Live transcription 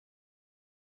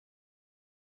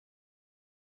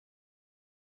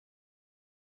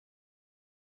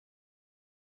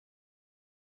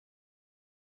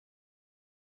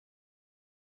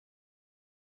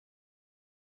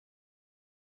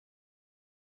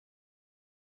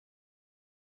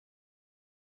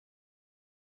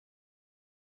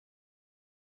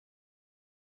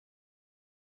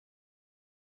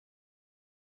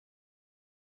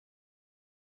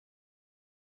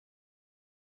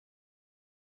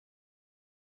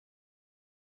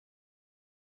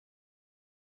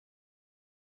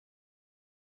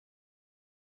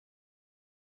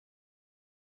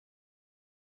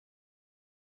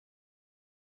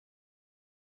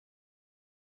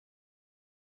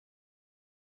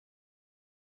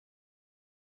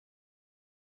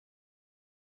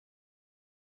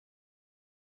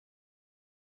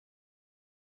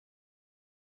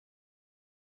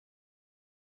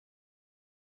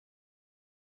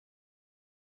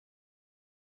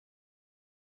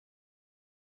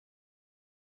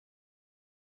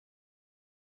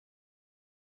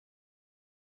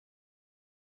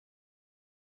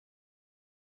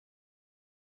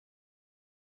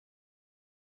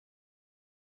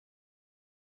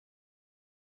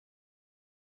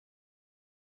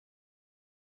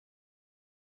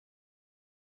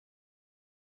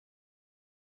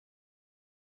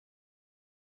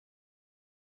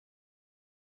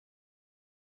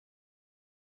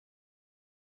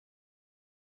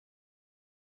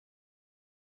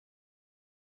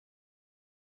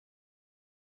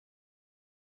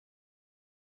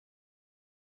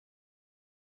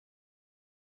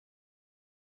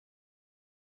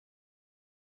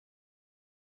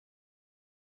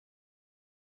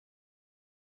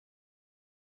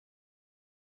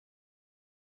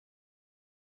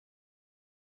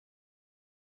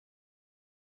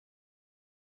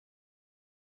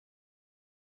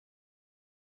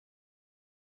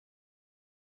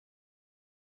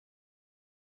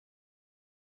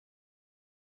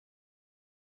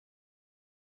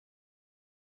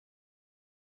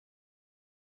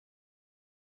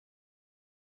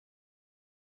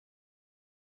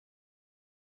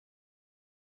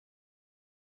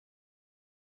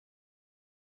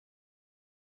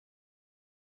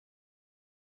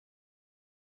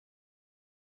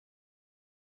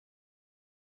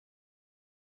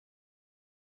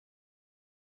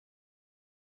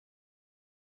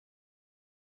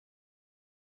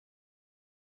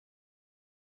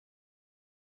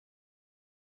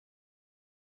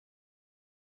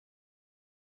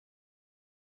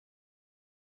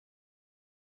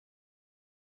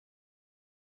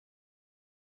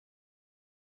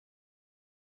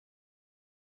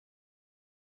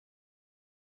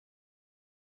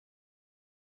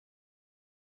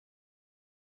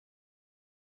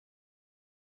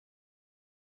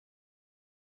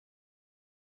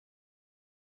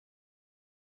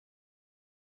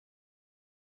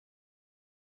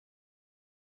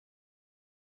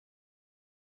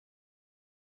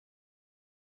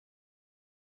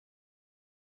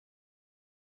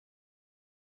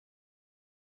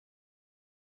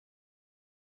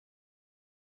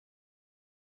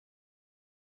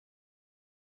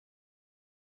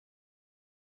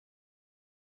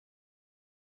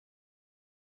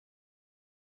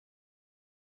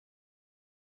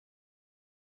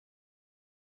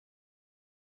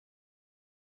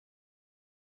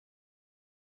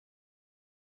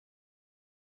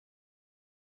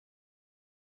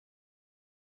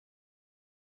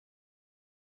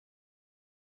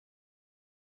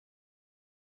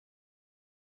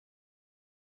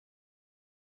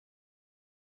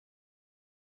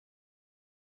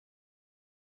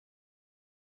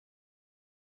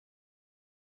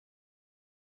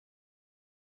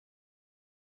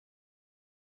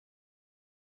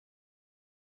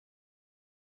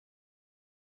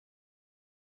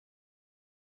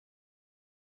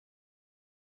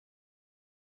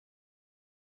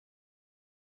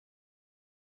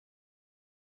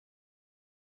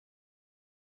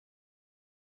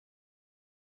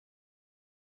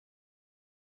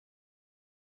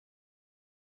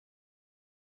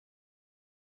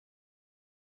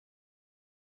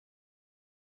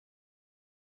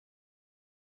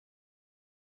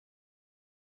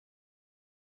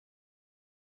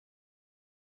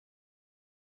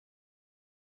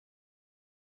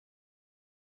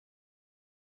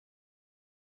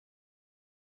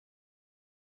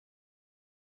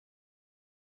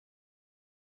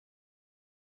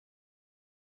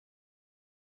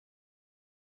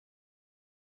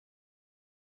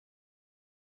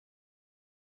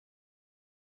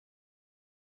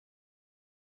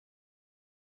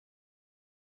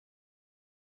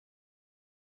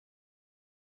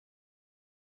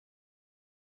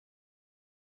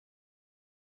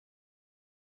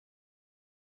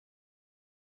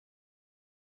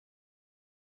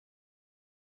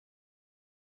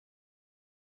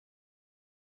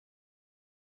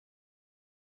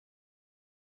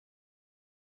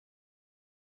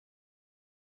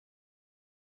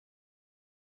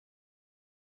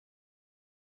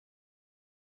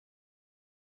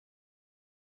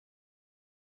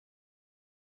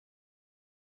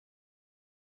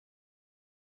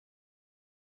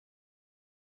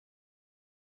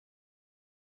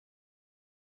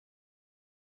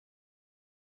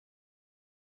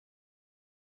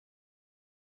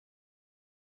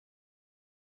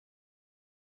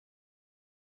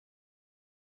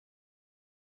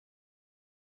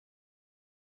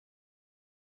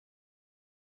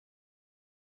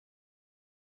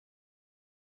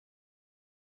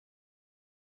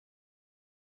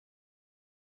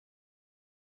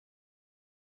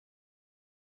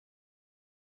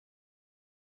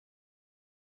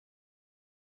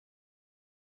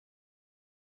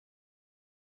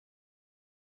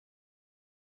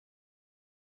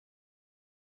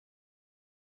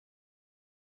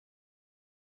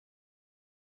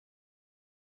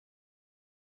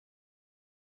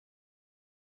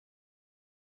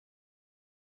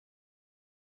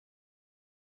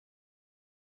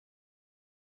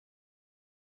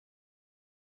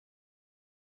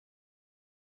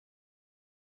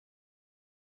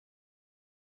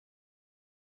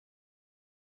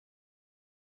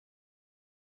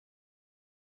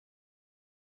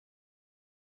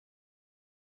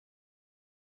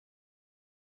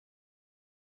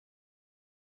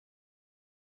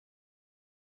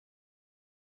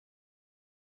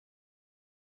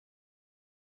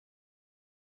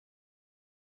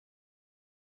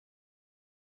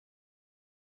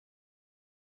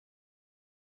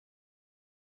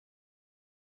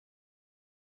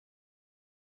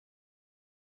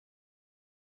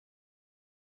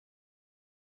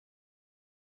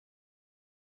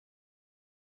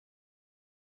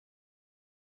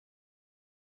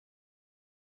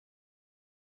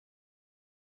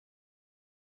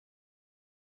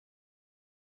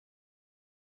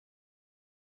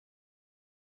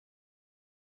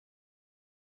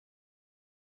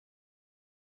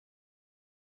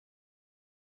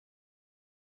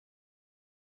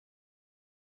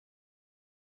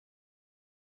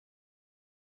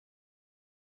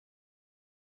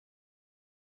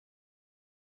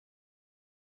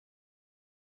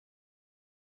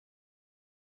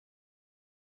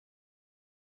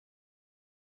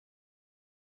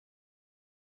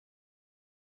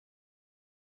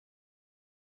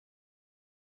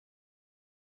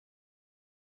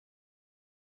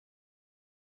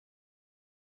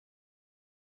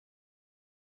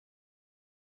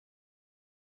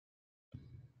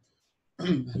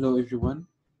Hello everyone.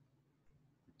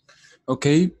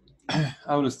 Okay,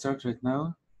 I will start right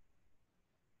now.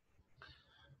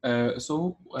 Right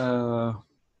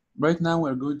now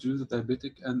we're going to do the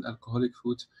diabetic and alcoholic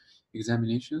food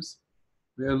examinations.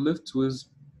 We are left with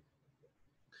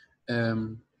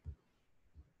um,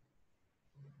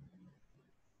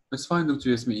 it's fine, Dr.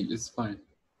 Yasmin. It's fine.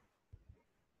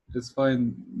 It's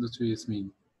fine, Dr.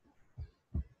 Yasmin.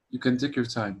 You can take your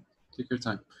time. Take your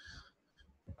time.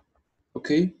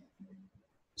 Okay.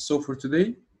 So for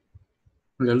today,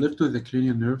 we are left with the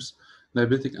cranial nerves,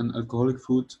 diabetic and alcoholic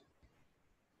food,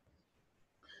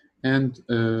 and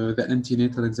the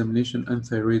antenatal examination and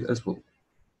thyroid as well,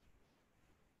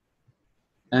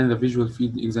 and the visual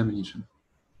field examination.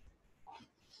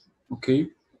 Okay.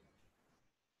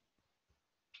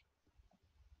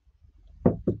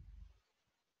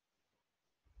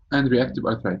 And reactive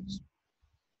arthritis.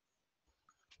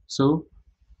 So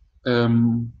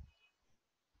um,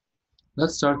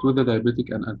 let's start with the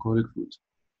diabetic and alcoholic food.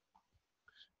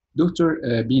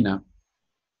 Dr. Bina,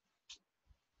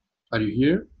 are you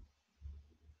here?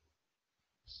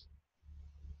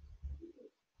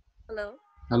 Hello.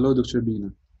 Hello, Dr. Bina.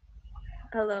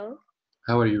 Hello.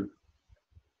 How are you?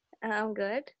 I'm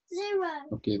good.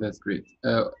 Okay, that's great.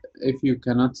 If you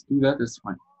cannot do that, it's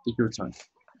fine. Take your time.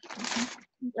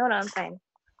 No, no, I'm fine.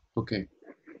 Okay.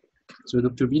 So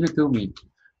Dr. Bina, tell me,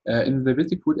 in the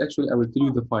diabetic food, actually, I will tell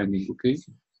you the finding. Okay.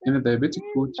 In the diabetic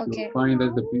food, you'll Okay. find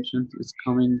that the patient is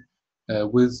coming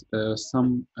with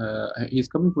he's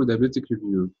coming for diabetic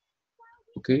review.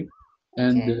 Okay.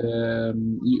 And Okay.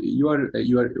 you are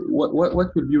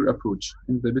what will be your approach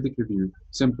in the diabetic review?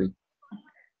 Simply,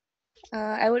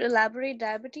 I would elaborate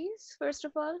diabetes first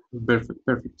of all. perfect,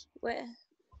 perfect. When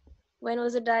when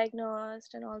was it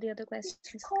diagnosed and all the other questions.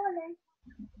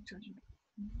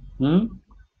 Hmm?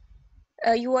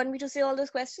 You want me to say all those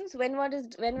questions? When No, was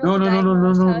it no, no, no, no,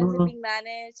 diagnosed? no, How no, is it no, being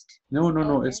managed? no, no,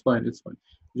 no. It's Okay. fine, it's fine.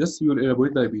 Just you will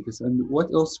elaborate diabetes, and what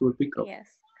else you will pick up? Yes.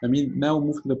 I mean, now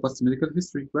move to the past medical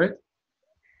history, right?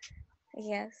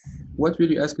 Yes. What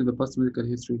will you ask in the past medical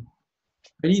history?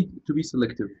 I need to be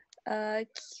selective. Uh.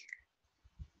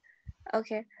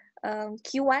 Okay.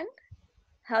 Q1.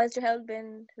 How has your health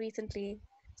been recently?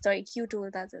 Sorry,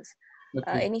 Q2. That is.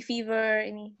 Okay, Any fever,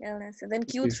 any illness, and then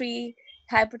okay. Q3,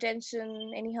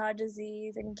 hypertension, any heart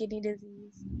disease, any kidney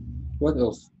disease. What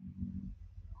else?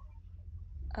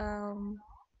 Um,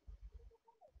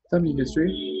 Family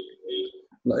history,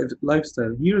 mm,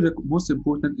 lifestyle. Here, the most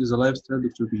important is the lifestyle,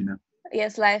 Dr. Bina.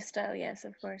 yes, lifestyle. Yes,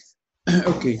 of course.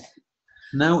 Okay.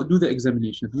 Now do the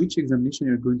examination. Which examination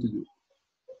you're going to do?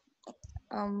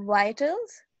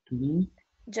 Vitals, Mm-hmm.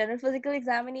 general physical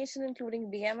examination, including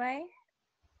BMI,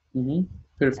 Mm-hmm.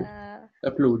 Perfect. uh,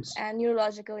 Uploads. and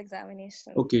neurological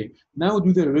examination. Okay. Now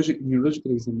do the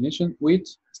neurological examination. Wait,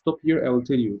 stop here. I will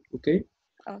tell you. Okay.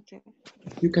 Okay.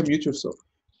 You can mute yourself.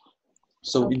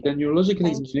 So in Okay. the neurological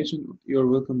Thank you. examination, you're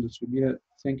welcome, Dr. Bina.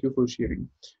 Thank you for sharing.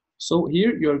 So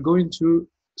here you're going to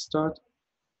start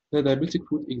the diabetic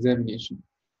foot examination.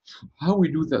 How we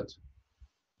do that?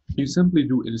 You simply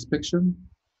do inspection,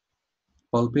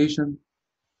 palpation,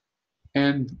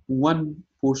 and one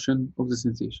portion of the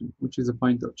sensation, which is a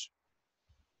fine touch,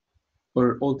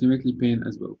 or ultimately pain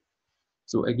as well.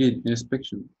 So again,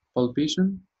 inspection,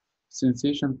 palpation,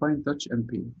 sensation, fine touch, and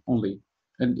pain only.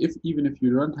 And if even if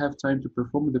you don't have time to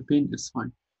perform the pain, it's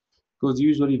fine because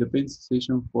usually the pain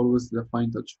sensation follows the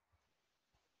fine touch.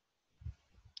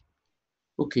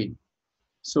 Okay,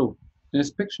 so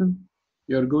inspection,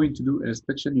 you're going to do an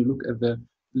inspection. You look at the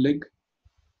leg.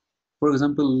 For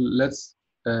example,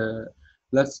 uh,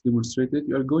 let's demonstrate it.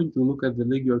 You are going to look at the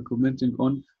leg you are commenting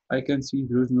on. I can see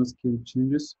there is no skin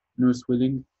changes, no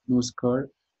swelling, no scar,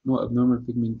 no abnormal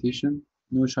pigmentation,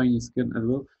 no shiny skin as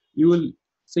well. You will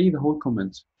say the whole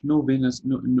comment. No venous,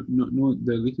 no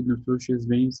dilated notorious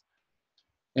veins.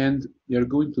 And you are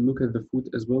going to look at the foot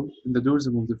as well, in the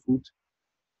dorsum of the foot,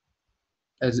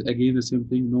 as again the same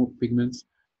thing, no pigments.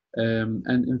 And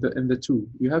in the two,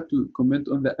 you have to comment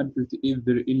on the if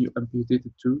there any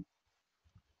amputated two,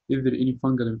 is there any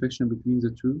fungal infection between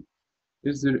the two,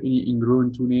 is there any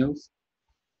ingrown toenails.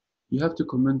 You have to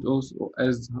comment also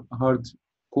as hard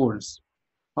corns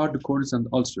and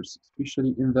ulcers,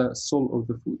 especially in the sole of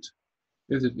the foot.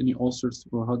 Is there any ulcers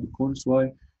or hard corns?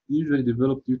 Why? Usually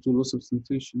develop due to loss of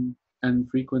sensation and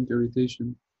frequent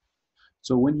irritation.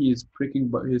 So when he is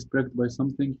pricked by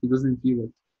something, he doesn't feel it.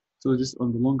 So this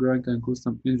on the long run can cause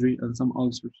some injury and some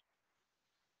ulcers.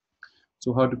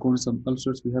 So hard corns and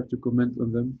ulcers, we have to comment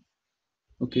on them.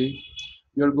 Okay.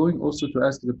 You are going also to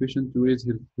ask the patient to raise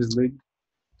his leg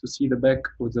to see the back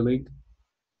of the leg.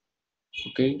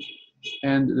 Okay.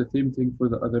 And the same thing for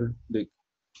the other leg.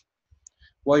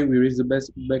 Why we raise the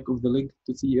back of the leg?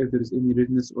 To see if there is any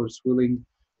redness or swelling,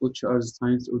 which are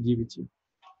signs of DVT,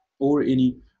 or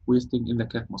any wasting in the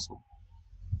calf muscle.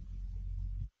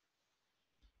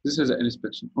 This is an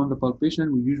inspection. On the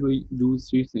palpation, we usually do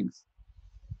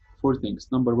four things.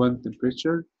 Number one,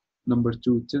 temperature. Number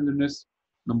two, tenderness.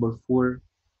 Number four,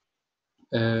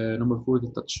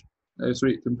 the touch.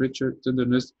 Temperature,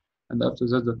 tenderness, and after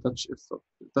that, the touch itself.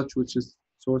 The touch, which is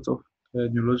sort of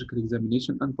neurological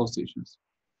examination and pulsations.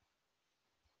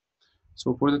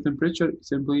 So for the temperature,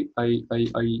 simply I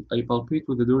palpate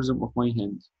with the dorsum of my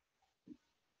hand.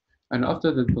 And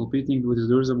after the palpating with the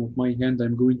dorsum of my hand,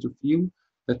 I'm going to feel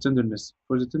the tenderness.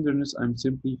 For the tenderness, I'm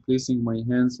simply placing my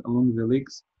hands along the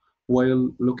legs while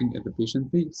looking at the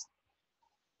patient face.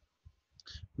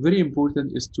 Very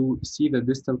important is to see the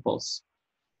distal pulse.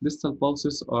 Distal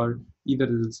pulses are either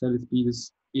the dorsal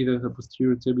pedis, either the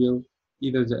posterior tibial,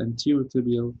 either the anterior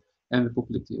tibial, and the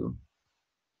popliteal.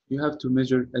 You have to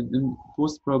measure, and then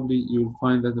most probably you'll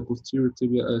find that the posterior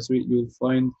tibia, you'll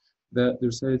find that the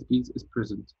dorsal pedis is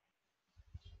present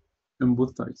on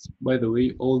both sides. By the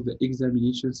way, all the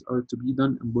examinations are to be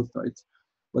done on both sides.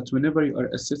 But whenever you are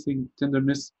assessing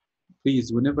tenderness,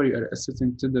 please, whenever you are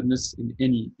assessing tenderness in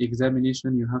any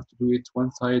examination, you have to do it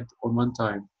one side or one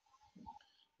time.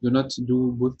 Do not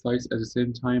do both sides at the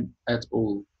same time at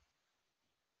all.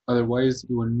 Otherwise,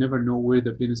 you will never know where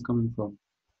the pain is coming from.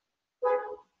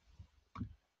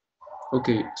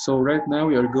 Okay, so right now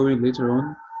we are going later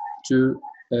on to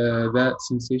that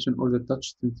sensation or the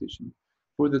touch sensation.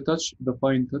 For the touch, the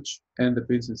fine touch, and the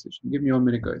pain sensation. Give me 1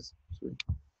 minute, guys. Sorry.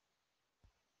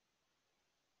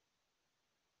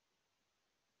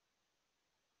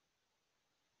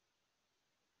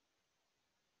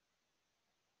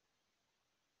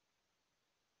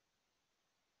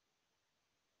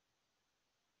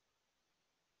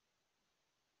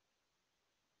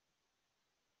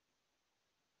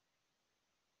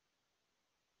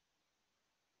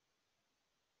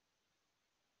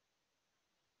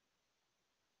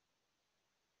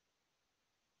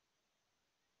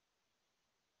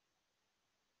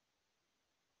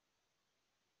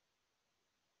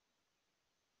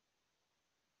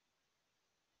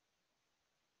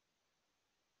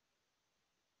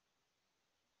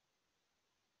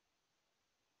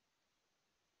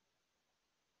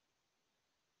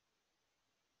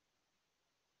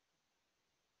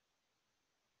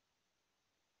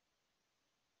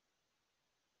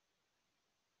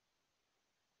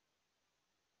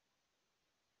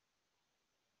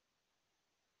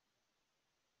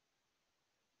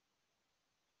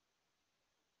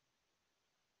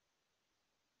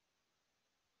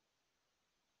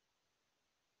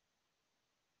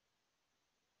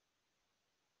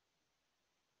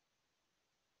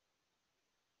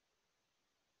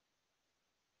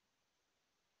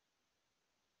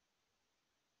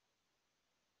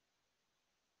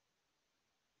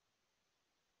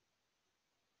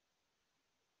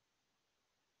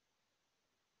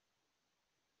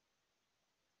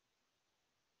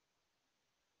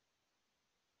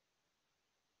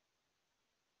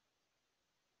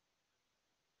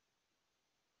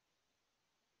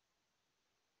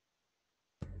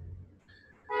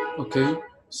 Okay,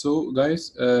 so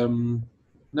guys,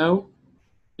 now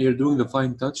you're doing the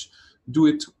fine touch. Do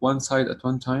it one side at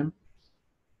one time.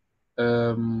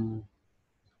 Um,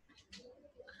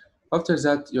 After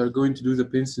that, you're going to do the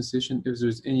pain sensation if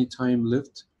there's any time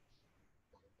left.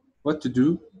 What to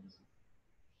do?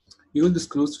 You will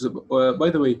disclose to the. By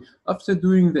the way, after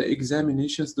doing the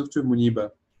examinations, Dr.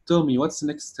 Muniba, tell me what's the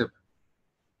next step?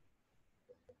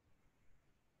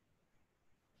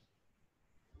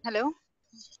 Hello.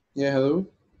 Yeah, hello.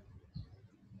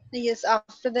 Yes,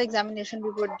 after the examination,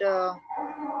 we would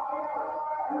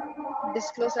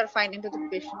disclose our finding to the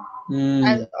patient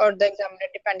Mm, or the examiner,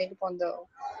 depending upon the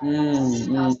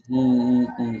mm.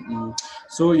 task.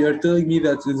 So you're telling me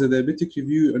that in the diabetic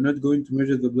review, you're not going to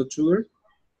measure the blood sugar?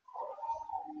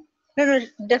 No, no,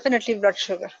 definitely blood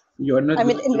sugar. You are not I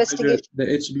mean, going to measure investigation. the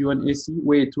HB1AC?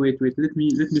 Wait. Let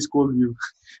me scold you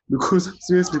because I'm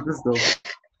seriously pissed off.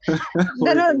 No,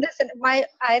 Wait. no, listen,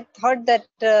 I thought that,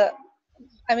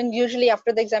 I mean, usually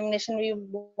after the examination, we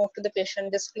move to the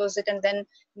patient, disclose it, and then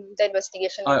the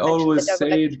investigation, you I mentioned that I always would like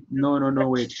said to no, no, blood no.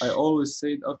 Wait. sugar. I always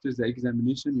said after the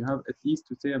examination, you have at least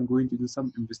to say I'm going to do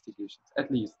some investigations. At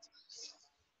least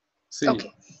say it.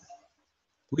 Okay,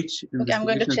 Which okay, I'm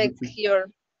going to investigations check did you?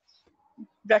 your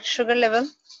blood sugar level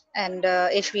and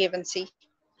HbA1c.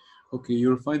 Okay,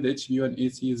 you'll find the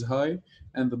HbA1c is high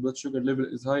and the blood sugar level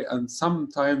is high, and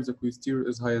sometimes the cholesterol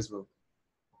is high as well.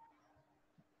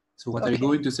 So what are you Okay.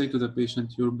 going to say to the patient?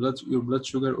 Your blood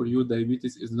sugar or your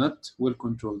diabetes is not well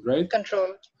controlled, right?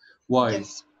 Controlled. Why?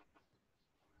 Yes.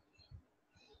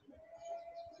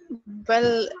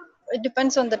 Well, it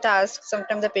depends on the task.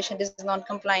 Sometimes the patient is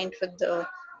non-compliant with the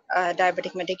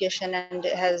diabetic medication and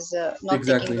has not taking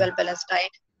Exactly. well-balanced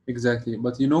diet. Exactly.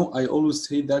 But you know, I always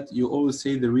say that you always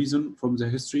say the reason from the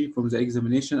history, from the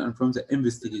examination, and from the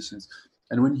investigations.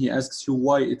 And when he asks you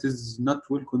why it is not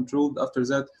well controlled, after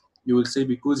that, you will say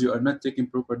because you are not taking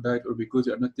proper diet or because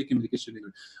you are not taking medication.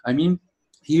 I mean,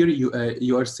 here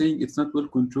you are saying it's not well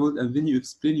controlled, and then you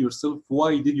explain yourself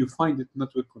why did you find it not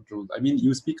well controlled. I mean,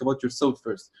 you speak about yourself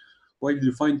first. Why did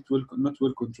you find it not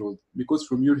well controlled? Because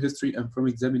from your history and from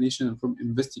examination and from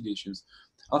investigations.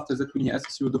 After that, when he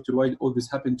asks you, doctor, why all this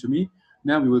happened to me?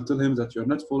 Now we will tell him that you are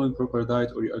not following proper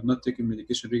diet or you are not taking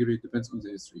medication regularly. It depends on the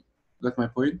history. Got my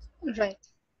point? Right.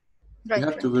 You Right.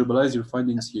 have to Right. verbalize your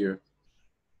findings here.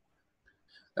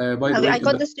 By the Okay, way, I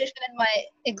got the station in my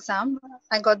exam.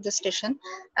 I got the station,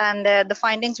 and the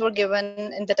findings were given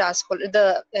in the task. The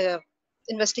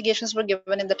investigations were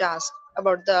given in the task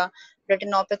about the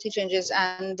retinopathy changes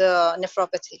and the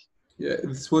nephropathy. yeah,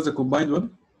 this was a combined one.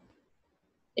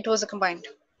 It was a combined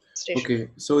station. Okay,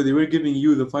 so they were giving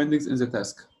you the findings in the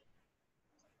task.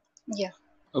 Yeah.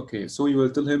 Okay, so you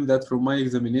will tell him that from my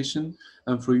examination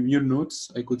and from your notes,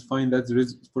 I could find that there is,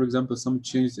 for example, some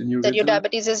change in your That your retina.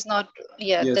 diabetes is not,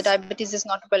 yeah, the Yes, diabetes is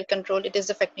not well controlled. It is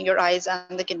affecting your eyes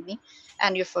and the kidney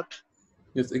and your foot.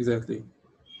 yes, exactly.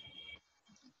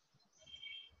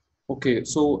 Okay,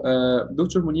 so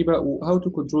Dr. Muniba, how to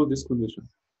control this condition?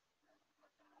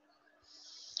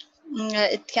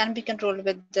 It can be controlled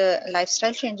with the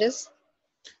lifestyle changes.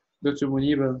 Dr.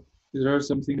 Muniba, there are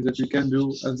some things that you can do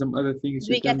and some other things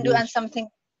you We can can do do. and something,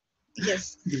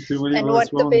 yes. Dr. And Muniba, what what's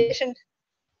the wrong? patient,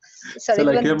 sorry, Shall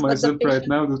I kill what the myself right patient,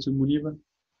 now, Dr. Muniba?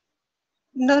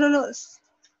 no, no, no.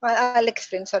 I'll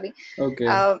explain, sorry. Okay,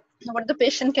 What the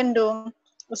patient can do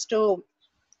is to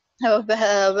have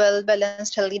a well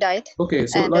balanced, healthy diet okay,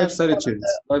 so and lifestyle follow change,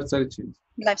 the lifestyle change.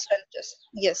 lifestyle just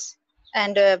yes,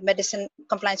 and medicine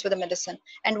compliance with the medicine.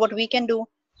 And what we can do,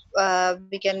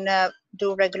 we can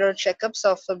do regular checkups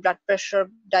of blood pressure,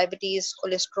 diabetes,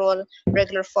 cholesterol,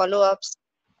 regular follow-ups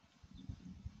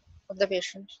of the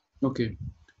patient. Okay,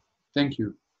 thank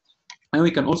you. And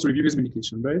we can also review his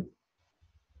medication, right?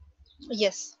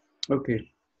 Yes. Okay,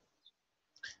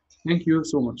 thank you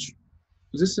so much.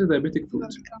 This is diabetic You're food.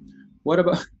 welcome. What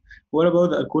about what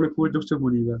about the alcoholic food, Dr.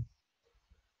 Muniba?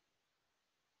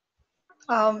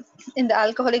 In the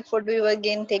alcoholic food, we will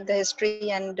again take the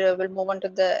history and we'll move on to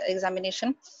the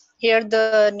examination. Here,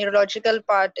 the neurological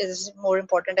part is more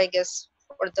important, I guess,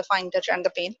 for the fine touch and the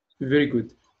pain. Very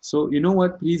good. So you know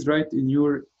what? Please write in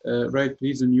your write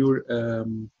please in your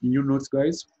notes,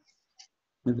 guys.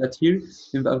 And that here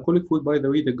in the alcoholic food, by the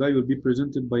way, the guy will be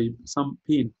presented by some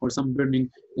pain or some burning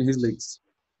in his legs,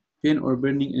 pain or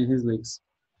burning in his legs.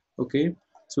 Okay.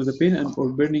 So the pain and or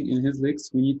burning in his legs,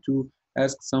 we need to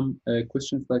ask some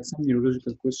questions like some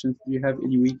neurological questions. Do you have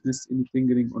any weakness, any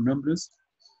tingling or numbness?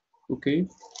 Okay.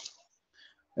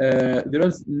 There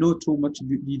is no too much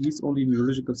DDs, only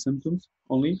neurological symptoms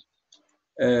only.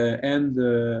 And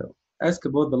ask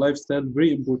about the lifestyle.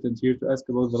 Very important here to ask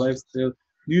about the lifestyle.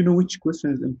 Do you know which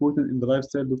question is important in the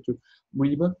lifestyle, Dr.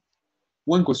 Muniba?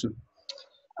 One question.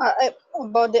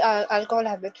 About the alcohol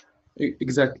habit,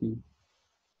 Exactly.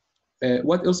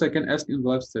 What else I can ask in the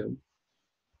lifestyle?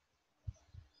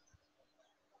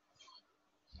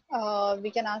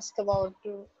 we can ask about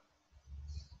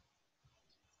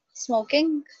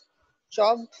smoking,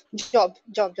 job,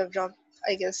 job.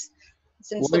 I guess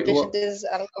since the Why, patient is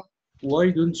alcohol.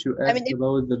 why don't you I mean, ask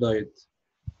about the diet?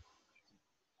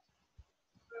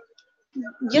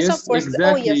 yes, of Yes, course.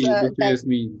 Oh, yes, exactly, Dr. that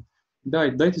Yasmin.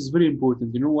 Diet is very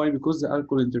important. You know why? Because the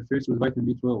alcohol interferes with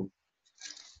vitamin B12.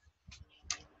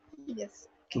 yes.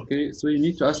 Okay, so you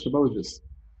need to ask about this,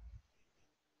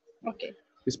 Okay,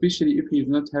 especially if he is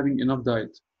not having enough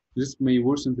diet. This may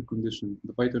worsen the condition.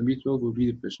 The vitamin B12 will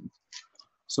be deficient.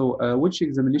 So, which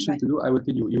examination right. to do? I will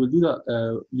tell you. You will do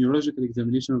the neurological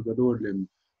examination of the lower limb.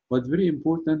 But very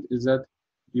important is that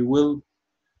you will,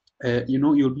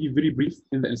 you'll be very brief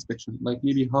in the inspection, like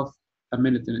maybe half a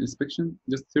minute in inspection,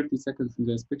 just 30 seconds in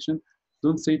the inspection.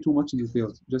 Don't say too much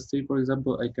details. Just say, for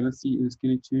example, I cannot see any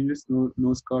skin changes,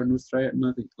 no scar, no stripe,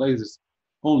 nothing like this.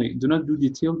 Only do not do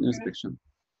detailed inspection.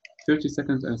 30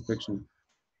 seconds inspection.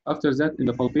 After that, in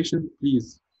the palpation,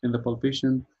 please, in the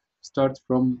palpation, start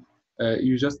from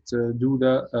you just do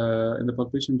the in the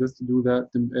palpation, just do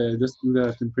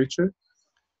the temperature,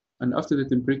 and after the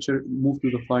temperature, move to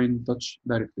the fine touch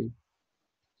directly.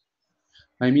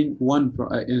 I mean,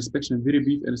 inspection, very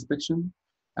brief inspection,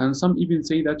 and some even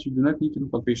say that you do not need to do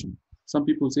palpation. Some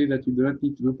people say that you do not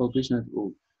need to do palpation at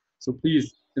all. So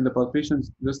please, in the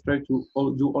palpations, just try to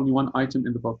do only one item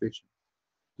in the palpation.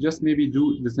 Just maybe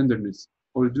do the tenderness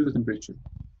or do the temperature.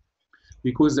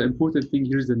 Because the important thing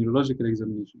here is the neurological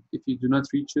examination. If you do not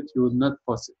reach it, you will not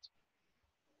pass it.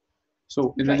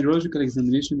 So in the Right. neurological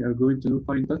examination, you are going to do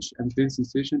fine touch and pain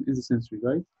sensation in the sensory,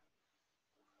 right?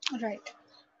 Right.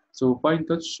 So fine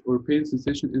touch or pain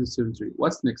sensation in the sensory.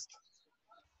 What's next?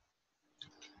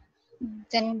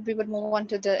 Then we would move on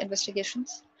to the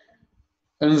investigations.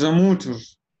 And the motor.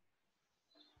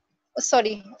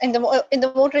 Sorry, in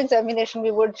the motor examination,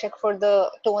 we would check for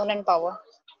the tone and power.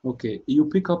 Okay, you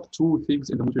pick up two things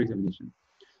in the motor examination.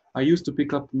 I used to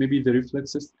pick up maybe the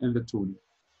reflexes and the tone.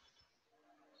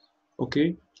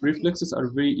 Okay, reflexes are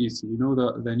very easy. You know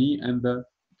the knee and the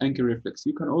ankle reflex.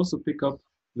 You can also pick up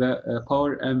the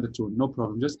power and the tone. No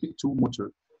problem. Just pick two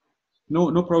motor.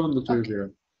 No problem, Dr. Okay. Rivera.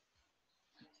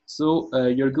 So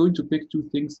you're going to pick two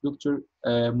things, Dr.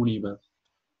 Muniba.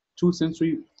 Two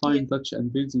sensory fine touch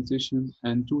and pain sensation,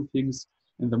 and two things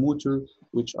in the motor,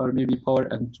 which are maybe power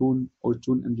and tone, or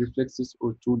tone and reflexes,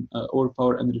 or tone or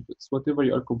power and reflex, whatever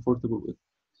you are comfortable with.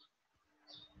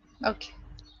 Okay.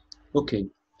 Okay,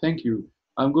 thank you.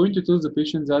 I'm going to tell the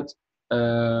patient that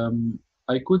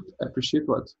I could appreciate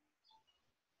what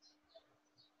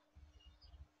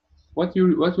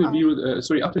will be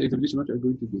sorry, after the examination, what you are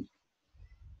going to do?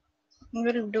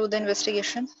 We'll do the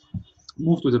investigation.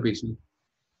 Move to the patient.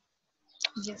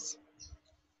 Yes.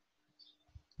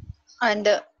 And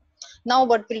now,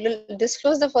 what will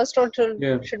disclose the first, or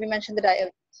Yeah. should we mention the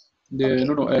diet? Okay.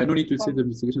 Okay. No need to say the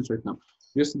investigations right now.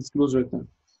 Just disclose right now.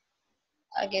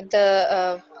 Again,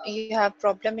 you have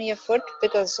problem in your foot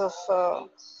because of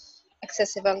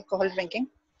excessive alcohol drinking.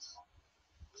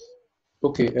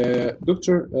 Okay,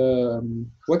 doctor,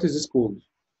 what is this called?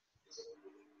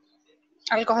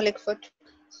 Alcoholic foot.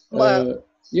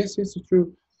 Yes, it's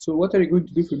true. So what are you going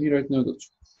to do for me right now, doctor?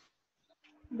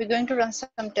 We're going to run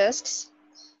some tests.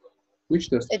 Which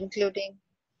test? Including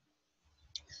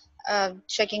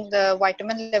checking the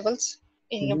vitamin levels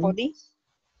in your body,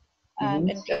 and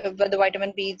the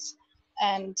vitamin B's,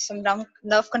 and some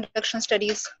nerve conduction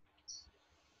studies.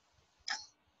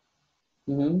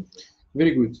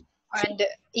 Very good. And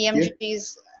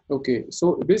EMGs. Yeah. Okay,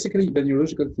 so basically the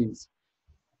neurological things.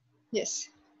 Yes.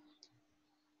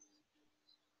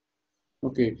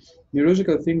 Okay,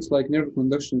 neurological things like nerve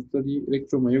conduction study,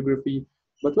 electromyography.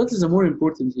 But what is the more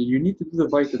important here? You need to do the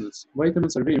vitamins.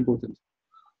 Vitamins are very important.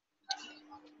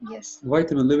 Yes.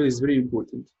 Vitamin level is very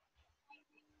important.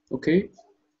 Okay.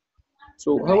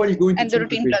 So right. How are you going to treat the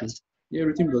patient? Bloods. Yeah,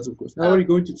 routine bloods, of course. How are you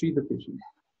going to treat the patient?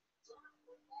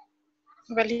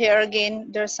 Well, here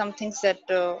again, there are some things that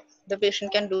the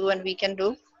patient can do and we can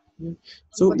do. Yeah.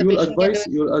 So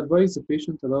you'll advise the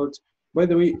patient about. By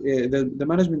the way, the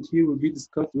management here will be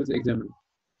discussed with the examiner.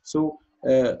 So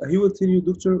he will tell you,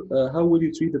 doctor, how will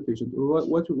you treat the patient, or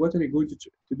what are you going to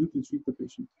do to treat the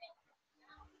patient?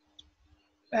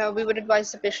 We would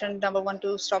advise the patient, number one,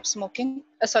 to stop smoking.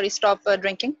 Stop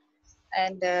drinking,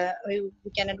 and we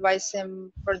can advise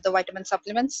him for the vitamin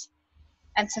supplements.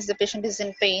 And since the patient is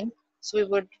in pain, so we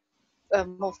would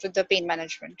move to the pain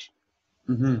management.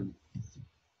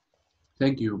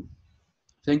 Thank you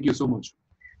so much.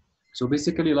 So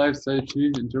basically, lifestyle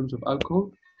change in terms of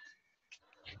alcohol,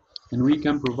 and we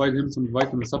can provide him some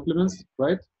vitamin supplements,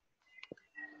 right?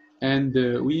 And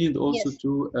we need also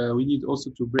to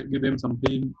give him some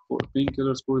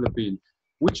painkillers for the pain.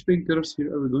 Which painkillers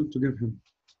here are we going to give him?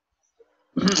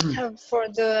 For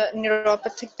the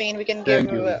neuropathic pain, we can give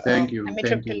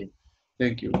amitriptyline.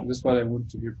 Thank you. That's what I want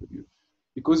to hear from you.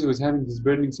 Because he was having this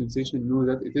burning sensation, know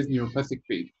that it is neuropathic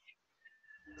pain.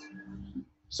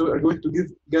 So we are going to give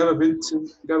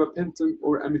gabapentin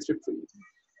or amitriptyline,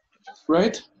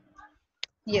 right?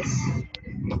 Yes.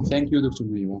 Thank you, Dr.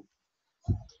 Muiwa.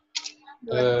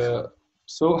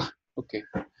 Okay.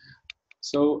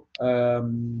 So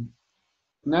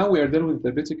now we are done with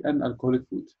diabetic and alcoholic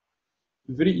food.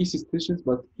 Very easy stations,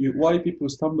 but why people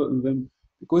stumble on them?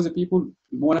 Because the people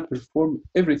want to perform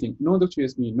everything. No, Dr.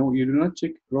 Yasmin, no, you do not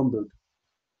check Romberg.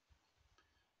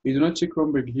 You do not check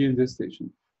Romberg here in this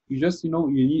station. You just,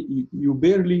 you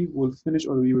barely will finish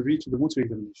or you will reach the motor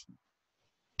examination.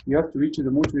 You have to reach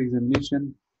the motor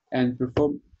examination and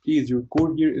perform. Please, your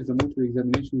core here is the motor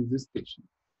examination in this station.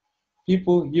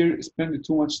 People here spend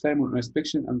too much time on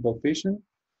inspection and palpation,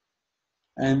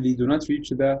 and they do not reach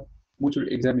the motor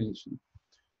examination.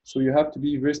 So you have to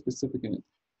be very specific in it.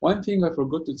 One thing I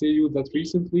forgot to tell you that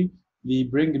recently they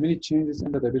bring many changes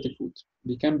in the diabetic food.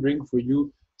 They can bring for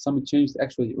you some changes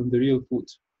actually on the real food.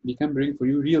 They can bring for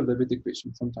you real diabetic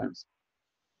patients sometimes.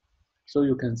 So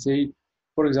you can say,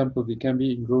 for example, they can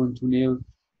be ingrown toenail,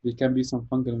 there can be some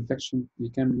fungal infection,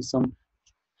 there can be some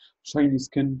shiny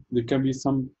skin, there can be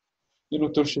some,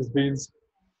 tortuous veins.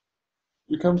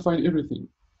 You can find everything.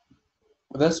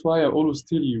 That's why I always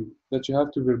tell you that you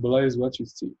have to verbalize what you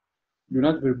see. Do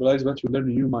not verbalize what you learn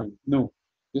in your mind. No,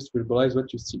 just verbalize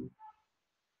what you see.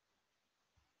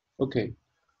 Okay.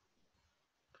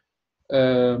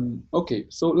 Okay,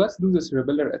 so let's do the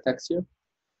cerebellar ataxia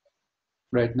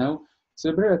right now.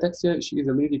 Cerebellar ataxia, she is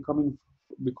a lady coming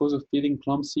because of feeling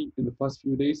clumsy in the past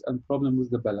few days and problem with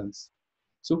the balance.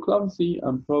 So clumsy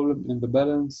and problem in the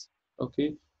balance,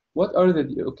 okay? What are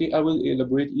okay, I will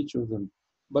elaborate each of them.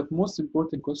 But most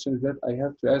important question is that I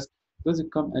have to ask, does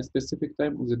it come at a specific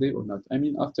time of the day or not? I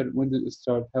mean, after, when did it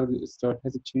start? How did it start?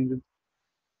 Has it changed?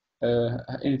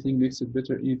 Anything makes it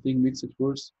better? Anything makes it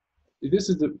worse? This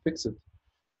is the fix it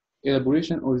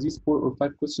elaboration or these 4 or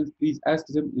 5 questions, please ask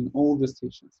them in all the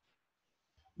stations.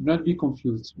 Do not be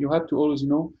confused. You have to always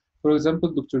know, for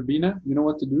example, Dr. Bina, you know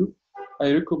what to do?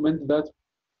 I recommend that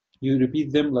you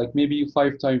repeat them like maybe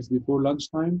 5 times before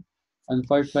lunchtime and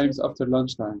 5 times after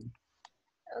lunchtime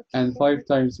and Okay. 5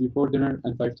 times before dinner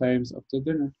and 5 times after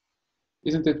dinner.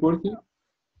 Isn't it worthy?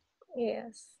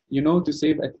 Yes. You know to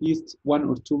save at least 1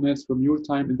 or 2 minutes from your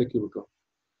time in the cubicle.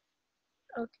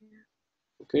 Okay.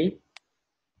 Okay?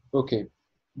 Okay.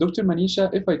 Dr.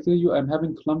 Manisha, if I tell you I'm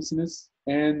having clumsiness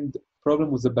and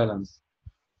problem with the balance,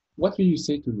 what will you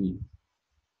say to me?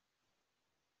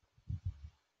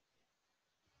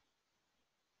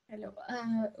 Hello.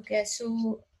 Okay,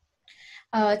 so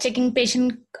checking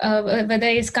patient whether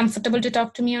it's comfortable to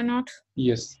talk to me or not,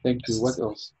 Yes, thank you. What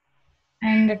else?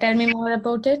 and tell me more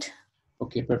about it.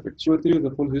 Okay, perfect. She will tell you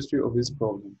the full history of this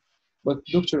problem. But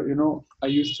doctor, I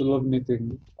used to love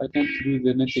knitting. I can't do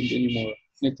the knitting anymore.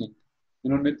 Knitting. You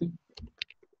know knitting?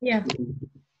 Yeah.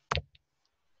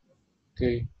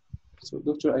 Okay. So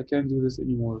doctor, I can't do this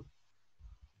anymore.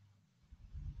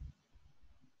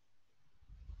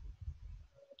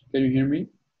 Can you hear me?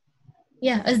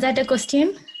 Yeah. Is that a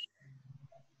question?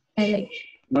 I like.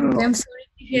 No, no, no. I'm sorry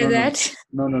to hear No, no, that.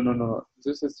 no, no, no, no, no.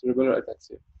 This is regular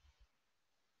ataxia.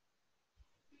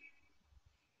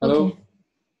 Hello? Okay.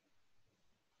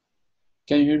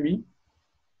 Can you hear me?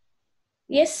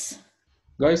 Yes.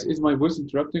 Guys, is my voice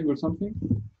interrupting or something?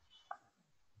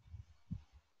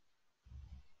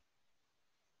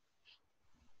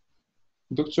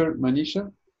 Dr.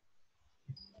 Manisha?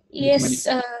 Yes.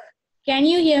 Can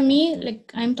you hear me?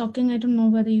 Like I'm talking. I don't know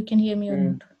whether you can hear me or Yeah.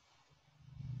 not.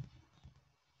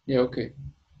 Yeah, okay.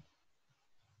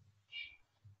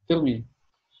 Tell me.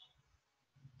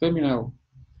 Tell me now.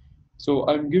 So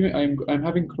I'm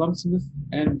having clumsiness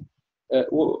and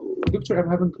doctor, I'm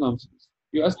having clumsiness.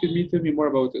 You asked me, tell me more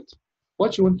about it.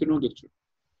 What you want to know, doctor?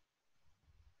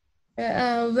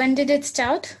 When did it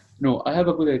start? No, I have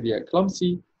a good idea.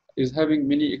 Clumsy is having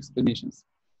many explanations.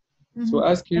 So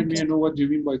Mm-hmm. ask her, may I Okay. know what do you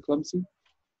mean by clumsy?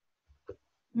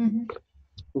 Mm-hmm.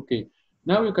 Okay.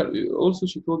 Now you can also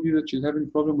she told you that she's having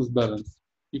problem with balance.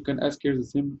 You can ask her the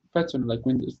same pattern, like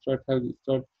when it start, how it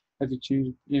start, has it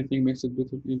changed, anything makes it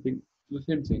better, anything, the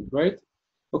same thing, right?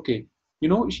 Okay.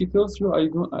 She tells you I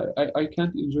don't I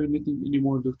can't enjoy knitting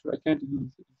anymore, doctor. I can't do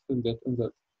this and that and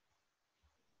that.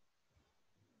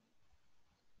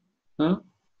 Huh?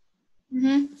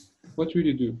 Mm-hmm. What will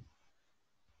you do?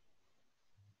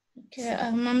 Okay.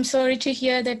 I'm sorry to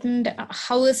hear that. And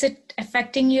how is it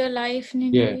affecting your life in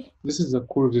any Yeah, way? this is the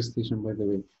core of this station, by the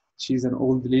way. She's an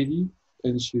old lady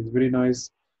and she's very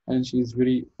nice and she's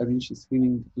very, I mean, she's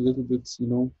feeling a little bit,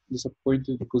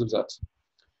 disappointed because of that.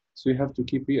 So you have to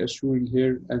keep reassuring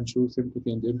her and show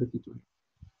sympathy and empathy to her.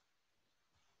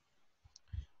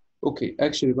 Okay,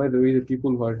 actually, by the way, the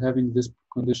people who are having this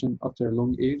condition after a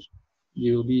long age,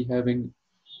 they will be having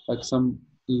like some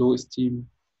low esteem.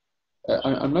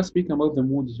 I'm not speaking about the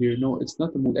mood here. No, it's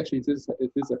not the mood. Actually,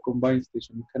 it is a combined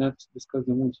station. You cannot discuss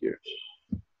the mood here.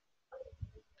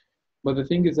 But the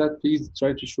thing is that please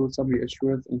try to show some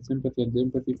reassurance and sympathy and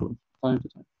empathy from time to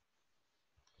time.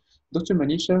 Dr.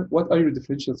 Manisha, what are your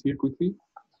differentials here quickly?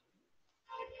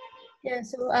 Yeah.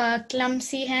 So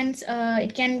clumsy hands.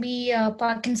 It can be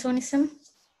Parkinsonism.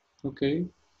 Okay.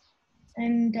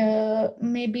 And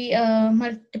maybe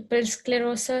multiple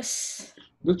sclerosis.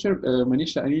 Dr.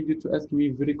 Manisha, I need you to ask me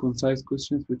very concise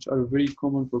questions which are very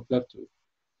common for PLAB 2.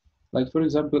 Like, for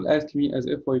example, ask me as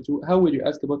FY2, how will you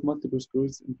ask about multiple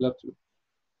sclerosis in PLAB 2?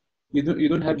 You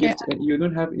don't have Okay. yet, you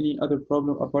don't have any other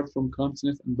problem apart from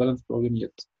clumsiness and balance problem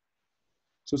yet.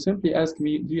 So simply ask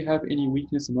me, do you have any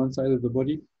weakness in one side of the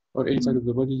body or any side of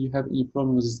the body? Do you have any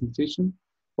problem with this sensation?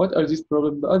 What are these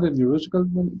problems? The other neurological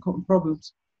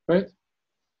problems, right?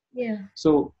 Yeah.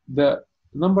 So the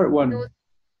number one,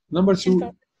 number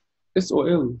two,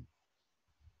 SOL.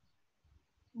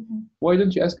 Why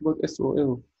don't you ask about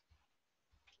SOL?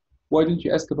 Why don't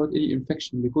you ask about any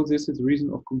infection? Because this is the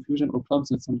reason of confusion or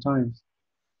clumsiness sometimes.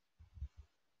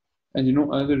 And you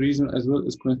know, another reason as well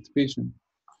is constipation.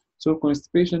 So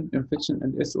constipation, infection,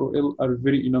 and SOL are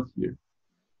very enough here.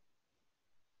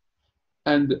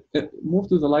 And move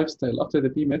to the lifestyle after the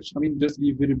PMH. I mean, just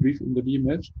be very brief in the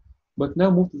PMH, but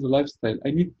now move to the lifestyle. I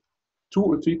need 2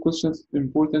 or 3 questions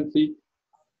importantly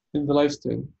in the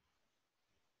lifestyle.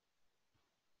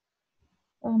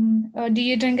 Do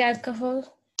you drink alcohol?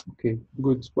 Okay,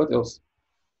 good. What else?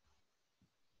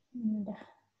 And,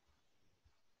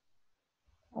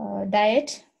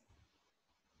 diet.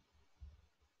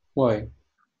 Why?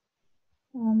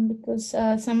 Because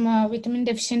some vitamin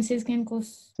deficiencies can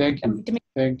cause. Thank you. Vitamin.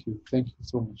 Thank you. Thank you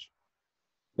so much.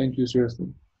 Thank you,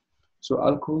 seriously. So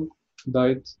alcohol,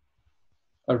 diet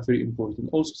are very important.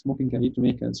 Also, smoking can lead to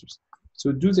many cancers.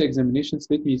 So do the examinations.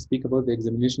 Let me speak about the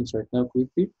examinations right now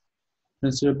quickly. In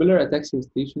cerebellar ataxia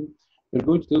station, we're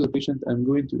going to tell the patient, I'm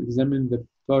going to examine the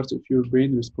parts of your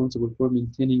brain responsible for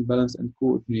maintaining balance and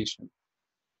coordination.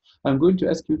 I'm going to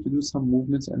ask you to do some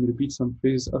movements and repeat some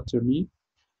phrases after me.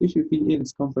 If you feel any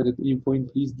discomfort at any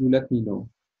point, please do let me know.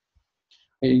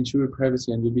 I ensure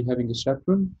privacy and will be having a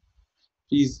chaperone.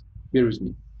 Please bear with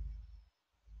me.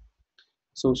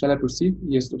 So shall I proceed?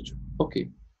 Yes, doctor.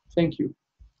 Okay, thank you.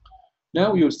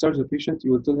 Now you'll start the patient.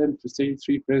 You will tell him to say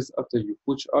 3 phrases after you,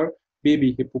 which are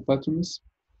baby hippopotamus,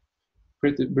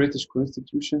 British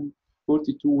Constitution,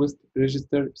 42 West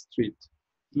Register Street.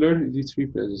 Learn these 3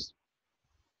 phrases.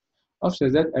 After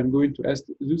that, I'm going to ask,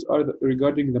 these are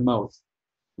regarding the mouth,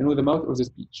 you know, the mouth or the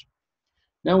speech.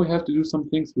 Now we have to do some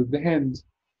things with the hand.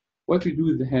 What we do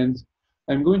with the hand,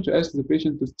 I'm going to ask the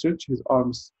patient to stretch his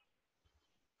arms.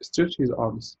 Stretch his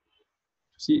arms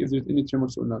to see if there's any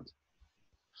tremors or not.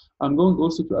 I'm going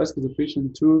also to ask the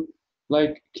patient to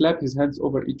like clap his hands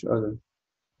over each other.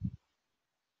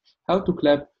 How to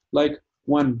clap? Like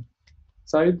one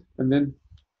side and then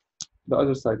the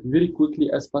other side, very quickly,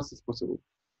 as fast as possible.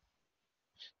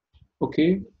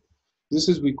 Okay, this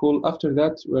is we call, after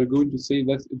that, we are going to say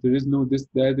that there is no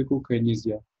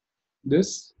dysdiadochokinesia.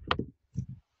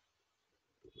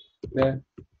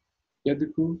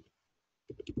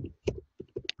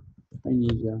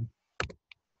 Dysdiadochokinesia.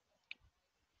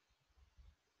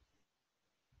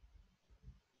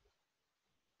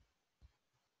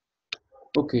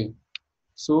 Okay,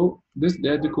 so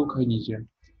dysdiadochokinesia.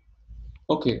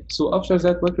 Okay, so after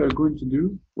that, what we are going to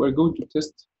do, we're going to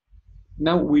test.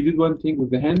 Now we did one thing with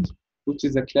the hand, which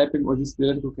is the clapping or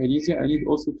dysdiadochokinesia. I need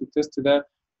also to test the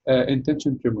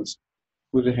intention tremors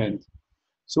with the hand.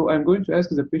 So I'm going to ask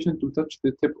the patient to touch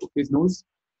the tip of his nose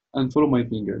and follow my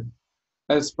finger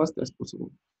as fast as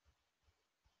possible.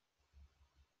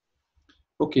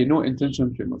 Okay, no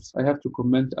intention tremors. I have to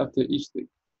comment after each thing.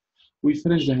 We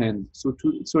finish the hand. So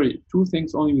two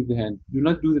things only with the hand. Do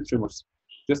not do the tremors.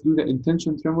 Just do the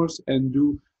intention tremors and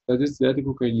do the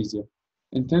dysdiadochokinesia.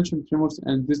 Intention tremors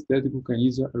and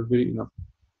dysdiadochokinesia are very enough.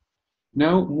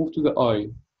 Now move to the eye.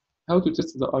 How to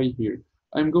test the eye here?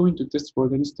 I'm going to test for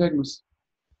the nystagmus.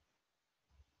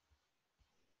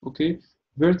 Okay,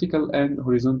 vertical and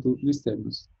horizontal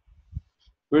nystagmus.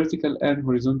 Vertical and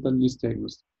horizontal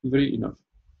nystagmus. Very enough.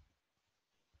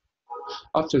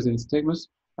 After the nystagmus,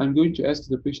 I'm going to ask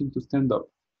the patient to stand up.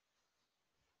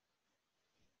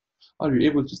 Are you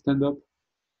able to stand up?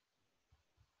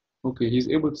 Okay, he's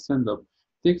able to stand up.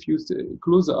 Take few,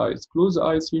 close the eyes. Close the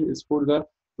eyes here is for the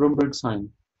Romberg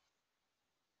sign.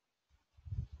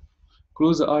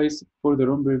 Close the eyes for the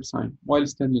Romberg sign while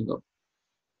standing up.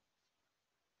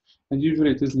 And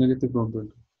usually it is negative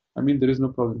Romberg. I mean, there is no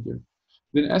problem here.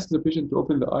 Then ask the patient to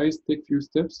open the eyes, take few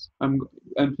steps, and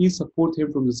please support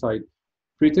him from the side.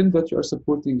 Pretend that you are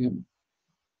supporting him.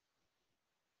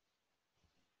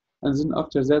 And then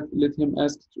after that, let him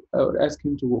ask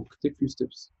him to walk. Take few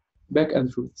steps, back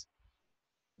and forth.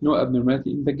 No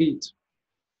abnormality in the gait.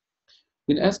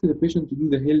 Then ask the patient to do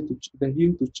the heel to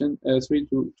chin.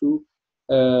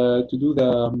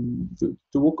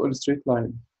 To walk on a straight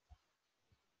line.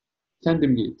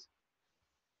 Tandem gait.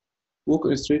 Walk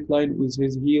on a straight line with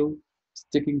his heel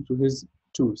sticking to his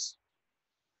toes.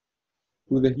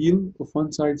 With the heel of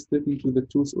one side sticking to the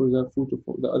toes or the foot of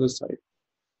the other side.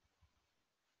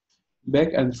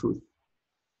 Back and forth.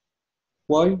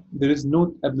 Why? There is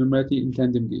no abnormality in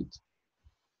tandem gait.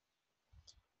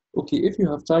 Okay, if you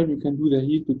have time, you can do the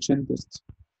heel to chin test.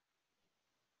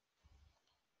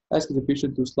 Ask the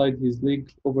patient to slide his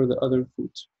leg over the other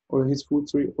foot, or his foot,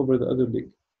 sorry, over the other leg.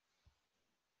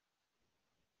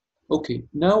 Okay,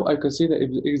 now I can say that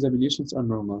if the examinations are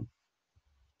normal.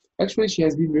 Actually, she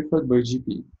has been referred by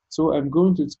GP, so I'm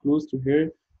going to disclose to her,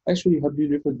 actually you have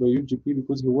been referred by your GP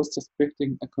because he was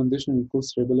suspecting a condition we call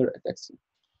cerebellar ataxia,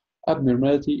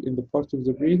 abnormality in the part of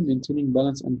the brain maintaining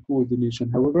balance and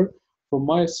coordination. However, from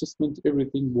my assessment,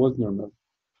 everything was normal.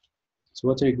 So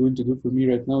what are you going to do for me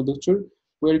right now, doctor?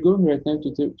 We are going right now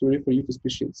to refer you to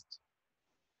specialists.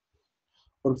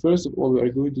 Or first of all, we are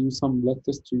going to do some blood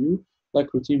tests to you,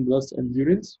 like routine bloods and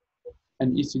urines,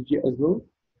 and ECG as well.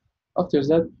 After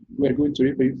that, we are going to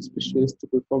refer you to specialists to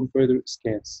perform further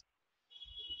scans.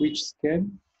 Which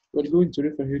scan? We're going to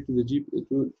refer here to the GP,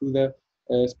 to the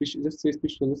let's say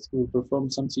specialist who will perform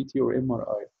some CT or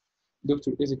MRI.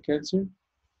 Doctor, is it cancer?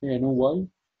 Yeah, I know why.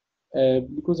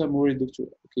 Because I'm worried, doctor.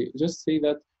 Okay, just say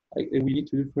that we need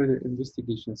to do further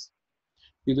investigations.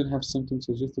 You don't have symptoms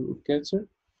suggestive of cancer,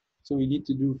 so we need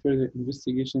to do further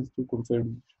investigations to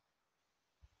confirm.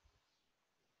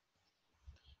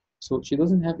 So she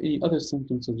doesn't have any other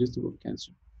symptoms suggestive of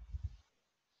cancer.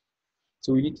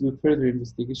 So we need to do further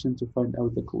investigation to find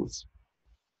out the cause.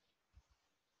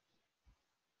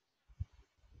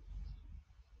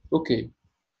 Okay.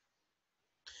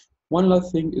 One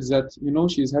last thing is that, you know,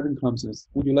 she is having clumsiness.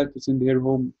 Would you like to send her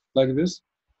home like this?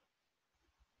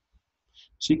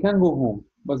 She can go home,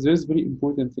 but there is a very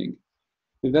important thing,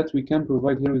 is that we can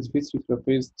provide her with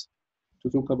physiotherapist to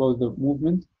talk about the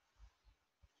movement.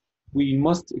 We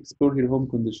must explore her home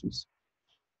conditions.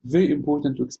 Very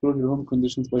important to explore her home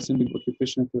conditions by sending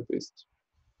occupational therapist.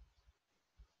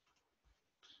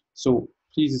 So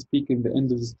please speak in the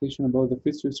end of the station about the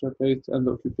physiotherapist and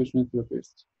the occupational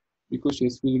therapist, because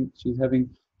she's having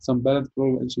some balance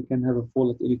problem and she can have a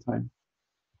fall at any time.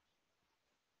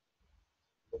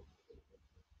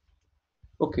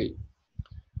 Okay.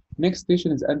 Next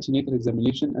station is antenatal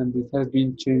examination, and it has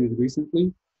been changed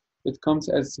recently. It comes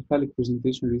as cephalic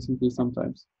presentation recently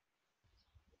sometimes.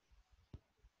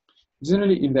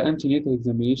 Generally, in the antenatal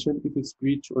examination, if it's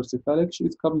breech or cephalic, she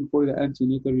is coming for the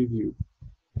antenatal review.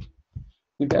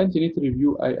 In the antenatal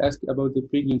review, I ask about the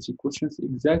pregnancy questions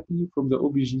exactly from the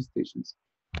OBG stations.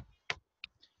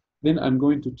 Then I'm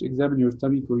going to examine your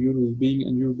tummy for your well-being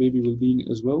and your baby well-being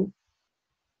as well.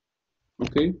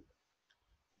 Okay?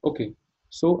 Okay,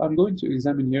 so I'm going to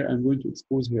examine here, I'm going to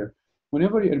expose here.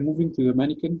 Whenever you are moving to the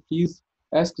mannequin, please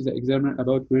ask the examiner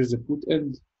about where is the foot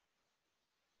end.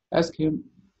 Ask him,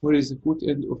 where is the foot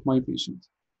end of my patient?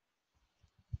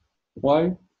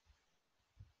 Why?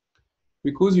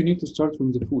 Because you need to start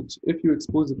from the foot. If you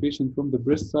expose the patient from the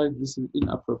breast side, this is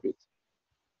inappropriate.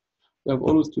 You have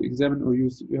always to examine or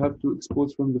use, you have to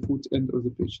expose from the foot end of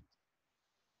the patient.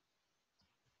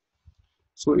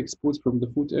 So expose from the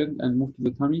foot end and move to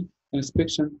the tummy.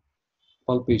 Inspection,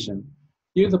 palpation.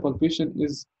 Here the palpation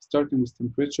is starting with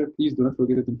temperature. Please do not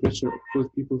forget the temperature because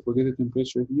people forget the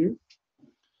temperature here.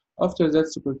 After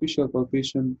that superficial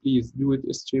palpation, please do it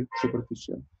straight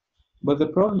superficial. But the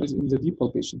problem is in the deep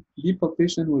palpation. Deep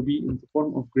palpation will be in the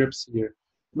form of grips here,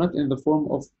 not in the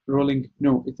form of rolling.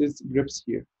 No, it is grips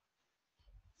here.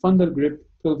 Fundal grip,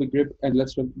 pelvic grip, and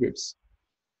lateral grips.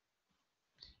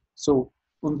 So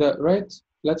on the right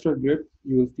lateral grip,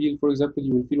 you will feel, for example,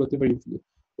 you will feel whatever you feel.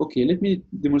 Okay, let me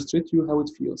demonstrate to you how it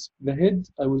feels. The head,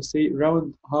 I will say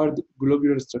round, hard,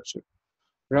 globular structure.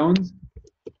 Round,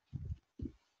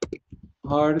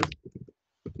 hard,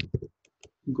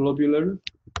 globular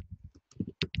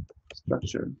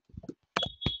structure.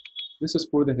 This is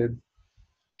for the head.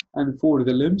 And for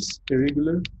the limbs,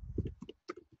 irregular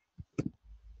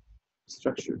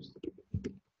structures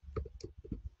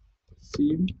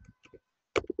seem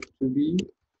to be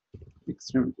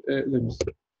extreme limbs.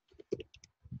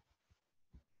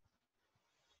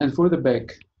 And for the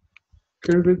back,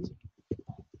 curved,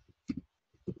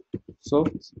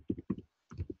 soft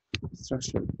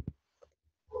structure.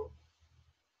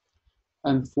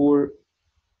 And for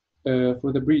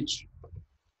the breech,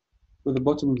 for the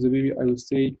bottom of the baby, I would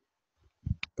say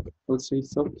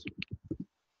soft,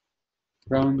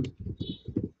 round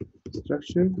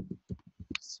structure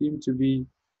seem to be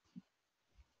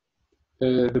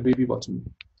the baby bottom.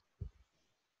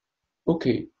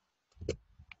 Okay,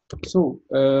 so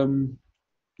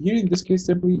here in this case,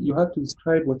 simply you have to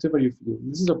describe whatever you feel.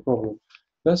 This is a problem.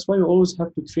 That's why you always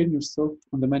have to train yourself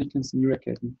on the mannequins in your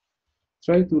academy.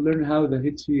 Try to learn how the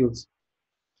head feels,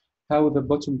 how the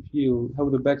bottom feel, how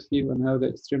the back feel, and how the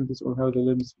extremities or how the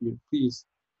limbs feel, please.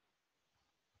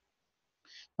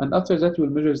 And after that, you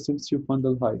will measure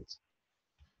symphyofundal height.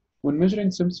 When measuring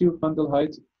symphyofundal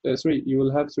height, you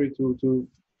will have to do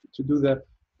the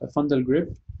a fundal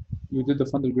grip. You did the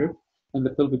fundal grip and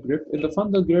the pelvic grip. In the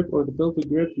fundal grip or the pelvic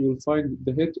grip, you will find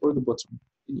the head or the bottom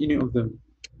in any of them.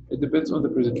 It depends on the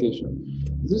presentation.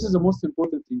 This is the most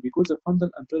important thing because the fundal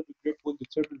and pelvic grip will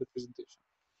determine the presentation.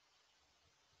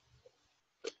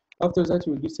 After that,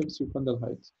 you will do symphysis fundal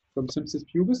height from symphysis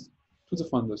pubis to the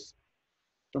fundus.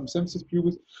 From symphysis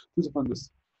pubis to the fundus.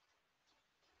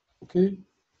 Okay,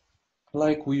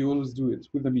 like we always do it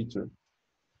with a meter,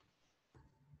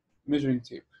 measuring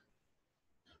tape.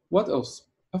 What else?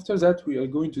 After that, we are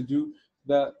going to do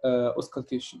the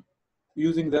auscultation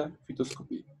using the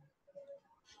fetoscopy,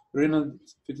 renal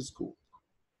fetoscope.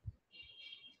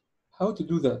 How to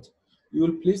do that? You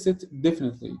will place it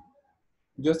definitely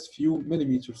just few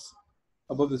millimeters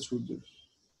above the shoulder.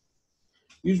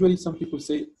 Usually, some people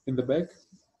say in the back.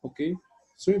 Okay,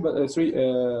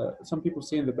 some people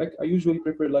say in the back. I usually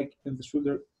prefer like in the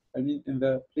shoulder. I mean, in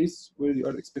the place where you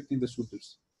are expecting the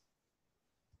shoulders.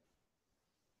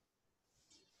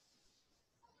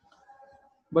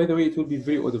 By the way, it will be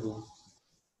very audible.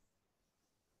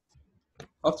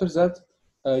 After that,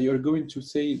 you're going to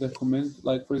say the comment,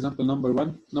 like for example, number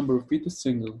 1, number of feet is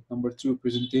single. Number 2,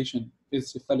 presentation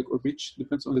is cephalic or breech,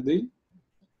 depends on the day.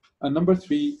 And number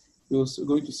 3, you're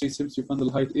going to say symphysis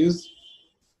fundal height is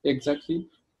exactly,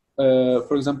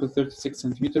 for example, 36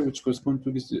 centimeter, which corresponds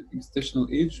to this gestational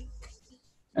age.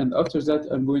 And after that,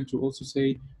 I'm going to also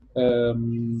say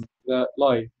the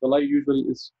lie. The lie usually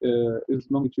is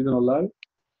longitudinal lie,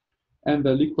 and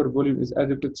the liquid volume is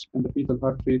adequate, and the fetal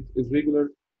heart rate is regular.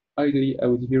 Ideally, I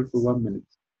would hear for 1 minute.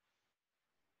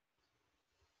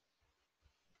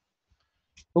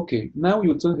 Okay, now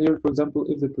you tell here, for example,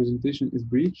 if the presentation is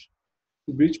breech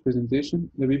presentation,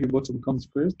 the baby bottom comes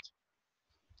first.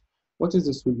 What is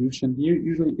the solution here?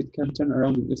 Usually it can turn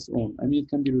around on its own. I mean, it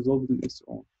can be resolved on its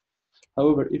own.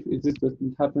 However, if this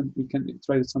doesn't happen, we can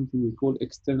try something we call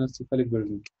external cephalic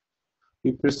version.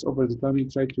 We press over the tummy,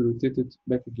 try to rotate it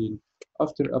back again.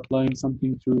 After applying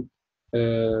something to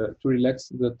relax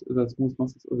the smooth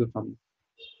muscles of the tummy.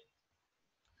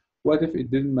 What if it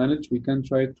didn't manage? We can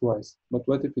try it twice. But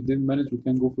what if it didn't manage? We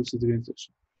can go for cesarean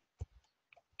section.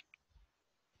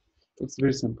 It's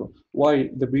very simple. Why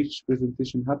the breech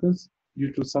presentation happens?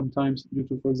 Due to,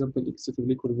 for example, excessive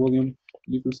liquid volume,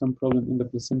 due to some problem in the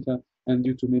placenta, and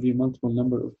due to maybe multiple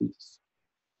number of fetus.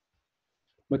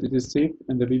 But it is safe,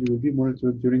 and the baby will be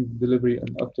monitored during delivery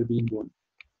and after being born.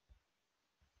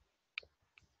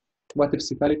 What if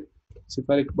cephalic?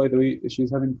 Cephalic, by the way,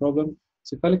 she's having problem.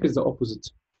 Cephalic is the opposite.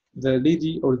 The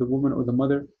lady or the woman or the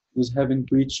mother was having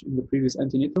breech in the previous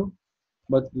antenatal,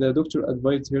 but the doctor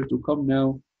advised her to come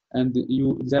now and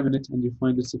you examine it and you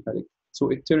find it cephalic. So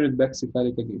it turned back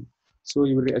cephalic again. So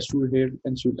you will reassure her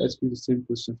and she will ask you the same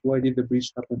question. Why did the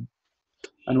breech happen?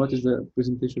 And what is the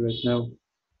presentation right now?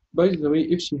 By the way,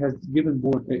 if she has given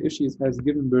birth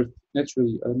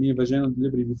naturally, vaginal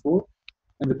delivery before,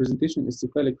 and the presentation is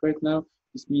cephalic right now,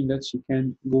 this means that she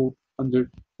can go under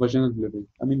vaginal delivery.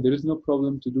 I mean, there is no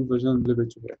problem to do vaginal delivery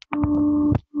to her,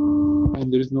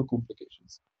 and there is no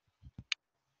complications.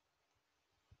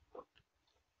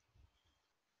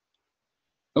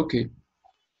 Okay,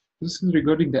 this is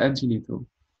regarding the antenatal.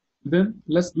 Then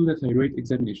let's do the thyroid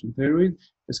examination. Thyroid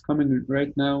is coming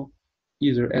right now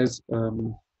either as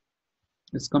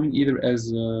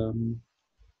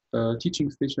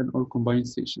teaching station or combined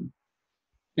station.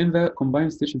 In the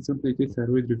combined station, simply take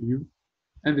thyroid review,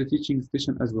 and the teaching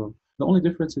station as well. The only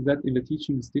difference is that in the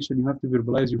teaching station, you have to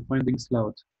verbalize your findings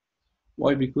loud.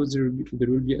 Why? Because there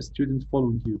will be a student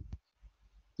following you.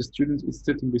 The student is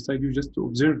sitting beside you just to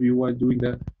observe you while doing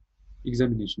the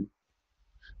examination.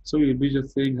 So you'll be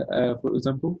just saying, for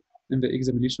example, in the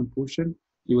examination portion,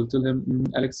 you will tell him,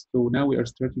 Alex, so now we are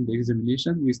starting the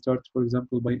examination. We start, for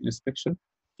example, by inspection.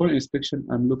 For inspection,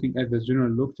 I'm looking at the general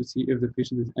look to see if the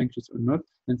patient is anxious or not,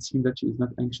 and seeing that she is not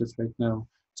anxious right now.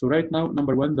 So right now,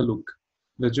 number 1, the look,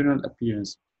 the general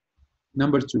appearance.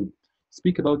 Number 2,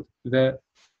 speak about the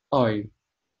eye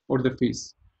or the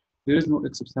face. There is no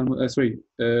exophthalmo.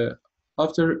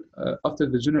 After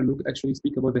the general look, actually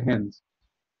speak about the hand.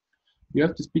 You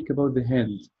have to speak about the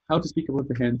hand. How to speak about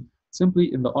the hand?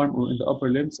 Simply in the arm or in the upper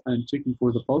limbs, I'm checking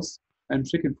for the pulse. I'm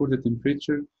checking for the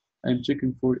temperature. I'm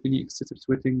checking for any excessive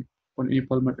sweating or any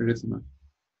pulmonary erythema.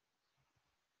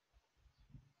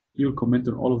 You'll comment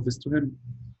on all of this to him.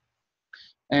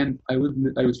 And I would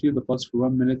feel the pulse for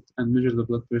 1 minute and measure the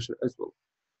blood pressure as well.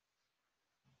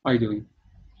 Ideally.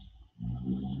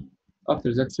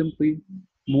 After that, simply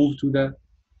move to the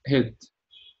head.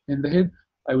 In the head,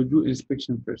 I would do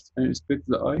inspection first. I inspect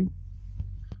the eye.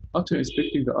 After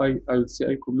inspecting the eye, I would say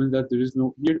I comment that there is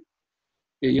no here.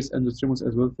 Yes, endothermos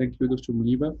as well. Thank you, Dr.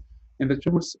 Muniba. In the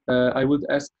tremors, I would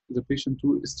ask the patient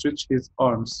to stretch his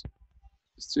arms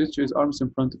in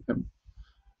front of him,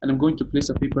 and I'm going to place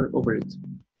a paper over it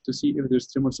to see if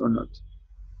there's tremors or not.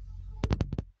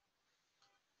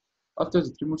 After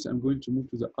the tremors, I'm going to move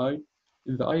to the eye.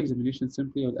 In the eye examination,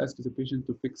 simply I'll ask the patient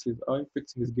to fix his eye,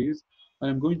 fix his gaze, and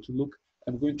I'm going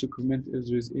to comment if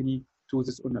there is any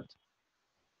ptosis or not.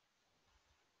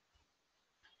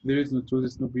 There is no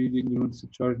ptosis, no bleeding, no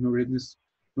discharge, no redness,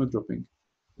 no dropping.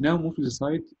 Now move to the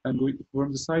side.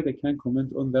 From the side, I can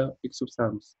comment on the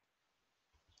exophthalmos.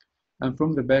 And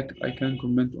from the back, I can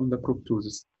comment on the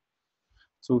proptosis.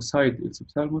 So side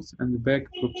exophthalmos and the back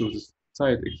proptosis.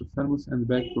 Side exophthalmos and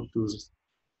back proptosis.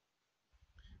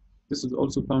 This is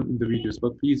also found in the videos,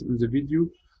 but please, in the video,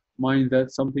 mind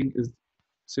that something is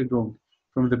said wrong.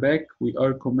 From the back, we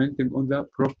are commenting on the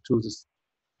proptosis.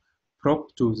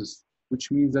 Proptosis, which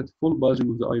means that full bulging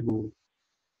of the eyeball.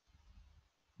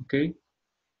 Okay,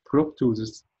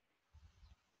 proptosis.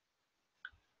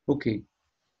 Okay.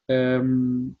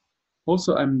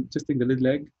 Also, I'm testing the lid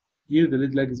lag. Here, the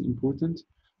lid lag is important.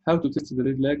 How to test the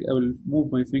lid lag? I will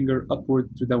move my finger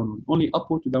upward to downward, only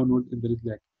upward to downward in the lid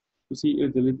lag, to see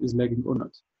if the lid is lagging or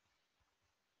not.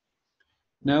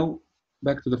 Now,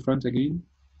 back to the front again.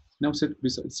 Now sit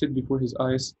before his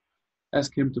eyes.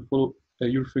 Ask him to follow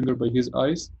your finger by his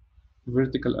eyes,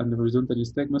 vertical and horizontal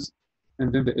nystagmus,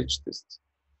 and then the edge test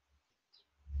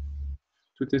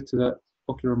to test the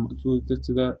ocular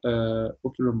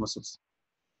muscles.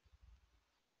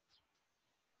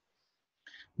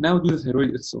 Now do the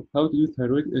thyroid itself. How to do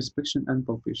thyroid inspection and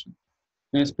palpation.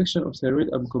 In inspection of thyroid,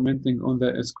 I'm commenting on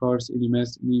the scars, any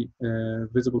mass, any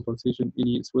visible pulsation,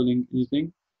 any swelling,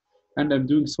 anything. And I'm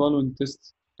doing swallowing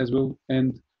tests as well,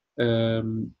 and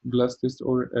glass test,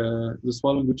 or the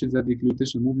swallowing, which is the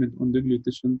deglutition, movement on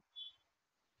deglutition,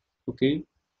 okay,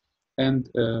 and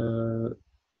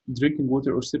drinking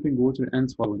water or sipping water and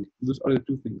swallowing. Those are the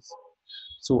two things.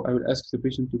 So I will ask the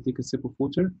patient to take a sip of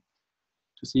water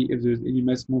to see if there's any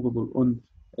mass movable on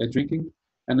drinking,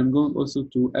 and I'm going also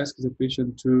to ask the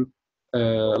patient to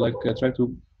try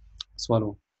to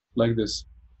swallow like this,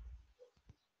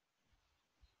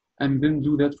 and then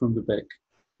do that from the back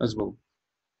as well.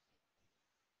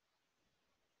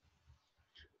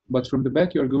 But from the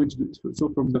back, you are going to do, so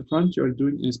from the front, you are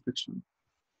doing inspection.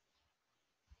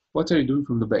 What are you doing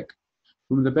from the back?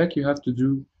 From the back, you have to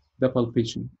do the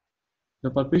palpation. The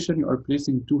palpation, you are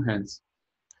placing two hands.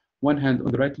 One hand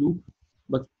on the right lobe,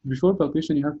 but before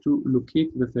palpation, you have to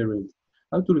locate the thyroid.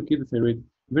 How to locate the thyroid?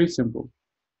 Very simple.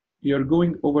 You're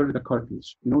going over the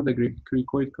cartilage. You know the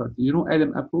cricoid cartilage. You know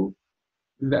Adam apple?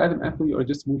 In the Adam apple, you are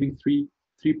just moving three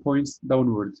points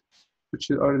downward,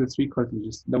 which are the three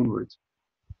cartilages downward.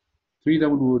 Three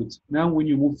downwards. Now, when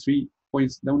you move 3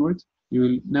 points downward,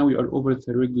 now you are over the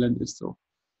thyroid gland itself.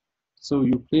 So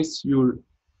you place your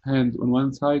hand on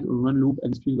one side or one loop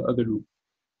and feel the other loop.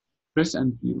 Press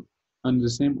and feel, and the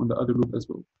same on the other loop as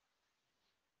well.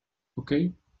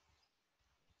 Okay?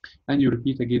 And you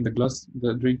repeat again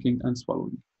the drinking and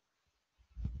swallowing.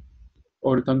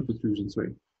 Or tongue protrusion,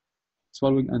 sorry.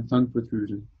 Swallowing and tongue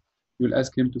protrusion. You'll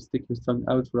ask him to stick his tongue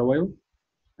out for a while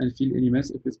and feel any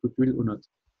mess if it's protruded or not.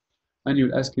 And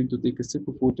you'll ask him to take a sip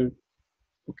of water,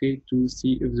 okay, to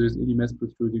see if there's any mass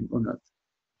protruding or not.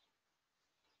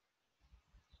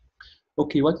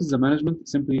 Okay, what is the management?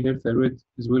 Simply here, thyroid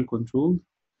is well controlled.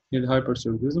 Here,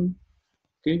 hyperthyroidism.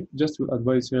 Okay, just will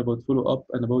advise here about follow-up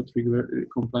and about regular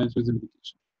compliance with the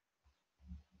medication.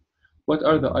 What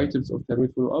are the items of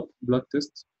thyroid follow-up? Blood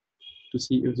tests to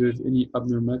see if there is any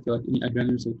abnormality, like any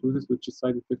agranulocytosis, which is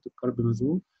side effect of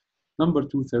carbimazole. Number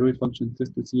 2, thyroid function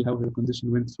test to see how her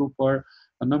condition went so far.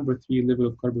 And number 3, level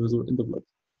of carbimazole in the blood.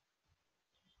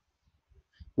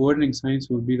 Warning signs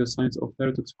will be the signs of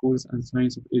thyrotoxicosis and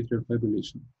signs of atrial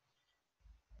fibrillation.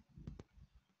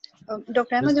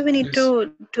 Dr. Ahmed, do we need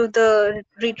to do the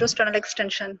retrosternal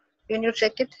extension? You need to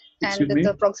check it, and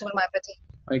the proximal myopathy.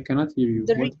 I cannot hear you.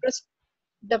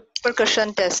 The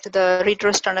percussion test, the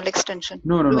retrosternal extension.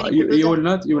 No. You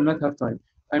will not have time.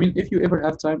 I mean, if you ever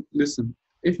have time, listen.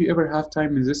 If you ever have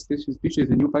time in this species,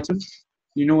 the new pattern,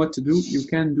 you know what to do. You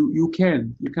can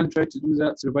try to do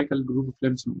that cervical group of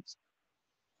lymph nodes.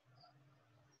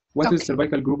 What is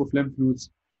cervical group of lymph nodes?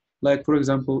 Like, for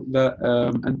example, the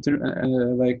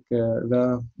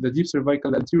deep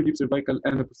cervical, the anterior deep cervical,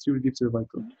 and the posterior deep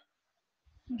cervical.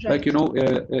 Right. Like, you know,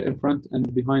 in front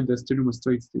and behind the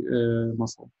sternomastoid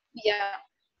muscle. Yeah.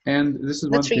 And this is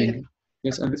one thing.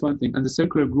 Yes, and this one thing. And the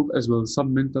circular group as well: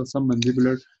 submental,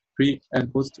 submandibular, pre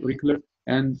and post auricular,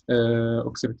 and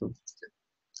occipital.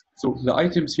 So the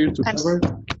items here to cover,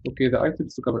 the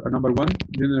items to cover are: number 1,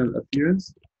 general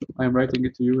appearance; I'm writing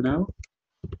it to you now.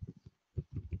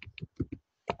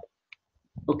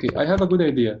 Okay, I have a good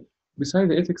idea. Beside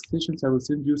the ethics stations, I will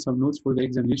send you some notes for the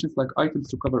examinations, like items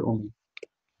to cover only.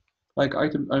 Like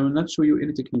item, I will not show you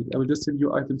any technique. I will just send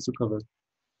you items to cover.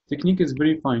 Technique is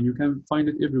very fine. You can find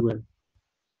it everywhere.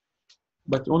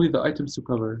 But only the items to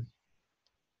cover.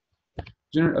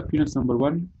 General appearance number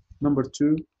 1. Number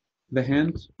 2, the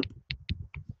hands.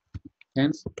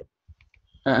 And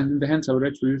in the hands, I will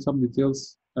write for you some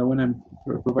details when I'm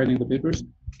providing the papers.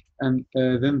 And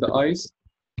then the eyes,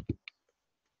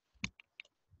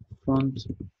 front,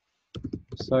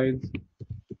 side,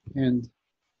 and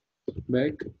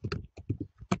back.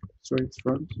 Sorry, it's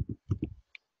front.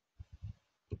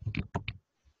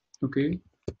 Okay.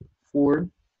 4,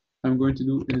 I'm going to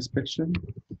do inspection.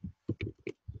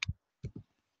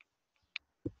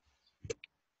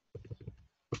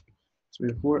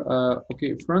 Sorry, 4.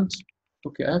 Okay, front.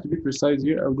 Okay, I have to be precise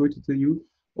here. I'm going to tell you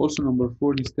also number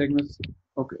 4, nystagmus.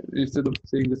 Okay, instead of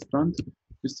saying this front,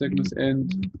 nystagmus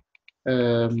and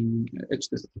edge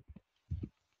test.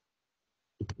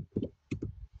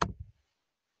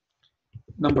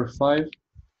 Number 5,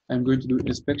 I'm going to do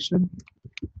inspection,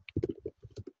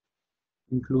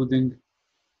 including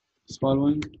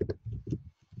swallowing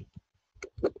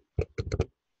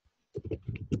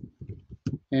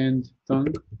and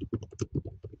tongue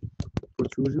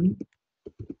protrusion,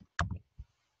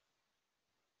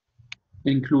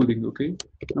 including, okay.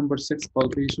 Number 6,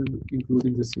 palpation,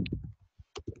 including the same.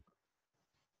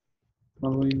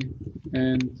 Swallowing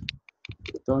and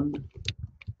tongue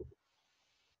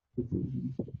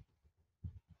protrusion.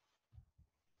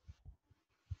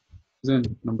 Then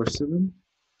number 7,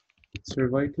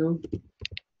 cervical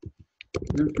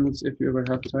lymph nodes, if you ever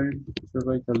have time.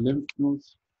 Cervical lymph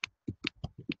nodes,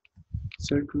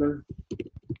 circular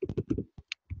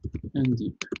and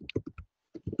deep.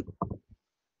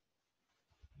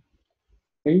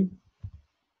 Okay.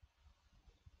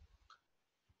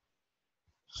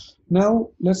 Now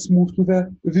let's move to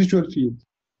the visual field.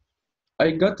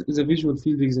 I got the visual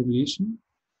field examination,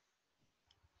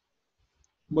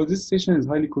 but this session is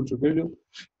highly controversial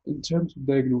in terms of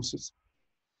diagnosis.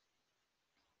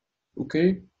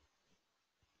 Okay.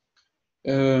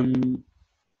 Very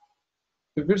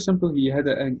simple. He had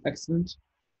an accident.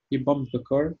 He bumped the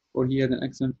car, or he had an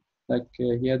accident, like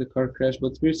he had a car crash,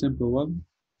 but very simple one.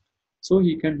 So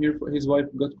he came here. His wife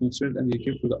got concerned, and he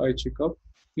came for the eye checkup.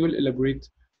 He will elaborate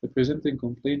the presenting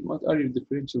complaint. What are your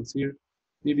differentials here?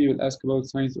 Maybe you will ask about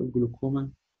signs of glaucoma.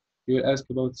 You will ask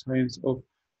about signs of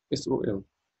SOL.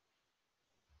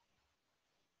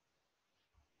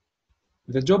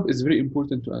 The job is very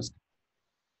important to ask.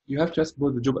 You have to ask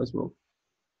about the job as well,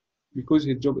 because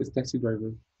his job is taxi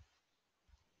driver.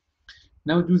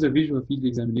 Now do the visual field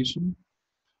examination.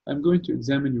 I'm going to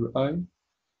examine your eye.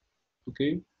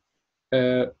 Okay.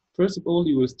 First of all,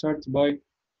 you will start by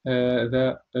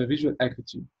the visual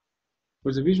acuity.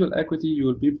 For the visual acuity, you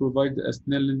will be provided a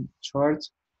Snellen chart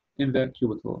in the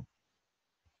cubicle.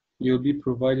 You will be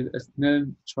provided a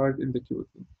Snellen chart in the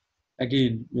cubicle.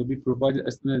 Again, you'll be provided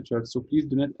a Snellen chart. So please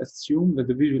do not assume that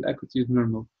the visual acuity is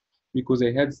normal, because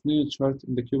I had Snellen chart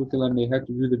in the cubicle and I had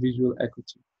to do the visual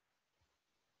acuity.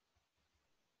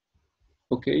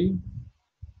 Okay.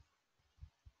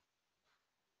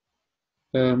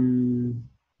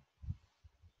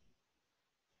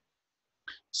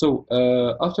 So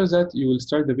after that, you will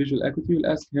start the visual acuity. You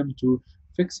will ask him to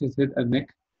fix his head and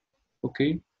neck.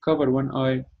 Okay, cover one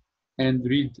eye and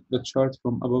read the chart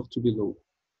from above to below,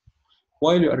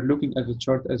 while you are looking at the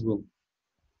chart as well.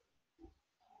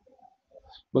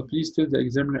 But please tell the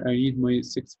examiner I need my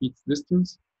 6 feet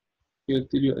distance. He will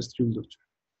tell you assume doctor,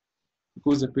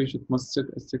 because the patient must sit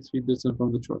at 6 feet distance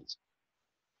from the chart.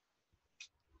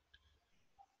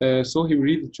 So he will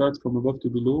read the chart from above to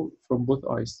below from both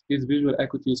eyes. His visual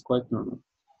acuity is quite normal.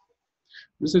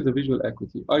 This is the visual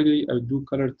acuity. Ideally, I would do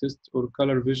color test or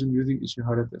color vision using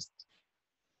Ishihara test.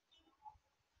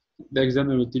 The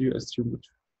examiner will tell you assume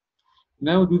doctor.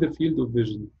 Now do the field of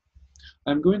vision.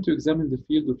 I'm going to examine the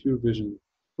field of your vision.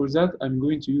 For that, I'm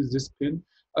going to use this pen.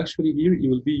 Actually, here you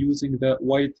will be using the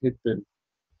white head pen.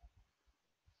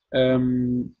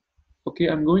 Okay,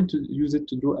 I'm going to use it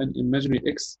to draw an imaginary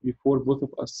X before both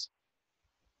of us.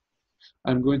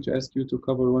 I'm going to ask you to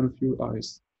cover one of your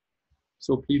eyes.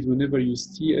 So please, whenever you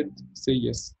see it, say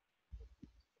yes.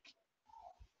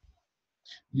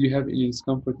 Do you have any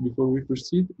discomfort before we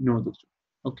proceed? No, doctor.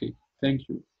 Okay, thank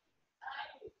you.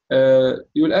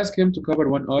 You will ask him to cover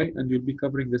one eye, and you'll be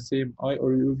covering the same eye,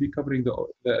 or you will be covering you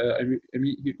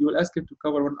will ask him to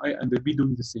cover one eye, and they'll be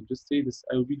doing the same. Just say this: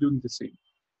 I will be doing the same.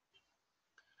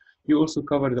 You also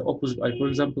cover the opposite eye. For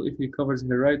example, if he covers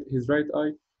his right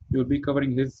eye, you'll be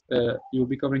covering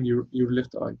your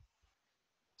left eye.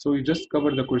 So you just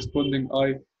cover the corresponding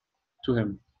eye to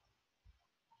him.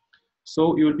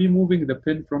 So you'll be moving the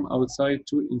pen from outside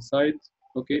to inside.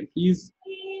 Okay, please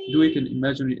do it in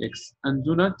imaginary X and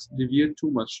do not deviate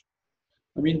too much.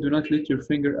 I mean, do not let your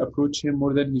finger approach him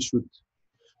more than he should.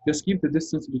 Just keep the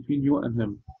distance between you and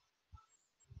him.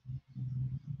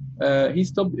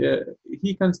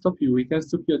 He can stop you. He can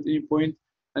stop you at any point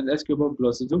and ask you about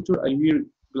glasses. Doctor, I wear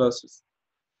glasses.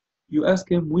 You ask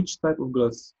him which type of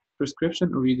glasses,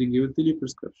 prescription or reading. He will tell you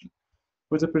prescription.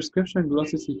 For the prescription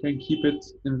glasses, he can keep it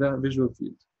in the visual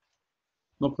field.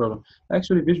 No problem.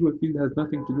 Actually, visual field has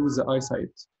nothing to do with the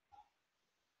eyesight.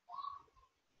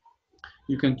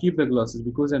 You can keep the glasses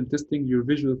because I'm testing your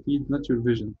visual field, not your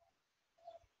vision.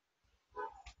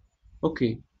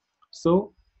 Okay,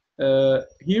 so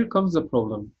here comes the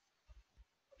problem.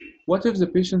 What if the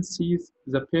patient sees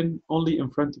the pen only in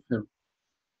front of him?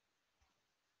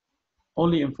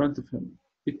 Only in front of him.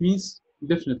 It means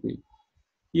definitely,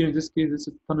 here in this case, this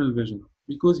is tunnel vision,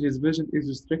 because his vision is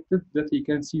restricted that he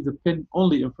can see the pen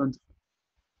only in front of him.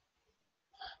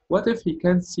 What if he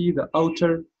can see the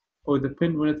outer or the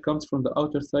pen when it comes from the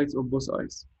outer sides of both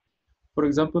eyes? For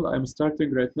example, I'm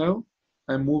starting right now,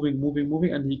 I'm moving,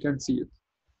 and he can see it.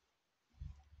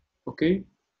 Okay,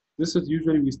 this is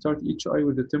usually we start each eye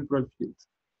with the temporal field.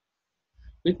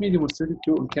 Let me demonstrate it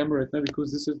to you on camera right now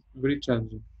because this is very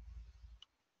challenging.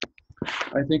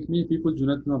 I think many people do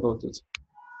not know about it.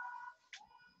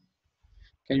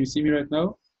 Can you see me right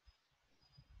now?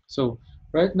 So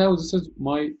right now this is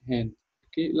my hand.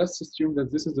 Okay, let's assume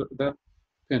that this is the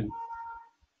pen.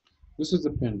 This is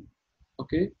the pen.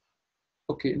 Okay.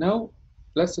 Okay. Now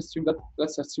let's assume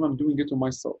I'm doing it to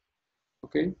myself.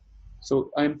 Okay.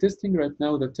 So I'm testing right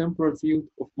now the temporal field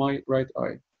of my right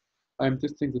eye. I'm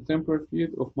testing the temporal field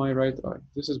of my right eye.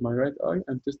 This is my right eye.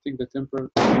 I'm testing the temporal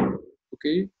field.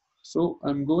 Okay. So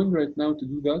I'm going right now to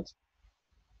do that.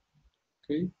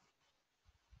 Okay.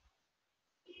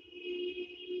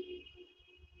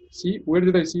 See, where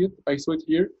did I see it? I saw it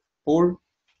here, or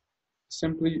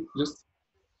simply just,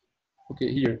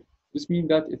 okay, here. This means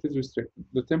that it is restricted.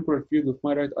 The temporal field of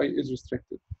my right eye is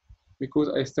restricted because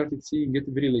I started seeing it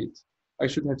very late. I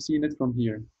should have seen it from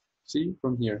here. See,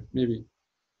 from here, maybe.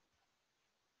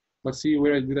 But see,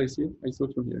 where did I see it? I saw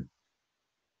it from here.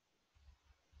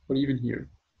 Or even here,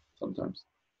 sometimes.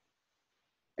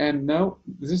 And now,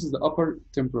 this is the upper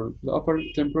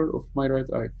temporal of my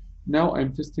right eye. Now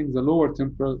I'm testing the lower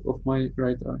temporal of my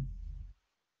right eye.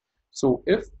 So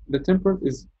if the temporal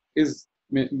is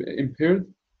impaired,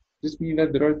 this means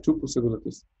that there are two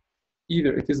possibilities.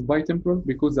 Either it is bitemporal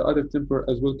because the other temporal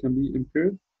as well can be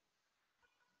impaired.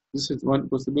 This is one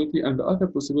possibility, and the other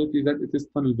possibility is that it is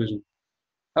tunnel vision.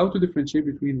 How to differentiate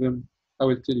between them, I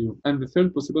will tell you. And the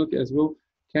third possibility as well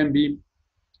can be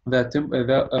the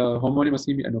homonymous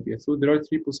hemianopia. So there are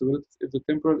three possibilities if the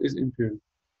temporal is impaired: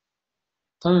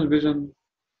 tunnel vision,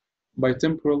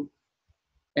 bitemporal,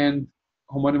 and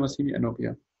homonymous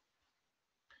hemianopia.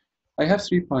 I have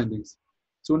three findings.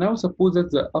 So now suppose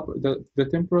that the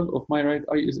temporal of my right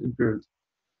eye is impaired.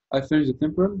 I finish the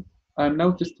temporal. I am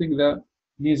now testing the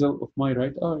nasal of my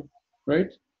right eye,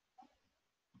 right?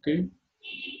 Okay.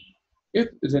 If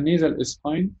the nasal is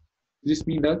fine, this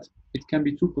means that it can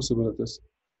be two possibilities.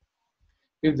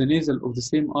 If the nasal of the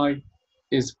same eye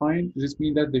is fine, this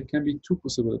means that there can be two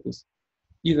possibilities,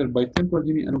 either bitemporal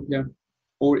hemianopia,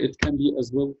 or it can be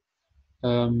as well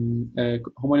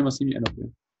homonymous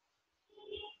hemianopia.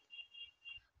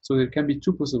 So there can be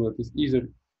two possibilities, either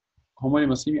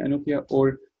homonymous hemianopia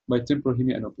or bitemporal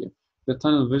hemianopia. The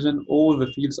tunnel vision, all the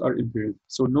fields are impaired,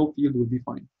 so no field will be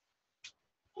fine.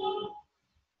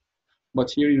 But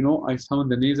here, you know, I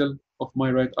found the nasal of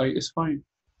my right eye is fine,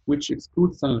 which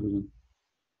excludes tunnel vision.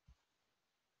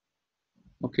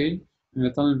 Okay, in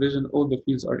the tunnel vision, all the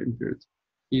fields are impaired.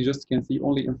 He just can see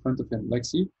only in front of him. Like,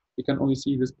 see, he can only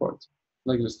see this part,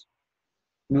 like this.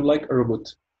 You know, like a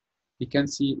robot. He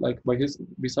can't see like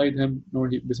beside him, nor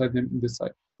beside him in this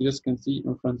side. He just can see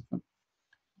in front of him.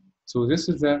 So this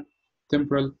is the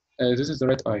temporal. This is the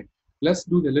right eye. Let's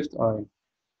do the left eye.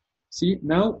 See,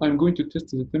 now I'm going to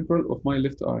test the temporal of my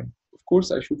left eye. Of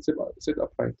course, I should sit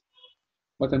upright,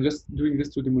 but I'm just doing this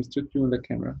to demonstrate to you on the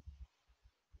camera.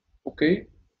 Okay,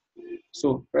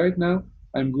 so right now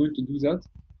I'm going to do that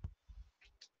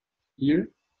here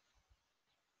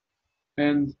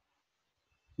and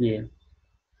here.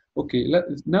 Okay,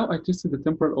 now I tested the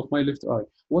temporal of my left eye.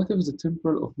 What if the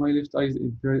temporal of my left eye is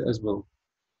impaired as well?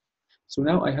 So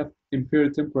now I have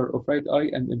impaired temporal of right eye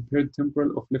and impaired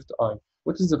temporal of left eye.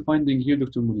 What is the finding here,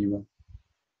 Dr. Muniba?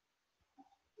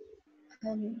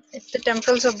 If the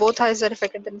temporals of both eyes are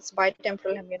affected, then it's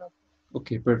bitemporal hemianopia.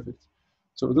 Okay, perfect.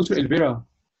 So Dr. Elvira,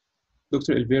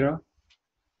 Dr. Elvira,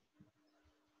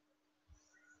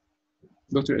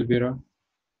 Dr. Elvira.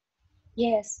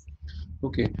 Yes.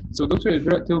 Okay, so Dr.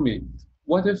 Elvira, tell me,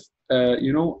 what if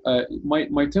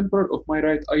my temporal of my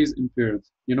right eye is impaired,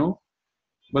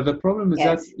 but the problem is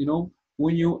that Yes.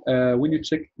 when you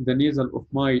check the nasal of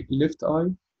my left eye,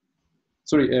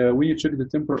 sorry, when you check the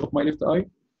temporal of my left eye,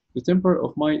 the temporal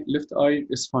of my left eye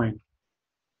is fine.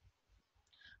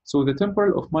 So the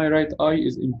temporal of my right eye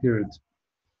is impaired,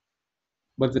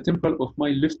 but the temporal of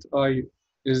my left eye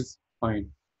is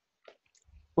fine.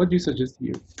 What do you suggest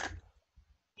here?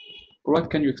 Or what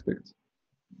can you expect?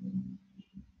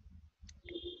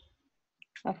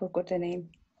 I forgot the name.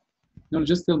 No,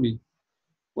 just tell me.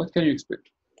 What can you expect?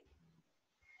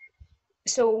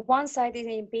 So one side is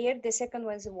impaired, the second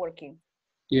one is working.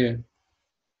 Yeah,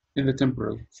 in the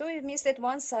temporal. So it means that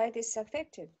one side is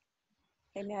affected.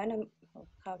 I mean, I don't know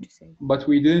how to say. But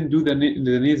we didn't do the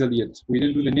nasal yet. We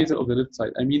didn't do the nasal of the left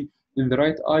side. I mean, in the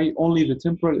right eye, only the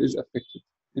temporal is affected.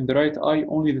 In the right eye,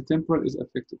 only the temporal is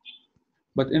affected.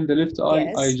 But in the left eye,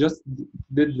 Yes. I just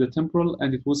did the temporal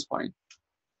and it was fine.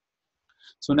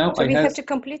 So now So I we have have to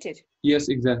complete it. Yes,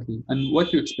 exactly. And what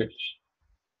do you expect?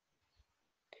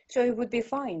 So it would be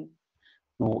fine.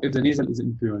 No, if the nasal is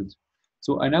impaired.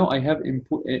 So now I have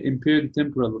impaired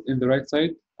temporal in the right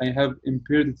side. I have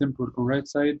impaired temporal on right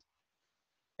side,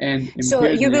 and impaired So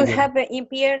you will nasal. have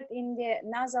impaired in the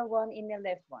nasal one in the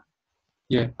left one.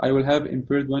 Yeah, I will have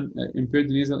impaired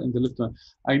nasal in the left one.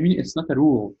 I mean, it's not a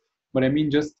rule, but I mean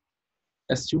just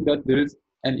assume that there is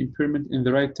an impairment in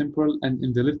the right temporal and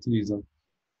in the left nasal.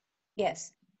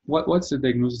 Yes. What's the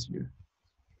diagnosis here?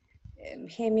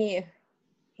 Hemi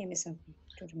something.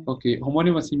 Okay,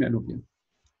 homonymous hemianopia.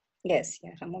 Yes,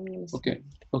 yeah, homonymous.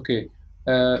 Okay.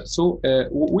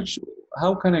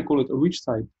 How can I call it? Or which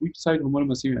side? Which side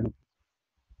homonymous hemianopia?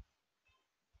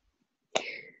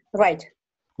 Right.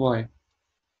 Why?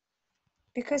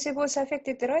 Because it was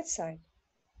affected the right side.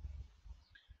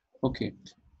 Okay.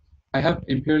 I have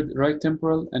impaired right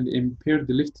temporal and impaired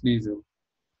left nasal.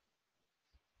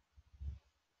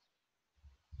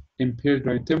 Impaired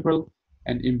right temporal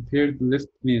and impaired left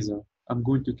nasal. I'm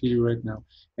going to kill you right now.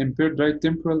 Impaired right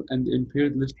temporal and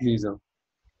impaired left nasal.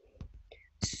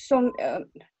 So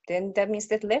then that means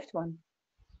that left one.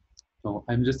 No,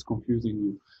 I'm just confusing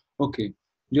you. Okay,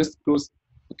 just close.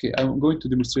 Okay, I'm going to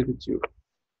demonstrate it to you.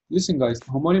 Listen, guys,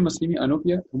 homonymous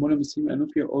hemianopia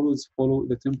always follow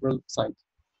the temporal side.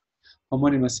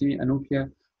 Homonymous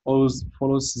hemianopia always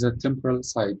follows the temporal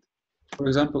side. For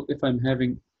example, if I'm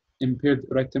having impaired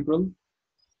right temporal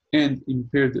and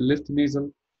impaired left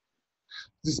nasal,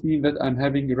 this means that I'm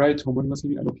having right homonymous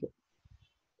hemianopia.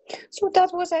 So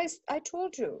that was I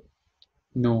told you.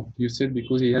 No, you said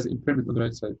because he has impairment on the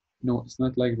right side. No, it's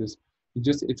not like this.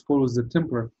 It follows the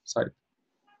temporal side.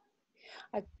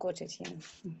 I got it, yeah.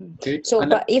 Okay. So, And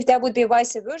but if that would be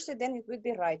vice versa, then it would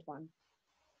be right one.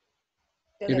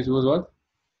 if it was what?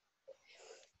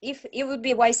 If it would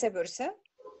be vice versa,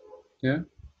 Yeah.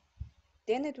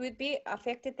 then it would be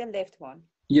affected the left one.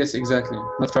 Yes, exactly.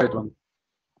 Not right one.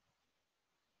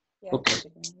 Yeah, Okay.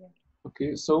 yeah.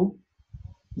 Okay, so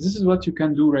this is what you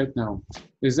can do right now,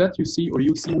 is that you see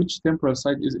which temporal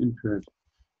side is impaired.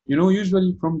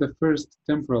 Usually from the first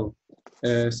temporal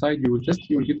side, you will get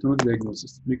to know the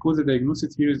diagnosis, because the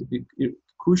diagnosis here is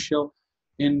crucial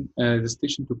in the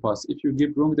station to pass. If you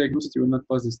give wrong diagnosis, you will not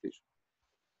pass the station.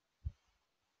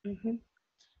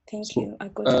 Thank you. I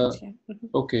got it. Yeah.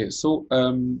 Okay, so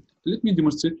let me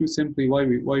demonstrate you simply why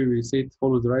we say it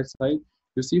follow the right side.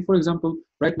 You see, for example,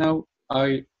 right now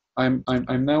I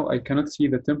cannot see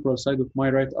the temporal side of my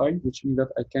right eye, which means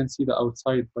that I can't see the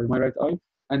outside by my right eye,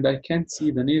 and I can't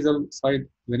see the nasal side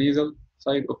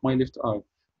of my left eye.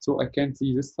 So I can't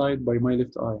see this side by my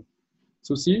left eye.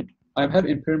 So see, I have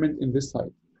impairment in this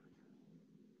side.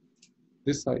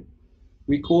 This side.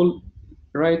 We call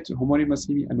right homonymous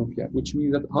hemianopia, which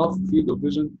means that half field of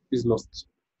vision is lost.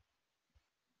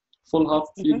 Full half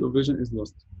field of vision is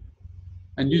lost.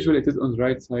 And usually it is on the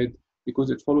right side because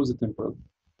it follows the temporal.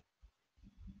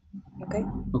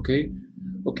 Okay.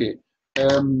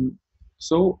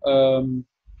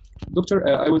 Doctor,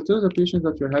 I will tell the patient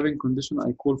that you're having condition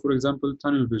I call, for example,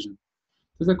 tunnel vision.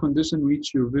 This is a condition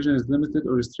which your vision is limited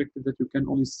or restricted, that you can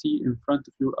only see in front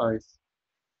of your eyes.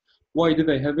 Why did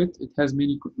I have it? It has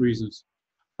many reasons.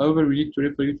 However, we need to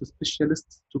refer you to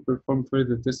specialists to perform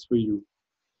further tests for you.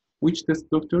 Which test,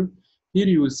 doctor? Here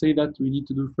you will say that we need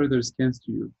to do further scans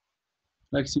to you,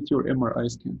 like CT or MRI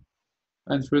scan,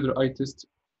 and further eye test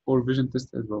or vision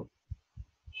test as well.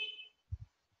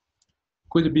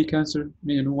 Could it be cancer?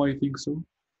 May I know why you think so?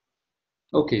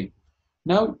 Okay,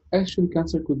 now actually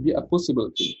cancer could be a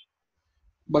possibility,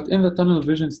 but in the tunnel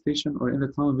vision station or in the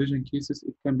tunnel vision cases,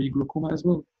 it can be glaucoma as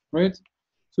well, right?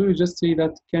 So you just say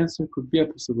that cancer could be a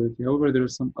possibility. However, there are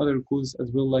some other causes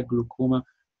as well, like glaucoma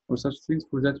or such things.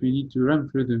 For that, we need to run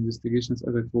further investigations,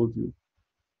 as I told you.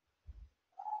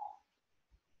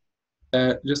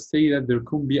 Just say that there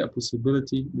could be a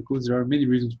possibility because there are many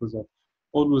reasons for that.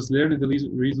 Always learn the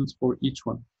reasons for each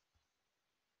one.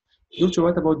 Doctor,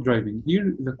 what about driving?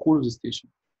 Here, the core of the station.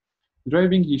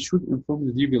 Driving, he should inform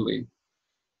the DVLA.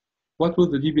 What will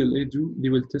the DVLA do? They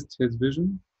will test his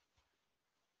vision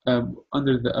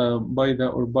under the by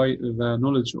the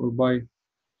knowledge or by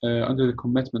under the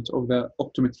commitment of the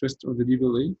optometrist or the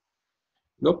DVLA.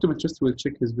 The optometrist will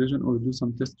check his vision or do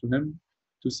some tests to him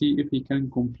to see if he can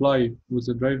comply with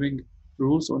the driving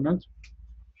rules or not.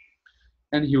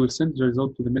 And he will send the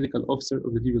result to the medical officer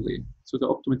of the DVLA. So the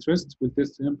optometrist will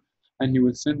test him and he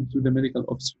will send to the medical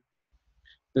officer.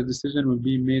 The decision will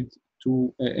be made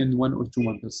to in 1 or 2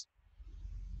 months.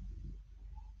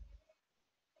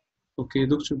 Okay,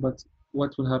 doctor, but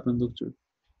what will happen, doctor?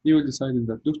 He will decide on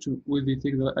that. Doctor, will they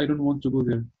take that? I don't want to go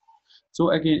there. So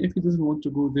again, if he doesn't want to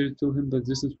go there, tell him that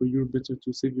this is for your better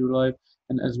to save your life.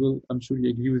 And as well, I'm sure you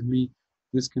agree with me,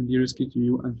 this can be risky to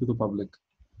you and to the public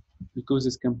because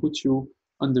this can put you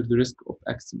under the risk of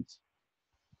accident.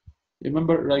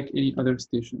 Remember, like any other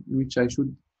station in which I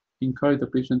should encourage the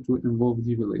patient to involve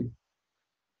DVLA.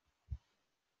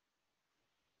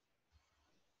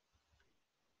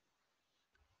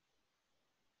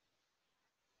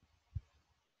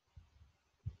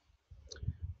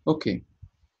 Okay.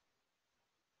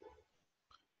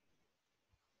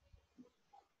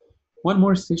 One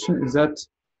more station is that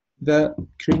the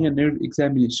cranial nerve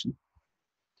examination.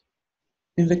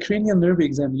 In the cranial nerve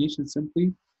examination,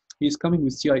 simply, he is coming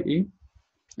with CIA,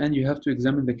 and you have to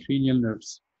examine the cranial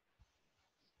nerves.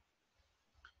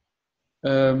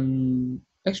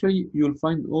 Actually, you'll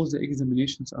find all the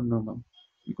examinations are normal.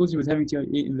 Because he was having TIA,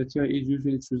 in the TIA,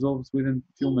 usually it resolves within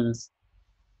a few minutes.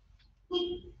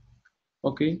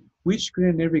 Okay, which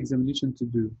cranial nerve examination to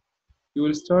do? You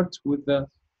will start with the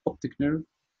optic nerve.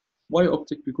 Why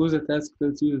optic? Because the task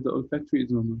tells you that the olfactory is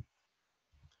normal.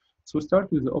 So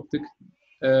start with the optic.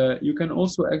 You can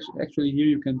also actually here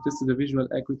you can test the visual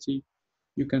acuity.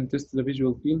 You can test the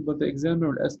visual field, but the examiner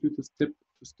will ask you to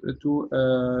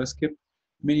skip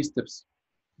many steps.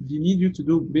 They need you to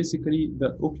do basically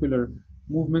the ocular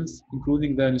movements,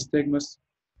 including the nystagmus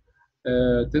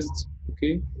test,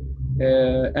 okay,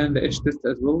 and the edge test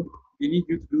as well. They need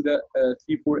you to do the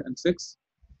 3, 4, and 6,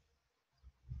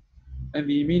 and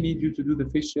they may need you to do the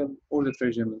facial or the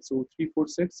trigeminal. So 3, 4,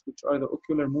 6, which are the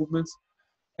ocular movements,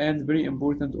 and very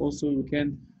important also, you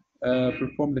can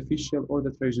perform the facial or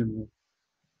the trigeminal.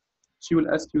 She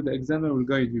will ask you, the examiner will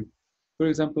guide you. For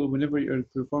example, whenever you're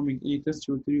performing any test,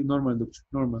 she will tell you normal, doctor,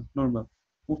 normal, normal.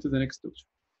 Move to the next doctor.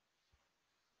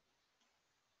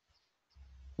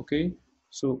 Okay,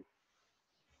 so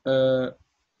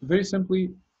very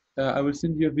simply, I will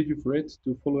send you a video for it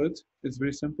to follow it. It's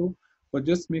very simple, but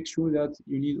just make sure that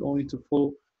you need only to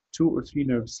follow 2 or 3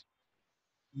 nerves.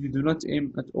 You do not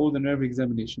aim at all the nerve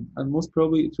examination, and most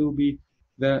probably it will be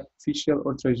the facial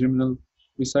or trigeminal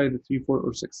beside the 3, 4,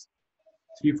 or 6.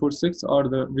 3, 4, 6 are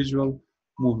the visual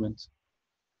movement,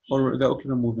 or the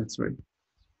ocular movements, right?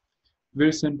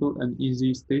 Very simple and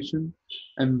easy station.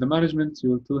 And the management, you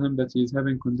will tell him that he is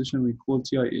having condition we call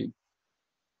TIA.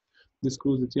 This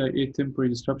causes the TIA, temporary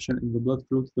disruption in the blood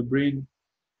flow to the brain.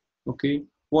 Okay,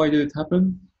 why did it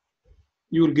happen?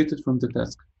 You will get it from the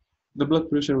task. The blood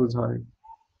pressure was high.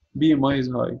 BMI is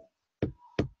high.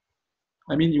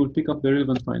 I mean, you will pick up the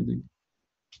relevant finding.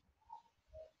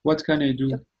 What can I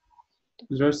do?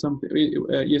 There are some.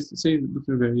 Yes, say,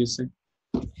 Dr. Ver, yes, say.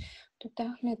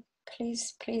 Dr. Ahmed,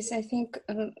 please, I think,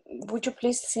 would you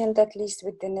please send that list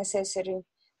with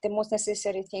the most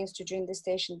necessary things to do in the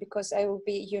station? Because I will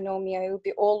be, you know me, I will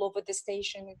be all over the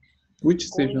station. Which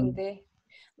station?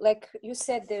 Like you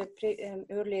said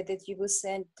earlier that you will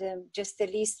send just the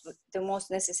list with the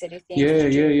most necessary things to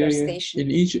do in your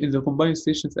station. In the combined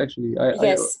stations, actually.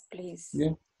 Yes, please.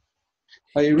 Yeah.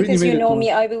 I really because made you know it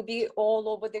me, I will be all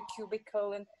over the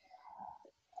cubicle and.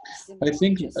 I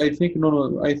think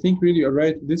no. I think really you're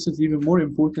right. This is even more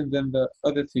important than the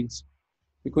other things,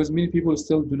 because many people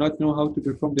still do not know how to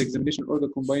perform the examination or the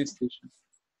combined station.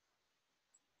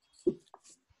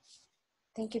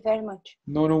 Thank you very much.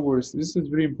 No worries. This is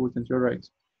very important. You're right.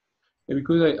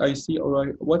 because I see,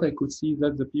 or what I could see,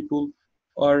 that the people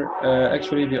are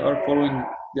actually they are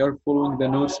following the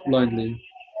notes blindly.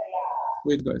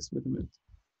 Wait, guys, wait a minute.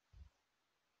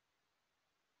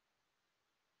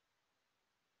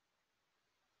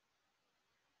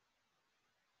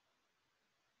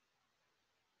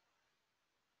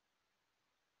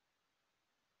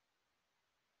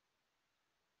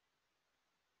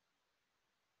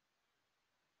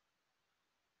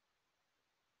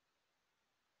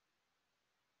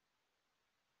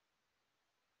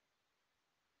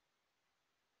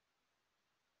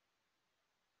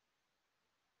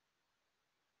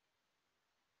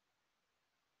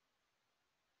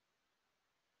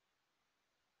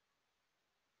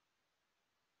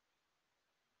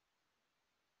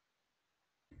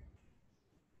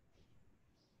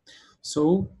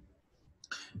 So,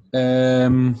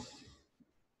 um,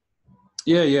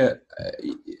 yeah.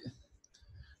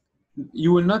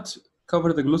 You will not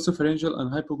cover the glossopharyngeal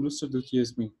and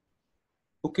hypoglossal.tsm.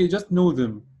 Okay, just know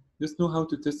them. Just know how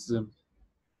to test them.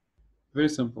 Very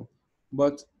simple.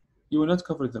 But you will not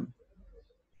cover them.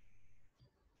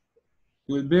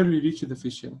 You will barely reach the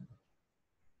facial.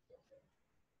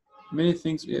 Many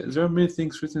things, yeah, there are many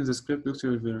things written in the script,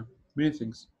 Dr. Rivera. Many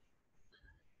things.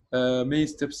 Many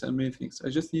steps and many things. I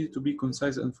just need to be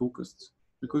concise and focused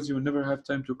because you will never have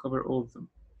time to cover all of them.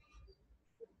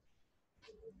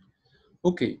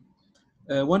 Okay,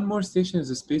 one more station is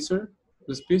the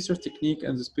spacer technique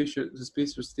and the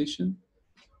spacer station.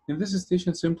 In this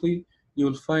station, simply you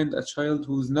will find a child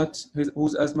whose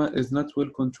asthma is not well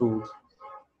controlled.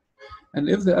 And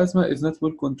if the asthma is not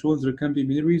well controlled, there can be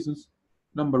many reasons.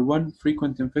 Number one,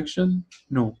 frequent infection?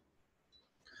 No.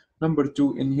 Number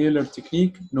two, inhaler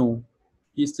technique? No.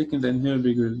 He's taking the inhaler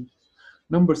regularly.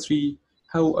 Number three,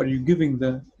 how are you giving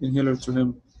the inhaler to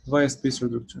him? Via spacer,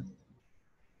 doctor.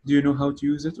 Do you know how to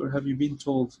use it, or have you been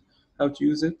told how to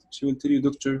use it? She will tell you,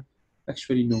 doctor,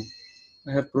 actually no,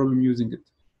 I have problem using it.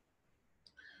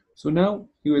 So now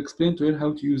you explain to her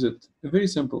how to use it. Very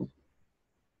simple.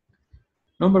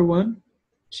 Number one,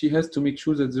 she has to make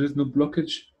sure that there is no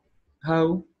blockage.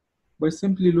 How? By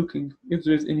simply looking. If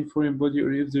there is any foreign body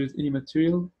or if there is any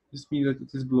material, this means that it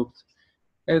is blocked.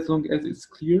 As long as it's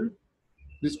clear,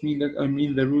 this means that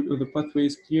the route or the pathway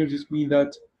is clear. This means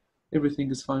that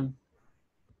everything is fine.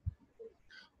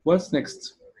 What's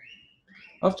next?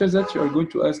 After that, you are going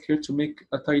to ask her to make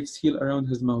a tight seal around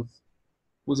his mouth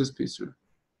with a spacer.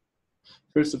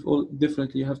 First of all,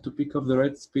 definitely you have to pick up the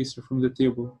right spacer from the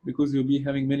table because you'll be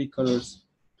having many colors.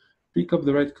 Pick up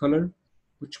the right color,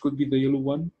 which could be the yellow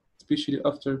one, especially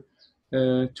after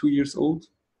 2 years old.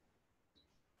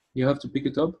 You have to pick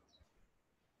it up.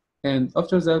 And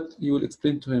after that, you will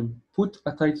explain to him, put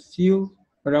a tight seal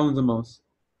around the mouth.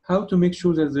 How to make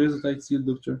sure that there is a tight seal,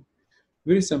 doctor?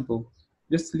 Very simple.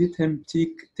 Just let him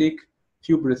take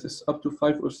few breaths, up to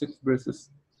 5 or 6 breaths.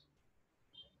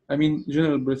 I mean,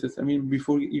 general breaths. I mean,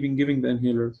 before even giving the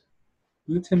inhaler.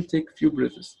 Let him take few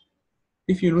breaths.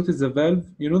 If you notice the valve,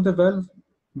 you know the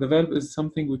valve is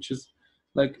something which is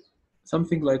like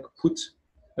something like put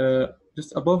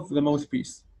just above the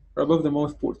mouthpiece or above the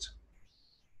mouth port.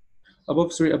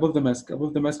 Above the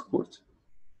mask port.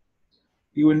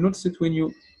 You will notice it when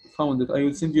you found it. I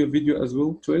will send you a video as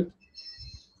well to it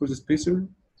for the spacer.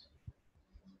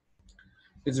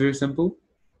 It's very simple.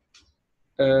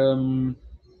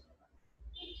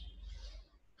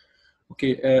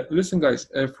 Okay, listen guys,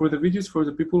 for the videos for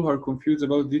the people who are confused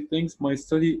about these things, my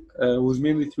study was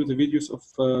mainly through the videos of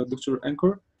Dr.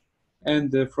 Anchor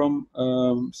and from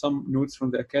some notes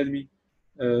from the academy,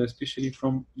 especially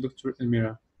from Dr.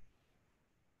 Elmira.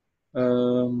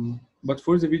 But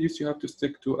for the videos, you have to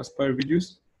stick to Aspire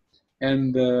videos.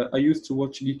 And I used to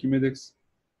watch Geeky Medics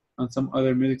and some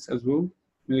other medics as well,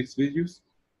 medics videos.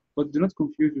 But do not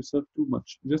confuse yourself too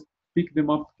much. Just pick them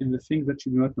up in the things that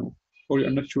you do not know or you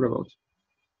are not sure about.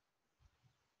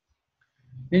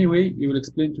 Anyway, you will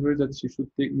explain to her that she should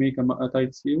make a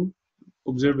tight seal,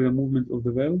 observe the movement of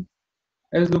the valve.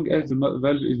 As long as the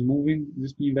valve is moving,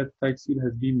 this means that tight seal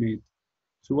has been made.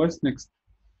 So what's next?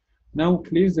 Now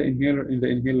place the inhaler in the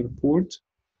inhaler port.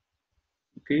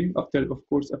 Okay, after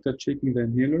checking the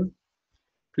inhaler,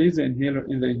 place the inhaler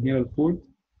in the inhaler port.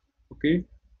 Okay,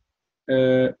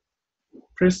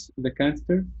 press the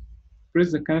canister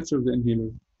of the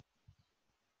inhaler.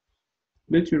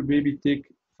 Let your baby take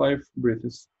 5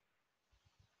 breaths.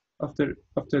 After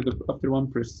one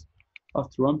press, or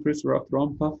after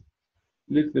one puff,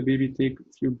 let the baby take a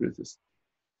few breaths.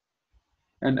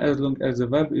 And as long as the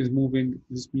valve is moving,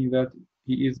 this means that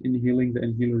he is inhaling the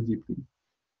inhaler deeply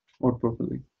or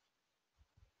properly.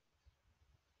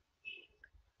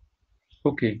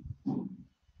 Okay.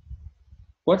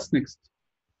 What's next?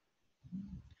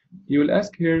 You will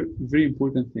ask her very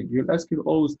important thing. You'll ask her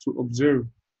always to observe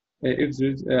if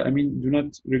there's, do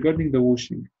not, regarding the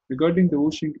washing. Regarding the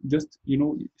washing, just,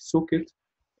 soak it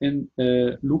in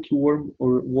lukewarm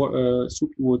or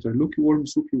soapy water, lukewarm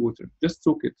soapy water. Just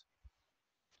soak it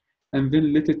and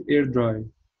then let it air dry.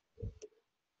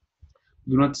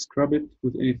 Do not scrub it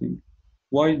with anything.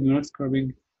 Why do not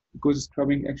scrubbing? Because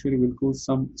scrubbing actually will cause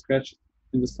some scratch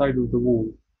in the side of the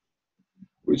wall,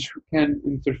 which can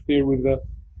interfere with the,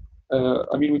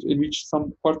 in which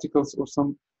some particles or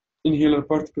some inhaler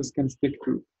particles can stick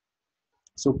to.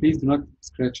 So please do not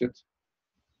scratch it.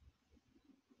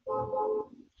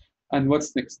 And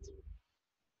what's next?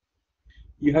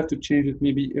 You have to change it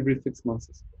maybe every 6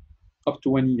 months, up to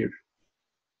 1 year.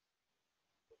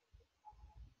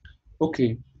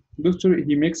 Okay, doctor,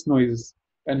 he makes noises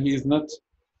and he is not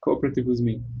cooperative with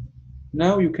me.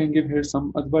 Now you can give her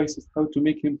some advices how to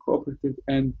make him cooperative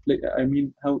and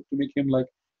how to make him like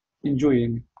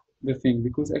enjoying the thing,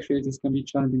 because actually this can be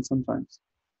challenging sometimes.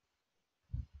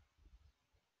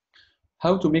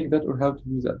 How to make that or how to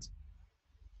do that?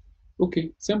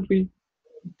 Okay, simply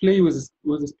play with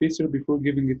the spacer before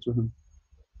giving it to him,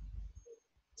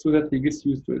 so that he gets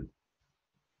used to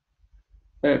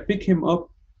it. Pick him up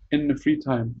in the free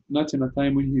time, not in a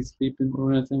time when he's sleeping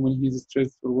or in a time when he's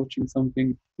stressed or watching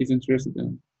something he's interested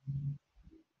in.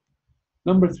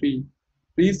 Number 3,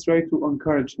 please try to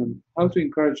encourage him. How to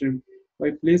encourage him?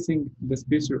 By placing the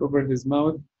spacer over his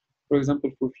mouth, for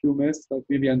example, for a few minutes, like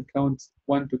maybe, and count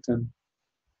 1 to 10,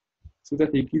 so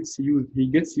that he gets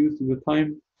used to the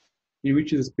time in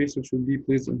which the spacer should be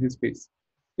placed on his face.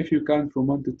 If you count from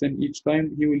 1 to 10 each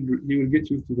time, he will get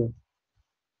used to that.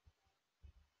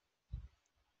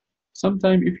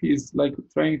 Sometimes if he is like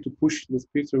trying to push the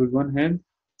spacer with one hand,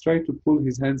 try to pull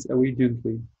his hands away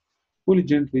gently. Pull it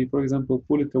gently, for example,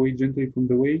 pull it away gently from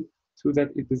the way so that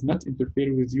it does not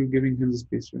interfere with you giving him the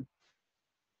spacer.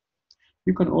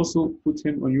 You can also put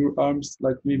him on your arms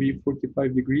like maybe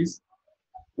 45 degrees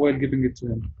while giving it to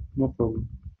him, no problem.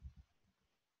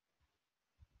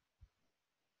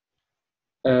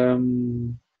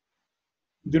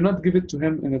 Do not give it to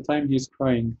him in a time he is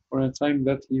crying or in a time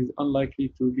that he is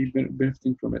unlikely to be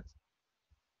benefiting from it.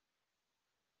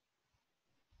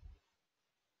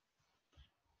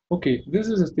 Okay, this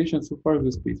is a station so far of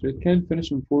the spacer. It can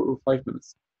finish in 4 or 5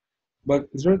 minutes. But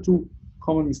there are 2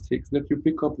 common mistakes: that you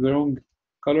pick up the wrong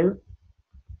color,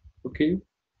 okay?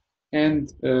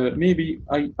 And maybe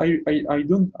I'm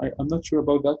not sure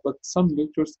about that, but some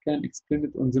doctors can explain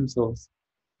it on themselves.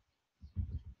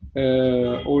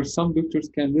 Or some doctors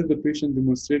can let the patient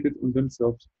demonstrate it on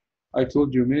themselves. I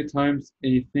told you many times,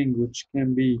 anything which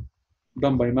can be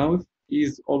done by mouth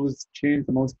is always change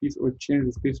the mouthpiece or change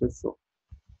the spacer itself.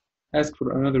 Ask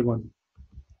for another one.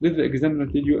 Let the examiner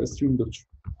tell you, assume doctor,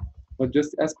 but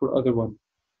just ask for other one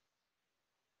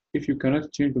if you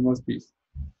cannot change the mouthpiece.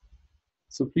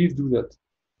 So please do that.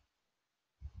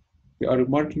 We are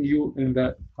marking you in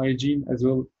the hygiene as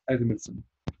well as medicine.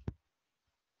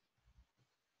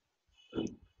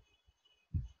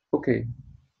 Okay.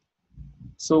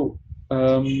 So,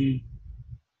 and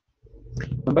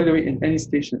by the way, in any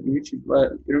station, which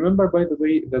remember, by the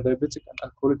way, the diabetic and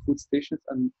alcoholic food stations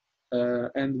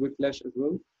and whiplash as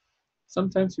well.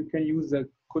 Sometimes you can use the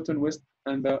cotton wisp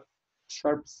and the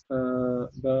sharps,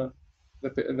 the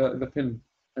pin.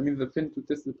 The pin to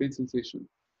test the pain sensation.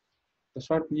 The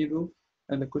sharp needle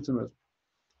and the cotton wisp.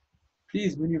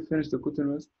 Please, when you finish the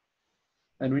cotton wisp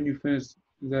and when you finish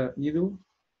the needle,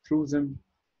 throw them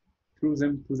to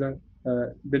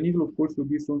the needle, of course, will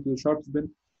be thrown to the sharp bin,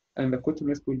 and the cotton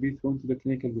wisp will be thrown to the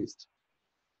clinical waste.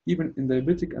 Even in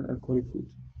diabetic and alcoholic food,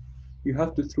 you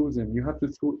have to throw them. You have to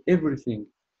throw everything.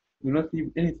 Do not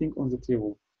leave anything on the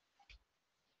table.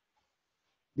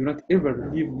 Do not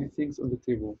ever leave these things on the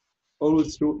table.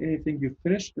 Always throw anything you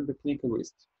finish in the clinical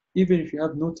waste. Even if you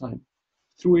have no time,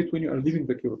 throw it when you are leaving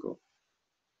the cubicle.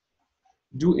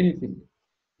 Do anything.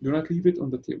 Do not leave it on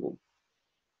the table.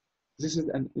 This is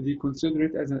we consider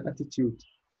it as an attitude.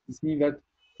 This means that,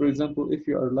 for example, if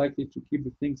you are likely to keep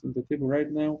the things on the table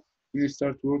right now, when you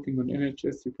start working on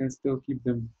NHS, you can still keep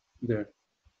them there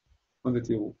on the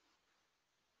table.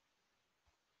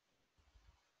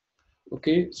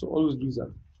 Okay, so always do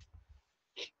that.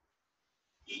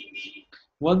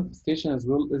 One station as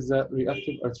well is the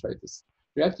reactive arthritis.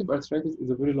 Reactive arthritis is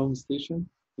a very long station,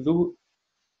 though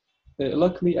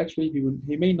luckily, actually,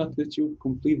 he may not let you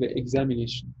complete the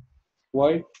examination.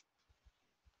 Why?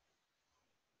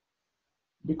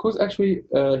 Because actually,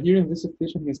 here in this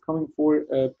station, he's coming for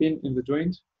pain in the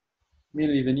joint,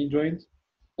 mainly the knee joint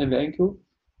and the ankle,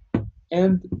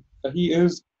 and he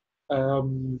is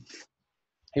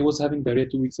he was having diarrhea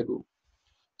 2 weeks ago.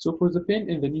 So for the pain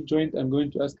in the knee joint, I'm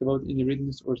going to ask about any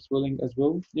redness or swelling as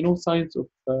well. You know, signs of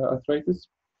arthritis.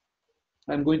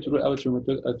 I'm going to rule out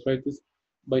rheumatoid arthritis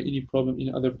by any problem,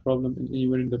 any other problem in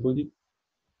anywhere in the body,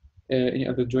 any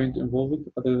other joint involved.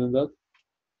 Other than that,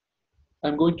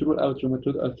 I'm going to rule out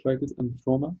rheumatoid arthritis and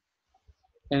trauma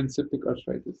and septic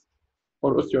arthritis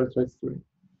or osteoarthritis. Sorry.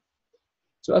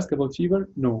 So ask about fever?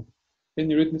 No.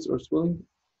 Any redness or swelling?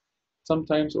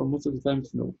 Sometimes or most of the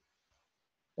times, no.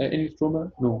 Any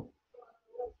trauma? No.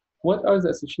 What are the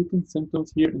associating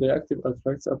symptoms here in the active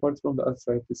arthritis apart from the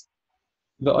arthritis?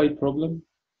 The eye problem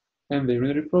and the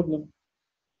urinary problem.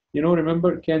 You know,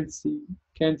 remember, can't see,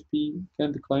 can't pee,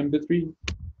 can't climb the tree.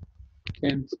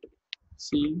 Can't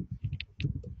see,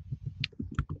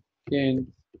 can't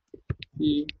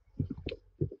pee,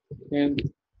 can't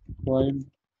climb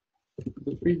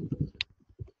the tree.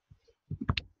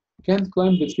 Can't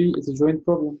climb the tree is a joint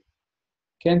problem.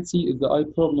 Can't see is the eye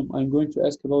problem. I'm going to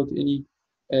ask about any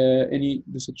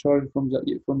discharge from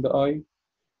the eye,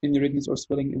 any redness or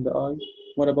swelling in the eye.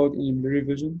 What about any blurry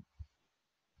vision?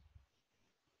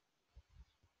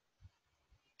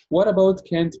 What about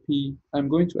can't pee? I'm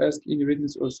going to ask any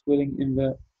redness or swelling in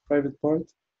the private part,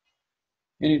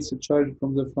 any discharge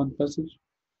from the front passage.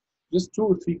 Just 2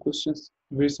 or 3 questions,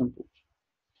 very simple.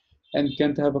 And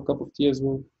can't have a cup of tea as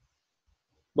well.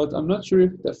 But I'm not sure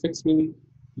if it affects really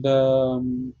the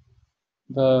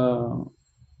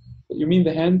you mean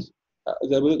the hand,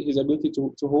 his ability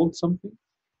to hold something?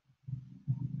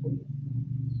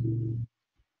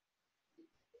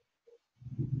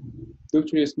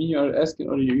 Dr. Yasmin, you are asking,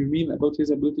 or you mean about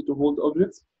his ability to hold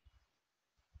objects?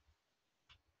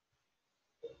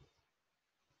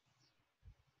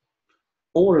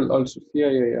 Oral ulcers,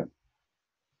 yeah.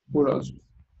 Oral ulcers.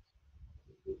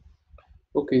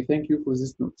 Okay, thank you for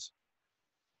this note.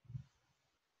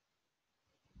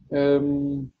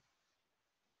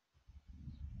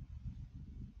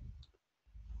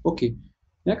 Okay,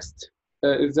 next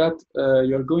is that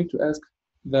you are going to ask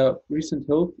the recent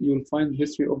health. You will find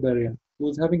history of diarrhea. He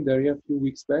was having diarrhea a few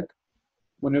weeks back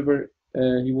whenever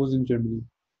he was in Germany,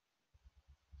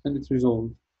 and it's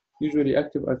resolved. Usually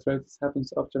active arthritis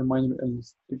happens after minor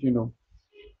illness, if you know.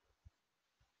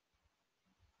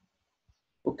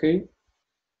 Okay.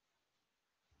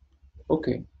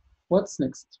 Okay, what's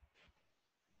next?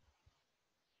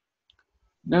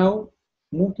 Now,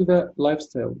 move to the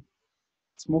lifestyle.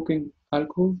 Smoking,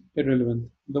 alcohol, irrelevant.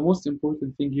 The most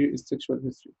important thing here is sexual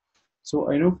history. So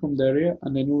I know from diarrhea,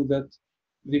 and I know that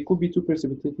there could be 2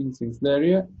 precipitating things,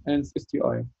 diarrhea and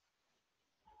STI.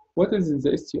 What is in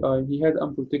the STI? He had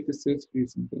unprotected sex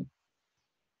recently.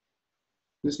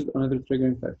 This is another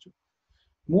triggering factor.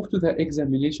 Move to the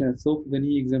examination itself, the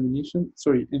knee examination.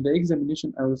 Sorry, in the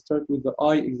examination, I will start with the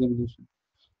eye examination.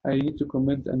 I need to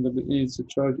comment on the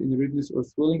discharge in redness or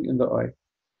swelling in the eye.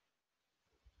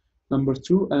 Number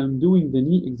 2, I'm doing the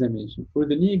knee examination. For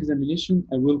the knee examination,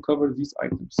 I will cover these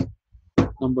items.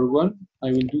 Number 1,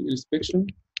 I will do inspection.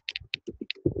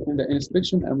 In the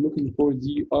inspection, I'm looking for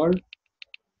DR,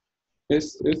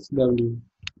 SSW.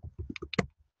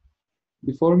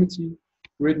 Deformity,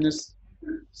 redness,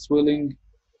 swelling,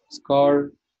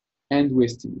 scar, and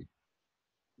wasting.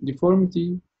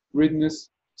 Deformity, redness,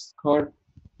 scar,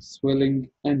 swelling,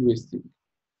 and wasting.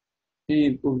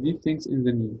 Any of these things in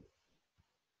the knee.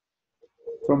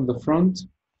 From the front,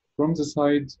 from the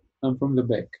side, and from the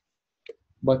back.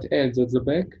 But as at the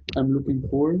back, I'm looking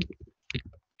for,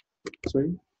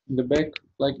 in the back,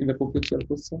 like in the popliteal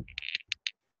fossa,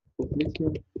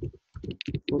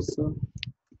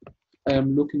 I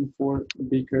am looking for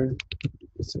Baker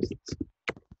cysts.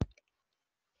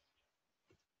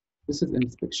 This is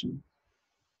inspection.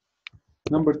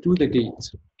 Number 2, the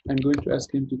gait. I'm going to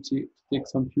ask him to take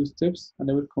some few steps, and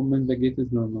I will comment the gait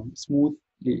is normal, smooth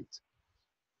gait.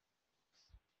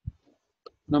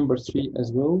 Number 3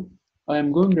 as well. I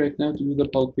am going right now to do the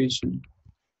palpation.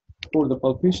 For the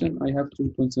palpation, I have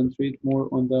to concentrate more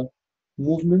on the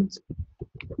movement,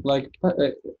 like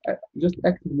just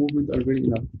active movement are very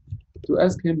enough. To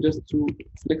ask him just to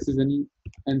flex the knee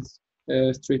and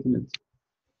straighten it.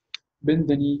 Bend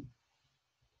the knee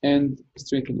and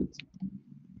straighten it.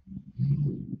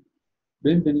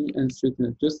 Bend the knee and straighten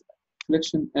it. Just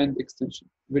flexion and extension.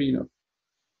 Very enough.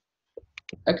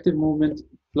 Active movement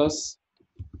plus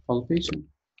palpation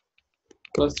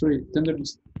plus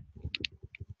tenderness.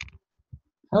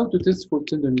 How to test for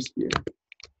tenderness here?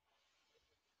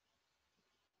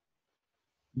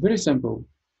 Very simple.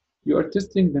 You are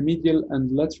testing the medial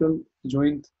and lateral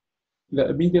joint,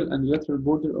 the medial and lateral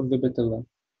border of the patella.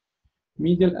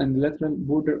 Medial and lateral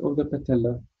border of the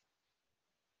patella.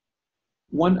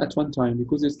 one at one time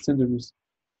because it's tenderness.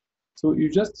 So you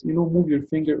just, move your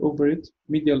finger over it,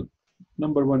 medial,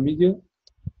 number one medial,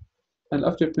 and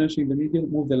after finishing the medial,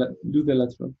 do the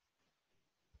lateral.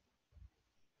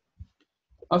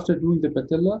 After doing the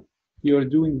patella, you are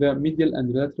doing the medial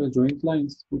and lateral joint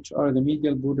lines, which are the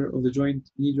medial border of the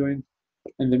knee joint,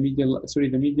 and the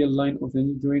medial line of the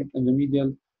knee joint, and the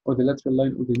medial or the lateral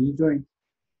line of the knee joint.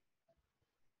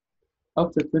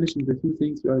 After finishing the two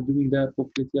things, you are doing the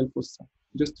popliteal fossa.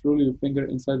 Just roll your finger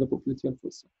inside the popliteal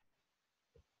fossa.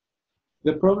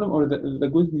 The problem or the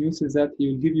good news is that he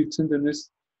will give you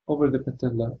tenderness over the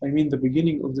patella. I mean, the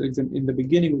beginning of the exam, in the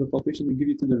beginning of the palpation, will give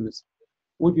you tenderness.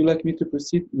 Would you like me to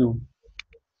proceed? No.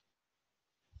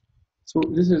 So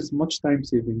this is much time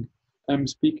saving. I'm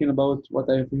speaking about what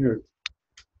I have heard.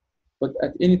 But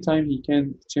at any time, he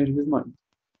can change his mind.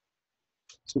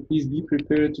 So please be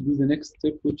prepared to do the next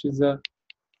step, which is the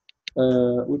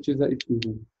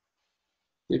effusion.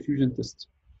 The effusion test,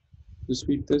 the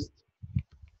sweep test.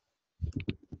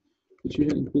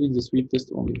 Effusion including the sweep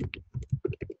test only.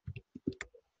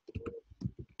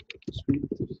 Sweep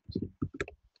test.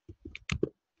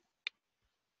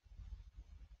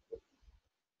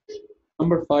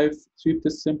 Number 5, sweep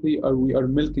test simply we are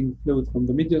milking fluid from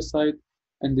the medial side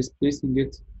and displacing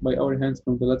it by our hands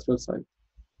from the lateral side.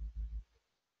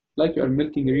 Like you are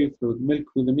milking real fluid, milk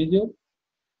with the medial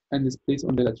and displace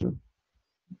on the lateral.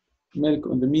 Milk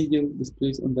on the medial,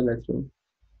 displace on the lateral.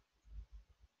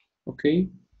 Okay.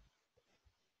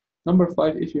 Number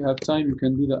 5, if you have time, you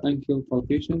can do the ankle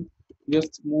palpation.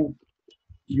 Just move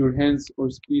your hands or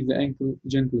squeeze the ankle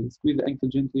gently. Squeeze the ankle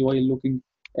gently while looking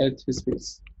at his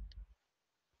face.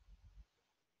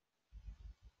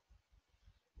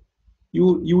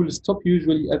 You will stop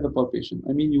usually at the palpation.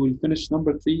 I mean, you will finish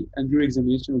number 3 and your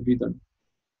examination will be done.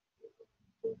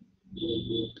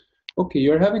 Okay,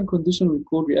 you're having condition we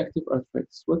call reactive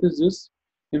arthritis. What is this?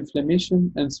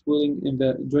 Inflammation and swelling in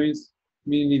the joints,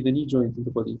 mainly the knee joint in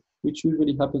the body, which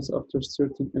usually happens after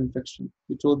certain infection.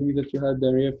 You told me that you had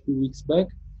diarrhea a few weeks back.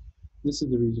 This is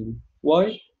the reason.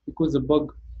 Why? Because the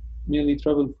bug mainly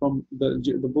traveled from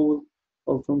the bowel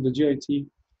or from the GIT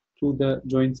to the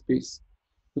joint space,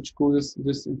 which causes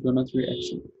this inflammatory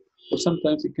action. Or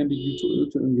sometimes it can be due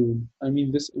to autoimmune. I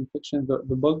mean, this infection,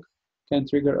 the bug can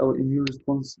trigger our immune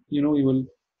response. We'll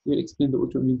explain the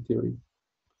autoimmune theory.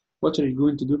 What are you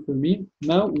going to do for me?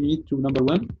 Now we need to, number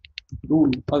 1,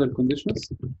 rule other conditions.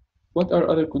 What are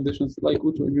other conditions like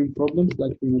autoimmune problems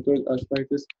like rheumatoid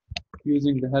arthritis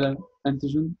using the HALA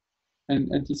antigen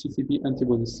and anti-CCP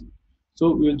antibodies?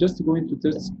 So we're just going to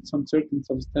test some certain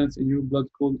substance in your blood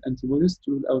called antibodies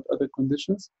to rule out other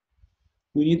conditions.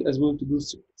 We need as well to do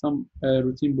some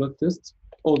routine blood tests,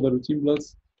 all the routine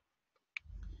bloods.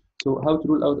 So how to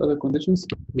rule out other conditions?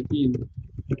 Routine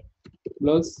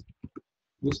bloods,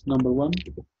 this is number 1.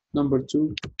 Number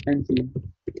 2,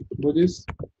 antibodies.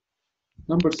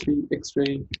 Number 3,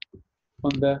 X-ray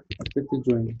on the affected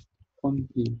joint, on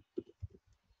P.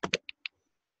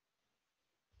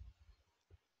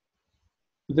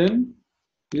 Then,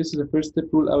 this is the first step,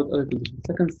 rule out other conditions.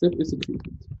 Second step is a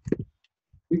treatment.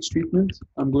 Which treatment?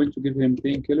 I'm going to give him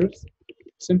painkillers,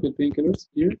 simple painkillers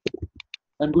here.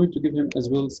 I'm going to give him as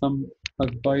well some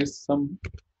advice, some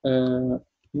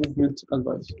movement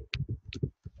advice.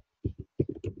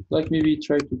 Like maybe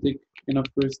try to take enough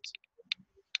rest,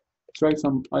 try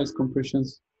some ice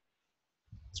compressions,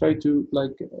 try to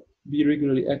be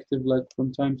regularly active, like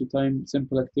from time to time,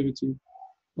 simple activity,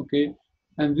 okay?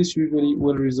 And this usually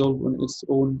will resolve on its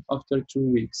own after 2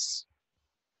 weeks.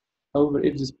 However,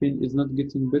 if this pain is not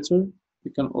getting better,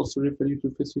 we can also refer you to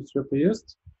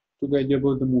physiotherapist to guide you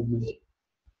about the movement.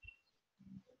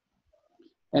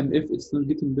 And if it's not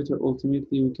getting better,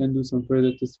 ultimately we can do some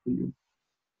further tests for you.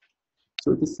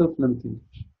 So it is self-limiting,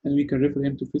 and we can refer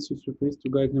him to physiotherapist to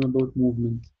guide him about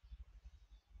movement.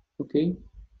 Okay?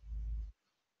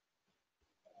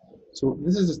 So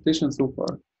this is the station so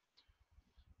far.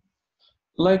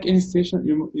 Like any station,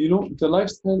 the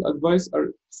lifestyle advice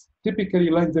are typically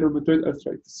like the rheumatoid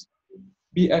arthritis.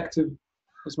 Be active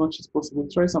as much as possible.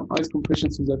 Try some ice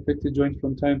compressions on the affected joint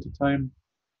from time to time.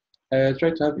 Try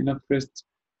to have enough rest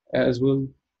as well.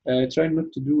 Try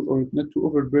not to do or not to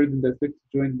overburden the affected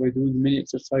joint by doing many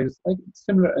exercises. Like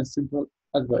similar and simple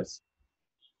advice.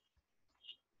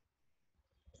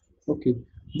 Okay,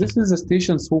 this is the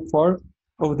station so far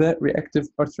of the reactive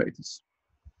arthritis.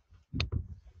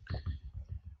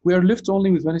 We are left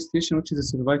only with one station, which is a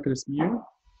cervical smear.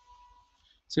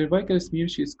 Cervical smear,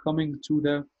 she is coming to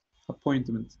the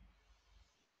appointment.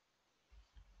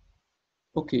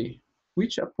 Okay,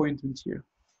 which appointment here?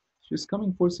 She's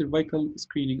coming for cervical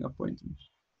screening appointment.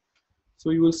 So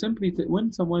you will simply,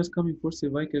 when someone is coming for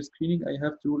cervical screening, I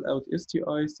have to rule out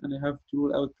STIs and I have to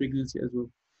rule out pregnancy as well.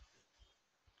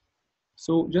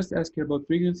 So just ask her about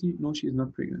pregnancy. No, she is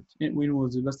not pregnant. And when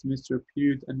was the last menstrual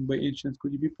period? And by any chance,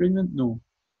 could you be pregnant? No.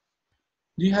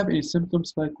 Do you have any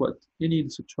symptoms like what? Any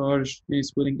discharge, any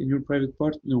swelling in your private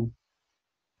part? No.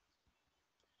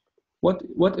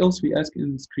 What else we ask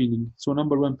in screening? So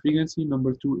number one, pregnancy.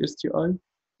 Number two, STI.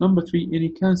 Number three, any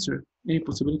cancer, any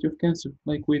possibility of cancer,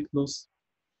 like weight loss.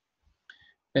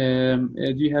 Do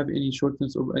you have any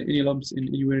shortness or any lumps in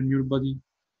anywhere in your body?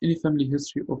 Any family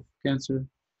history of cancer?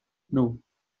 No.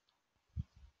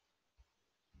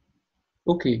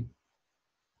 Okay.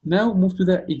 Now move to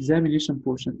the examination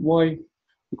portion. Why?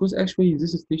 Because actually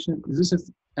this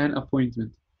is an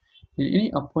appointment. In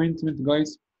any appointment,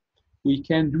 guys, we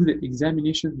can do the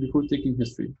examination before taking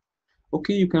history.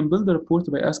 Okay, you can build a report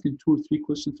by asking 2 or 3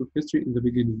 questions of history in the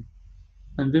beginning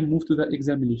and then move to the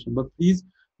examination. But please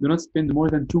do not spend more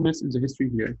than 2 minutes in the history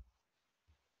here.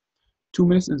 2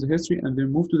 minutes in the history and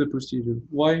then move to the procedure.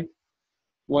 Why?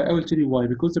 Why? I will tell you why.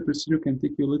 Because the procedure can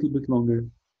take you a little bit longer.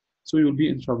 So you will be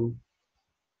in trouble.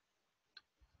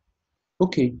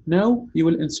 Okay, now you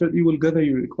will gather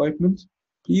your equipment.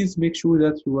 Please make sure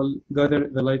that you will gather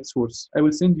the light source. I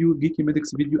will send you Geeky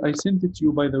Medics video. I sent it to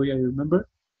you, by the way, I remember,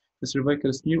 the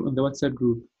cervical smear on the WhatsApp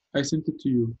group. I sent it to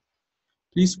you.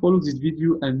 Please follow this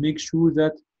video and make sure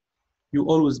that you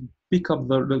always pick up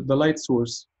the light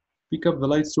source. Pick up the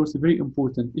light source, very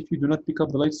important. If you do not pick up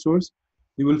the light source,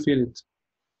 you will fail it.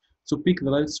 So pick the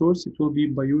light source, it will be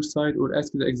by your side or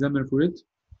ask the examiner for it.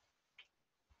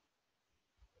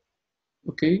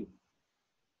 Okay,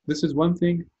 this is one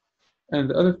thing. And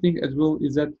the other thing as well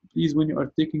is that please, when you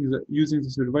are using the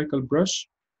cervical brush,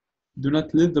 do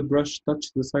not let the brush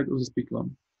touch the side of the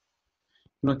speculum.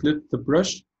 Do not let the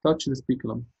brush touch the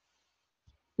speculum.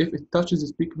 If it touches the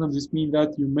speculum, this means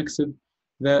that you mixed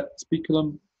the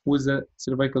speculum with the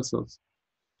cervical cells.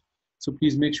 So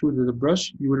please make sure that the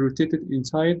brush, you will rotate it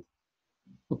inside.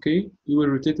 Okay, you will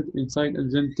rotate it inside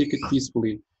and then take it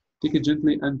peacefully. Take it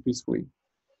gently and peacefully.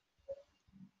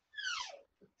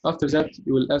 After that,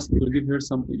 you will give her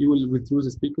some, you will withdraw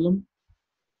the speculum,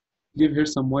 give her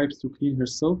some wipes to clean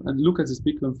herself, and look at the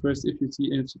speculum first if you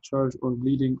see any discharge or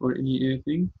bleeding or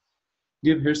anything.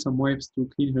 Give her some wipes to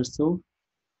clean herself,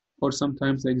 or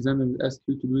sometimes the examiner will ask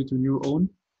you to do it on your own.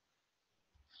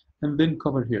 And then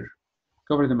cover her,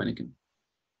 cover the mannequin.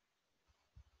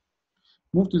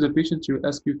 Move to the patient, she will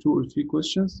ask you 2 or 3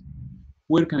 questions.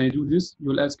 Where can I do this? You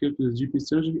will ask her to the GP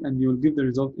surgery and you will give the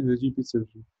result in the GP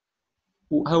surgery.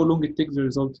 How long it takes the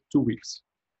result? 2 weeks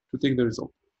to take the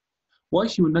result. Why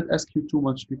she will not ask you too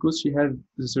much? Because she had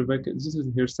the cervical, this is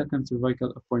her second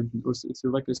cervical appointment or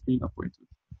cervical screening appointment.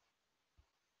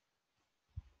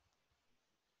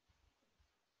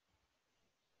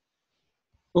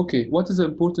 Okay, what is the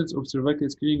importance of cervical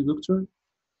screening, doctor?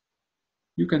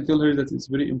 You can tell her that it's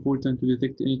very important to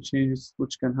detect any changes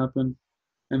which can happen,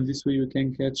 and this way you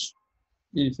can catch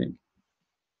anything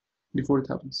before it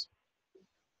happens.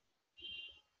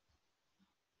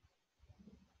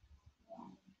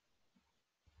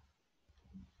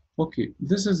 Okay,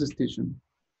 this is the station.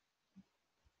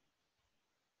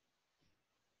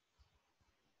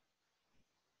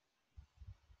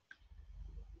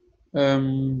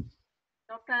 Dr.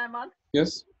 Ahmad?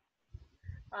 Yes?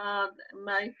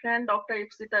 My friend Dr.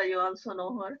 Ipsita, you also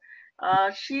know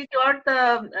her. She got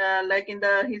like in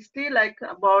the history, like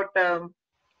about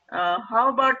how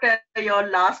about your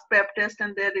last prep test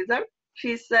and their result?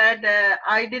 She said,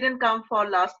 I didn't come for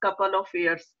last couple of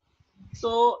years.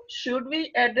 So should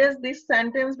we address this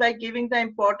sentence by giving the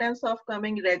importance of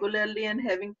coming regularly and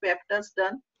having pap tests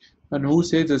done? And who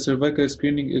says that cervical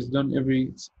screening is done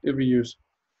every year?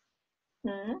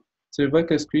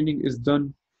 Cervical screening is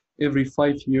done every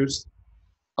 5 years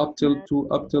up till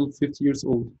 50 years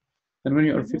old. And when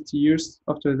you are 50 years,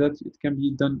 after that, it can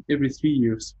be done every 3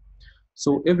 years.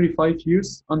 So every 5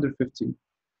 years under 50.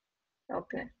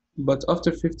 Okay. But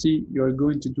after 50, you are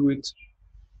going to do it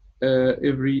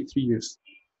every 3 years.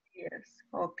 Yes.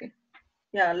 Okay.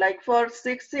 Yeah, like for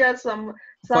 6 years,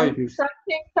 5 years.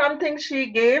 something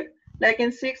she gave, like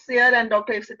in 6 years, and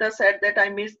Dr. Ipsita said that I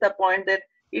missed the point that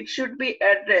it should be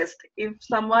addressed. If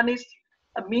someone is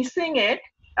missing it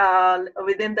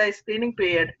within the screening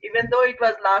period, even though it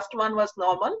was last one was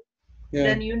normal,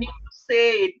 then you need to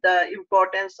say it, the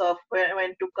importance of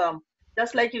when to come.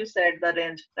 Just like you said, the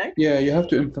range, right? Yeah, you have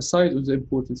to emphasize on the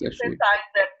importance actually. Emphasize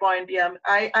that point, yeah.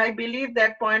 I believe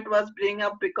that point was bring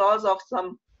up because of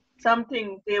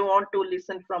something they want to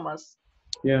listen from us.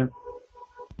 Yeah.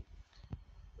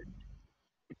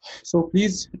 So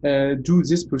please do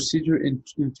this procedure in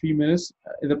 3 minutes.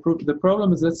 The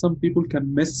problem is that some people can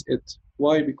miss it.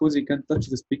 Why? Because they can touch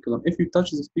the speculum. If you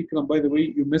touch the speculum, by the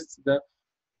way, you missed the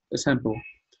sample.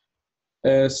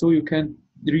 So you can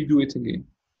redo it again.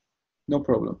 No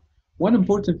problem. One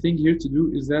important thing here to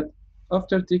do is that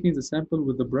after taking the sample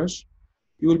with the brush,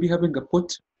 you will be having a pot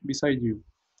beside you.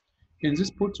 In this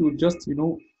pot, you will just,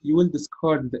 you will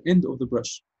discard the end of the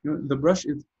brush. The brush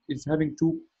is having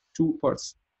two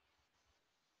parts.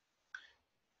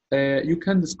 You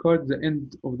can discard the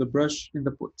end of the brush in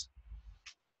the pot.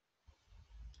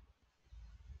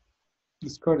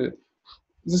 Discard it.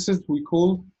 This is what we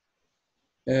call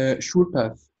sure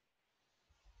path.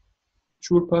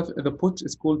 Sure path. The pot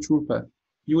is called sure path.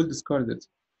 You will discard it.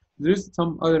 There is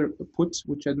some other pot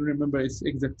which I don't remember its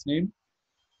exact name,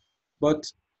 but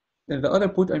in the other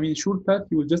pot, I mean sure path,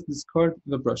 you will just discard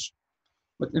the brush.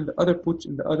 But in the other pot,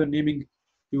 in the other naming,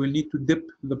 you will need to dip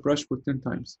the brush for 10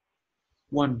 times.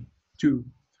 1, 2,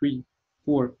 3,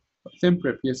 4. Thin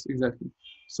prep, yes, exactly.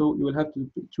 So you will have to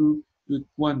do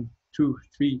 1, 2,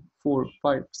 3, 4,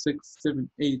 5, 6, 7,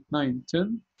 8, 9,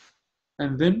 10.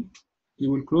 And then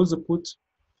you will close the pot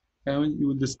and you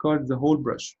will discard the whole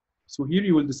brush. So here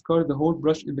you will discard the whole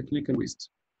brush in the clinical waste.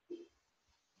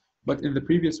 But in the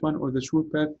previous one, or the sure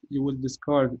path, you will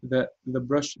discard the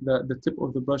brush, the tip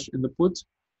of the brush in the pot,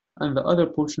 and the other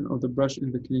portion of the brush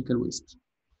in the clinical waste.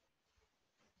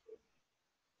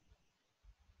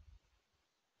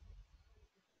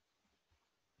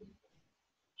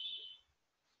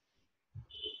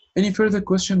 Any further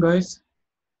question, guys?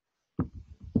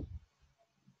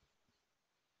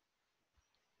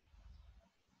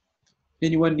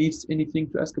 Anyone needs anything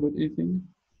to ask about anything?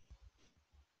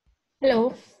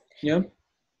 Hello. Yeah.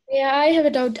 Yeah, I have a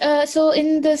doubt. So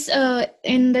in this,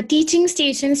 in the teaching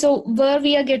station, so where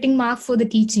we are getting marked for the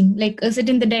teaching, like is it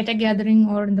in the data gathering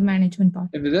or in the management part?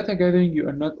 In the data gathering, you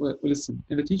are not, well, listen,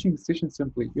 in the teaching station,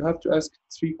 simply, you have to ask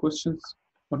 3 questions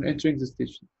on entering the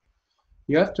station.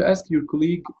 You have to ask your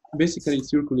colleague, basically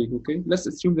it's your colleague, okay? Let's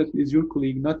assume that it is your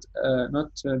colleague, not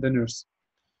the nurse.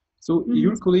 So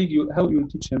your colleague, how you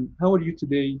teach him, how are you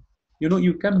today?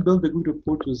 You can build a good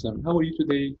rapport with them. How are you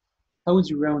today? How is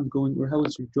your round going? Or how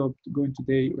is your job going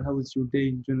today? Or how is your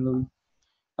day generally?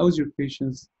 How is your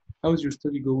patients? How is your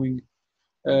study going?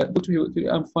 Doctor,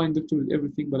 I'm fine, doctor, with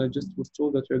everything, but I just was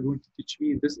told that you're going to teach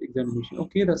me this examination.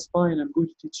 Okay, that's fine. I'm going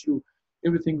to teach you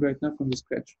everything right now from the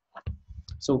scratch.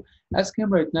 So ask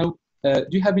him right now,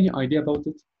 do you have any idea about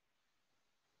it?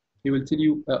 He will tell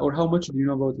you, or how much do you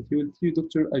know about it? He will tell you,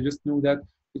 doctor, I just know that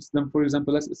it's done. For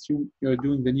example, let's assume you're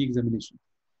doing the knee examination.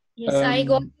 Yes, I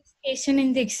got this question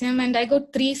in the exam and I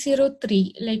got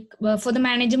 303. Like for the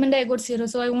management, I got 0.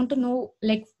 So I want to know,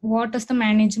 like, what is the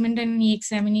management and knee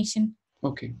examination?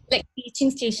 Okay. Like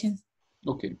teaching station.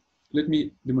 Okay. Let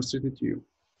me demonstrate it to you.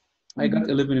 I got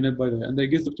 11 in it, by the way, and I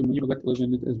guess Dr. Munib got 11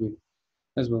 in it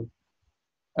as well.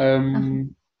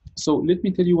 So let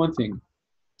me tell you one thing.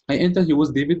 I entered, he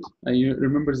was David. I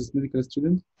remember this medical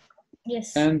student.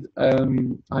 Yes. And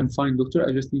I'm fine, doctor.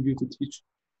 I just need you to teach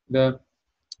the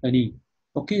knee.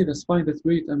 Okay, that's fine. That's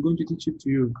great. I'm going to teach it to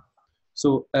you.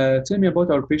 So tell me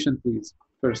about our patient, please,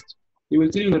 first. He will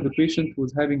tell you that the patient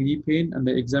was having knee pain and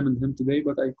I examined him today,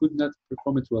 but I could not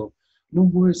perform it well. No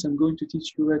worries, I'm going to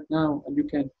teach you right now and you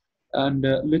can, and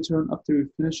later on after you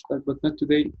finish, but not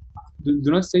today.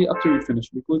 Do not say after you finish,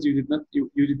 because you did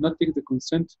not take the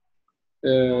consent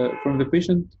from the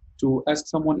patient to ask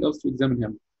someone else to examine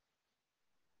him.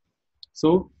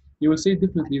 So you will say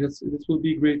definitely this will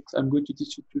be great. I'm going to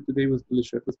teach you today with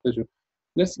pleasure.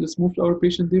 Let's move to our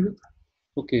patient, David.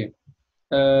 Okay.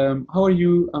 How are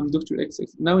you? I'm Dr. XX.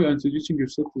 Now you're introducing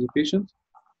yourself to the patient.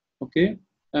 Okay.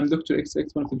 I'm Dr.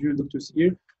 XX, one of the junior doctors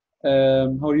here.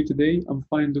 How are you today? I'm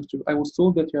fine, doctor. I was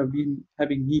told that you have been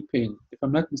having knee pain, if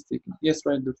I'm not mistaken. Yes,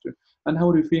 right, doctor. And how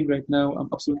are you feeling right now? I'm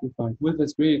absolutely fine. Well,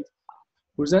 that's great.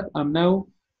 For that, I'm now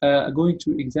going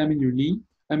to examine your knee.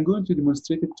 I'm going to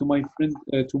demonstrate it to my friend,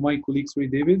 to my colleague, sorry,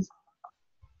 David.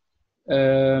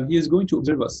 He is going to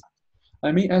observe us.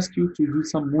 I may ask you to do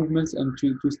some movements and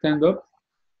to stand up.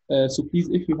 So please,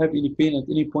 if you have any pain at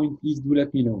any point, please do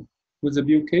let me know. Will that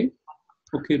be okay?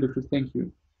 Okay, doctor, thank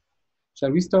you.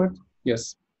 Shall we start?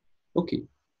 Yes. Okay,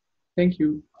 thank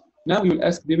you. Now you will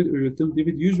ask David, or you'll tell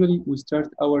David, usually we start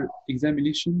our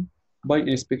examination by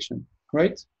inspection,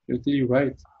 right? He'll tell you,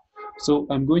 right. So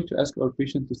I'm going to ask our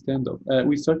patient to stand up.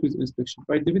 We start with inspection,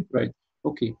 right, David? Right.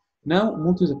 Okay. Now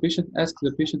move to the patient, ask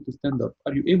the patient to stand up.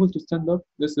 Are you able to stand up?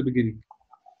 That's the beginning.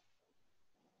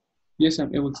 Yes,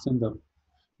 I'm able to stand up.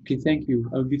 Okay, thank you.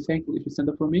 I will be thankful if you stand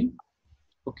up for me.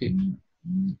 Okay.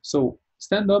 So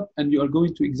Stand up and you are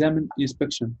going to examine the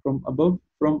inspection from above,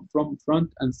 from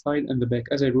front and side and the back,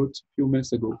 as I wrote a few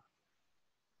minutes ago.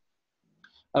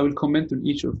 I will comment on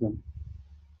each of them.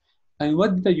 And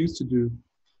what did I used to do?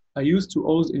 I used to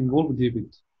always involve David.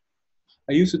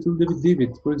 I used to tell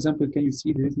David, for example, can you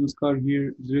see there is no scar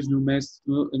here, there is no mass,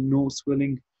 no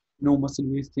swelling, no muscle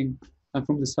wasting, and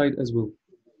from the side as well.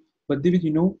 But David,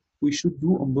 you know, we should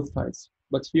do on both sides.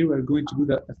 But here we are going to do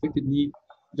the affected knee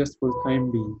just for the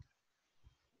time being.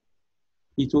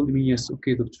 He told me, yes,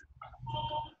 okay, doctor.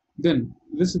 Then,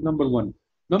 this is number one.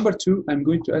 Number two, I'm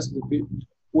going to ask the patient,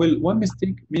 well, one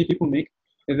mistake many people make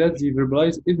is that they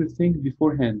verbalize everything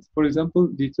beforehand. For example,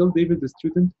 they tell David, the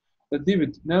student, that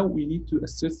David, now we need to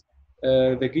assess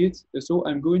the gait, so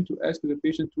I'm going to ask the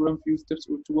patient to run a few steps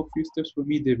or to walk a few steps for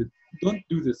me, David. Don't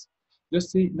do this.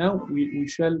 Just say, now we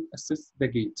shall assess the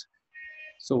gait.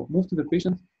 So move to the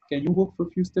patient, can you walk for a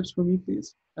few steps for me,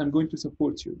 please? I'm going to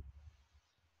support you.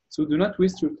 So do not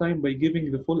waste your time by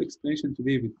giving the full explanation to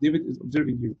David. David is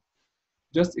observing you.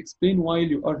 Just explain while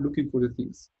you are looking for the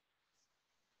things.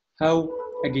 How?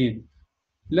 Again,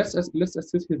 let's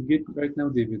assess his gait right now,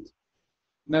 David.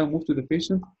 Now move to the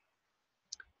patient.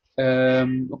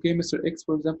 Okay, Mr. X,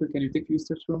 for example, can you take a few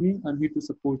steps for me? I'm here to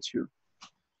support you.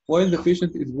 While the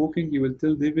patient is walking, you will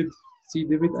tell David, see,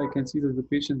 David, I can see that the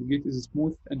patient's gait is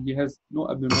smooth and he has no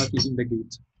abnormalities in the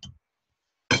gait.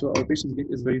 So our patient's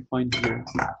gait is very fine here.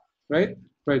 Right?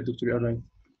 Right, doctor, you are right.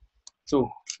 So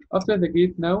after the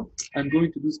gait now, I'm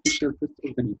going to do special tests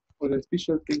of the knee, or the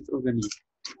special things of the knee.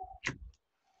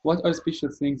 What are special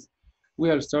things? We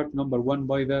are start number one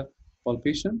by the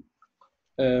palpation,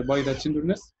 by the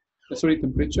tenderness,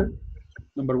 temperature,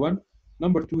 number one.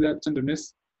 Number two, that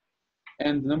tenderness.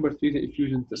 And number three, the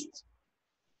effusion test.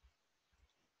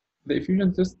 The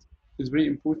effusion test is very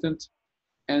important,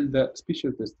 and the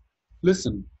special test.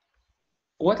 Listen,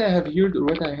 what I have heard or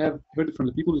what I have heard from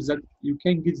the people is that you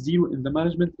can get 0 in the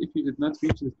management if you did not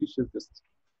reach the special test.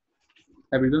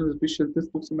 Have you done the special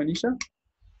test, Dr. Manisha?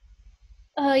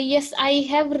 Yes, I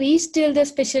have reached till the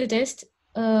special test.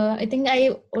 I think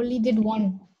I only did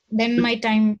one. Then my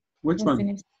time Which was one?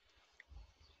 finished.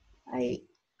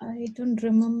 I don't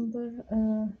remember.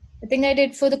 I think I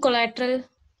did for the collateral.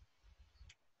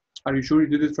 Are you sure you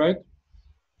did it right?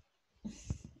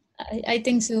 I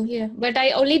think so, yeah. But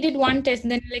I only did one test,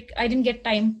 and then I didn't get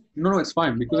time. No, it's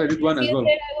fine because I did one as well.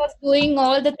 I was doing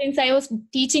all the things. I was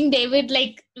teaching David,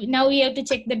 now we have to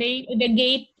check the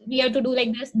gait, we have to do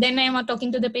like this. Then I am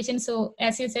talking to the patient. So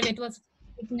as you said, it was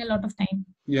taking a lot of time.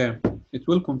 Yeah, it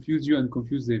will confuse you and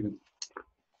confuse David.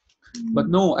 But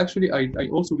no, actually, I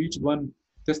also reached one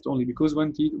test only because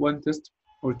one test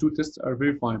or two tests are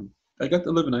very fine. I got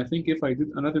 11. I think if I did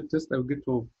another test, I would get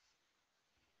 12.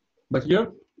 But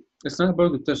here, it's not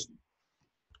about the test.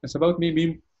 It's about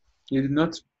maybe you did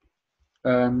not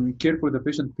care for the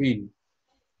patient pain.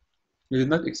 You did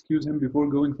not excuse him before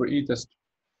going for any test.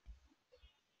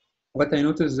 What I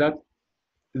noticed is that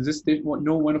in this station,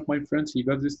 one of my friends, he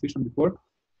got this station before,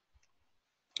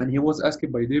 and he was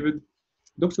asked by David,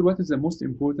 Doctor, what is the most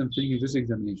important thing in this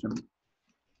examination?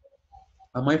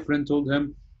 And my friend told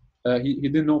him, he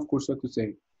didn't know, of course, what to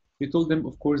say. He told him,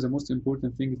 of course, the most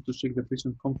important thing is to check the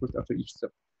patient's comfort after each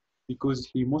step, because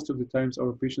most of the times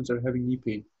our patients are having knee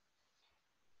pain.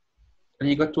 And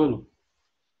he got 12.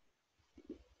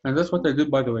 And that's what I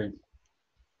did, by the way.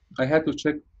 I had to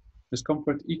check his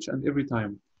comfort each and every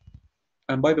time.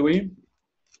 And by the way,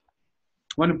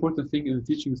 one important thing in the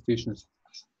teaching stations,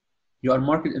 you are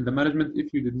marked in the management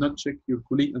if you did not check your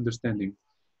colleague understanding.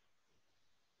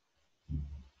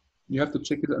 You have to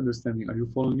check his understanding. Are you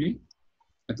following me?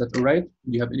 Is that all right?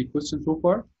 Do you have any questions so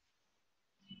far?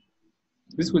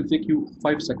 This will take you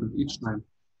 5 seconds each time.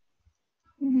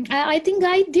 I think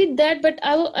I did that, but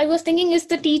I was thinking, is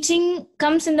the teaching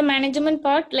comes in the management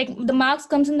part, like the marks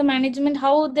comes in the management,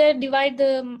 how they divide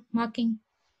the marking?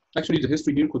 Actually, the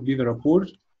history here could be the rapport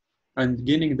and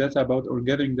gaining data about or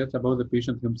gathering data about the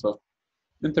patient himself.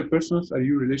 Interpersonals are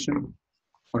your relation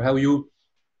or how you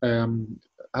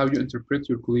interpret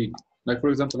your colleague. Like, for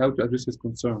example, how to address his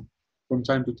concern from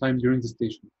time to time during the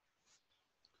station.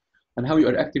 And how you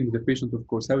are acting with the patient, of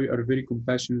course, how you are very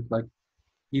compassionate, like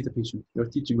he's a patient, you're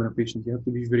teaching on a patient, you have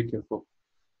to be very careful.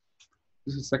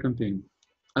 This is the second thing.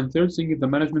 And third thing is the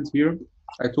management here.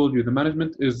 I told you, the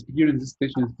management is here in this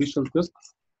station, special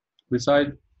tests,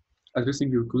 beside addressing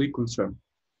your colleague concern.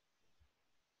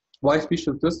 Why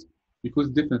special tests? Because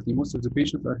definitely most of the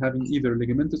patients are having either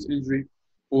ligamentous injury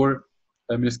or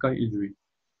a menisci injury.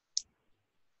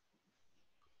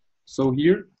 So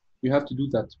here you have to do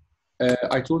that.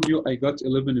 I told you I got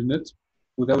 11 in it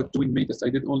without doing many tests. I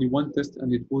did only one test,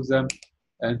 and it was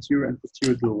anterior and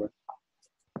posterior drawer.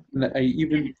 And I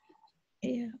even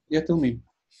tell me.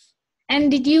 And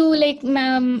did you like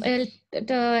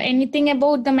anything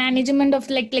about the management of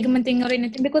like ligament thing or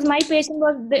anything? Because my patient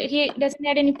he doesn't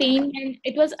have any pain, and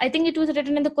I think it was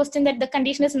written in the question that the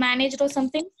condition is managed or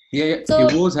something. Yeah. So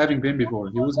he was having pain before.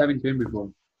 He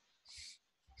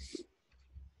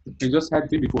just had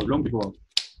pain before, long before.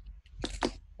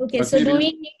 Okay, but so maybe do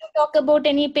we need to talk about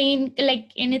any pain,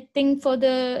 like anything for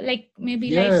the like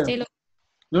maybe lifestyle?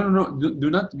 No. Do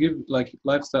not give like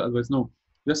lifestyle advice. No,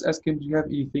 just ask him. Do you have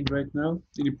anything right now?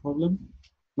 Any problem?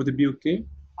 Would it be okay?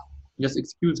 Just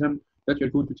excuse him that you're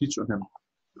going to teach on him.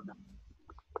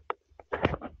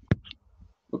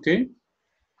 Okay.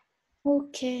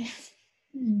 Okay.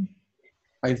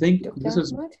 I think Dr. this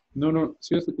is Ahmed? no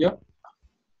seriously. Yeah.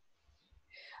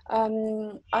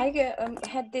 I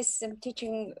had this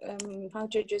teaching how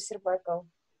to do cervical,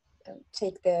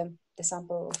 take the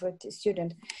sample of a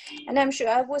student, and I'm sure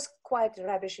I was quite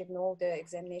rubbish in all the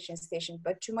examination station,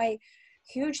 but to my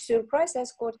huge surprise, I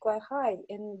scored quite high.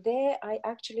 And there I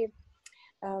actually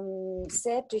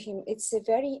said to him, it's a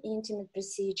very intimate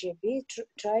procedure. We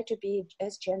try to be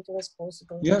as gentle as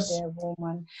possible with the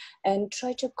woman and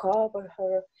try to cover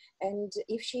her. And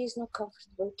if she is not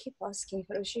comfortable, keep asking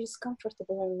her if she is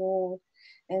comfortable or not.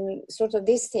 And sort of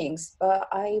these things. But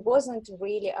I wasn't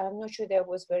really, I'm not sure that I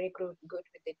was very good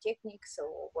with the techniques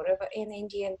or whatever. And in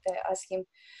the end, I asked him,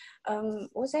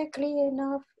 was I clear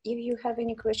enough? If you have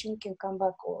any question, you can come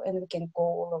back and we can go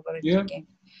all over it again.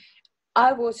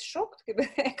 I was shocked.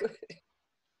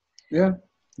 Yeah,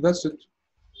 that's it.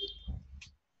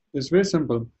 It's very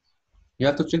simple. You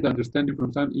have to check the understanding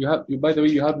from time. By the way,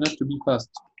 you have not to be fast.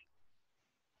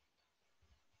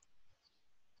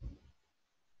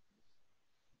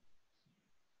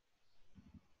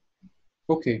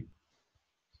 Okay.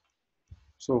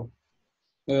 So,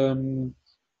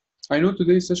 I know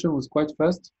today's session was quite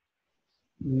fast,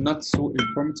 not so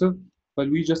informative, but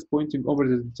we just pointing over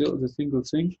the detail of the single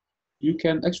thing. You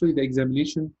can actually, the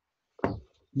examination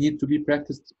need to be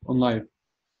practiced on live.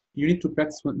 You need to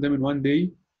practice them in one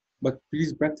day, but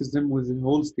please practice them with the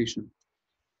whole station.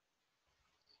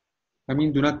 I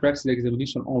mean, do not practice the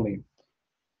examination only.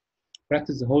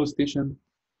 Practice the whole station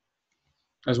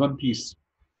as one piece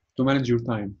to manage your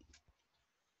time.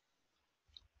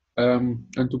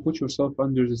 And to put yourself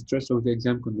under the stress of the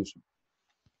exam condition.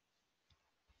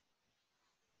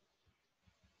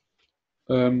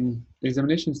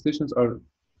 Examination stations are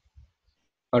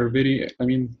very,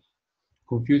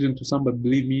 confusing to some, but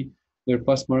believe me, their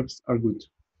pass marks are good.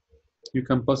 You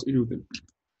can pass any of them.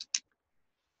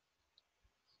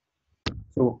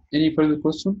 So, any further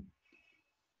question?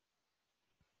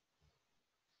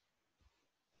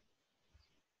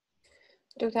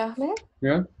 Dr. Ahmed?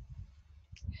 Yeah?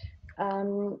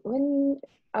 When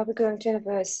are we going to have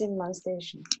a Simman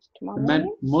station? Tomorrow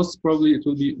morning? Most probably it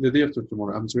will be the day after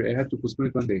tomorrow. I'm sorry, I had to postpone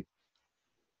it one day.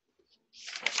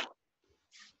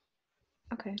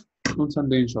 Okay. On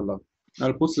Sunday, inshallah.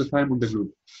 I'll post the time on the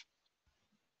group.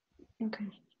 Okay.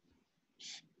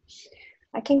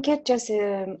 I can get just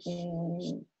a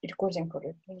recording for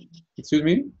it. Excuse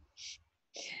me?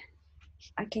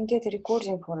 I can get a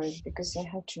recording for it because I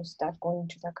have to start going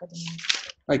to the academy.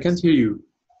 I can't hear you.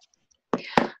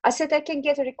 I said I can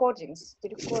get the recordings.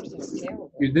 Yeah.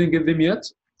 You didn't get them yet?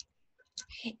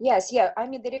 Yes, yeah. I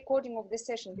mean the recording of the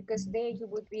session because there you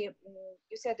would be.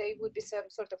 You said there would be some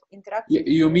sort of interactive. Yeah,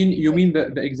 you mean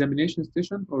the examination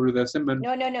station or the Simman?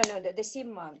 No. The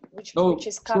Simman, which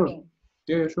is coming.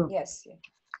 Sure. Yeah, sure. Yes.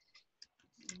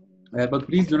 Yeah. But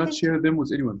please do not share them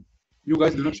with anyone. You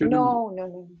guys do not share them.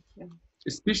 No.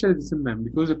 Especially the Simman,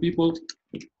 because the people,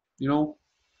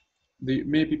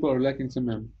 many people are lacking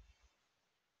Simman.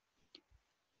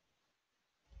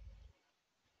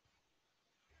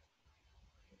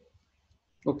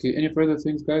 Okay, any further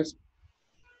things, guys?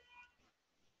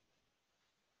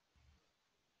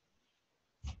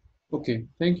 Okay,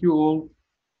 thank you all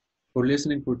for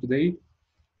listening for today.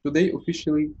 Today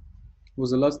officially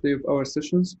was the last day of our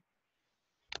sessions.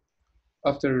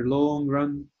 After a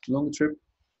long trip.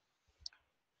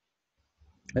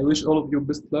 I wish all of you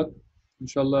best luck.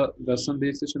 Inshallah, the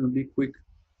Sunday session will be quick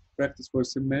practice for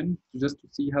Simman, just to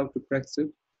see how to practice it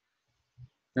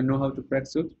and know how to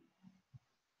practice it.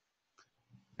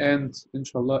 And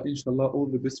inshallah, all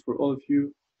the best for all of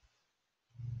you.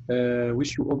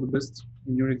 Wish you all the best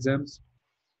in your exams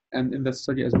and in the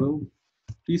study as well.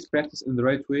 Please practice in the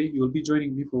right way. You will be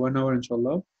joining me for 1 hour,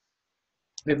 inshallah.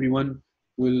 Everyone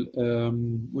will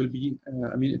be.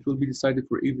 It will be decided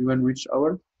for everyone which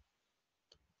hour.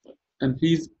 And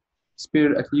please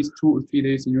spare at least 2 or 3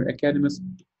 days in your academies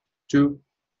to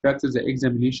practice the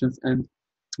examinations and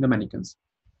the mannequins.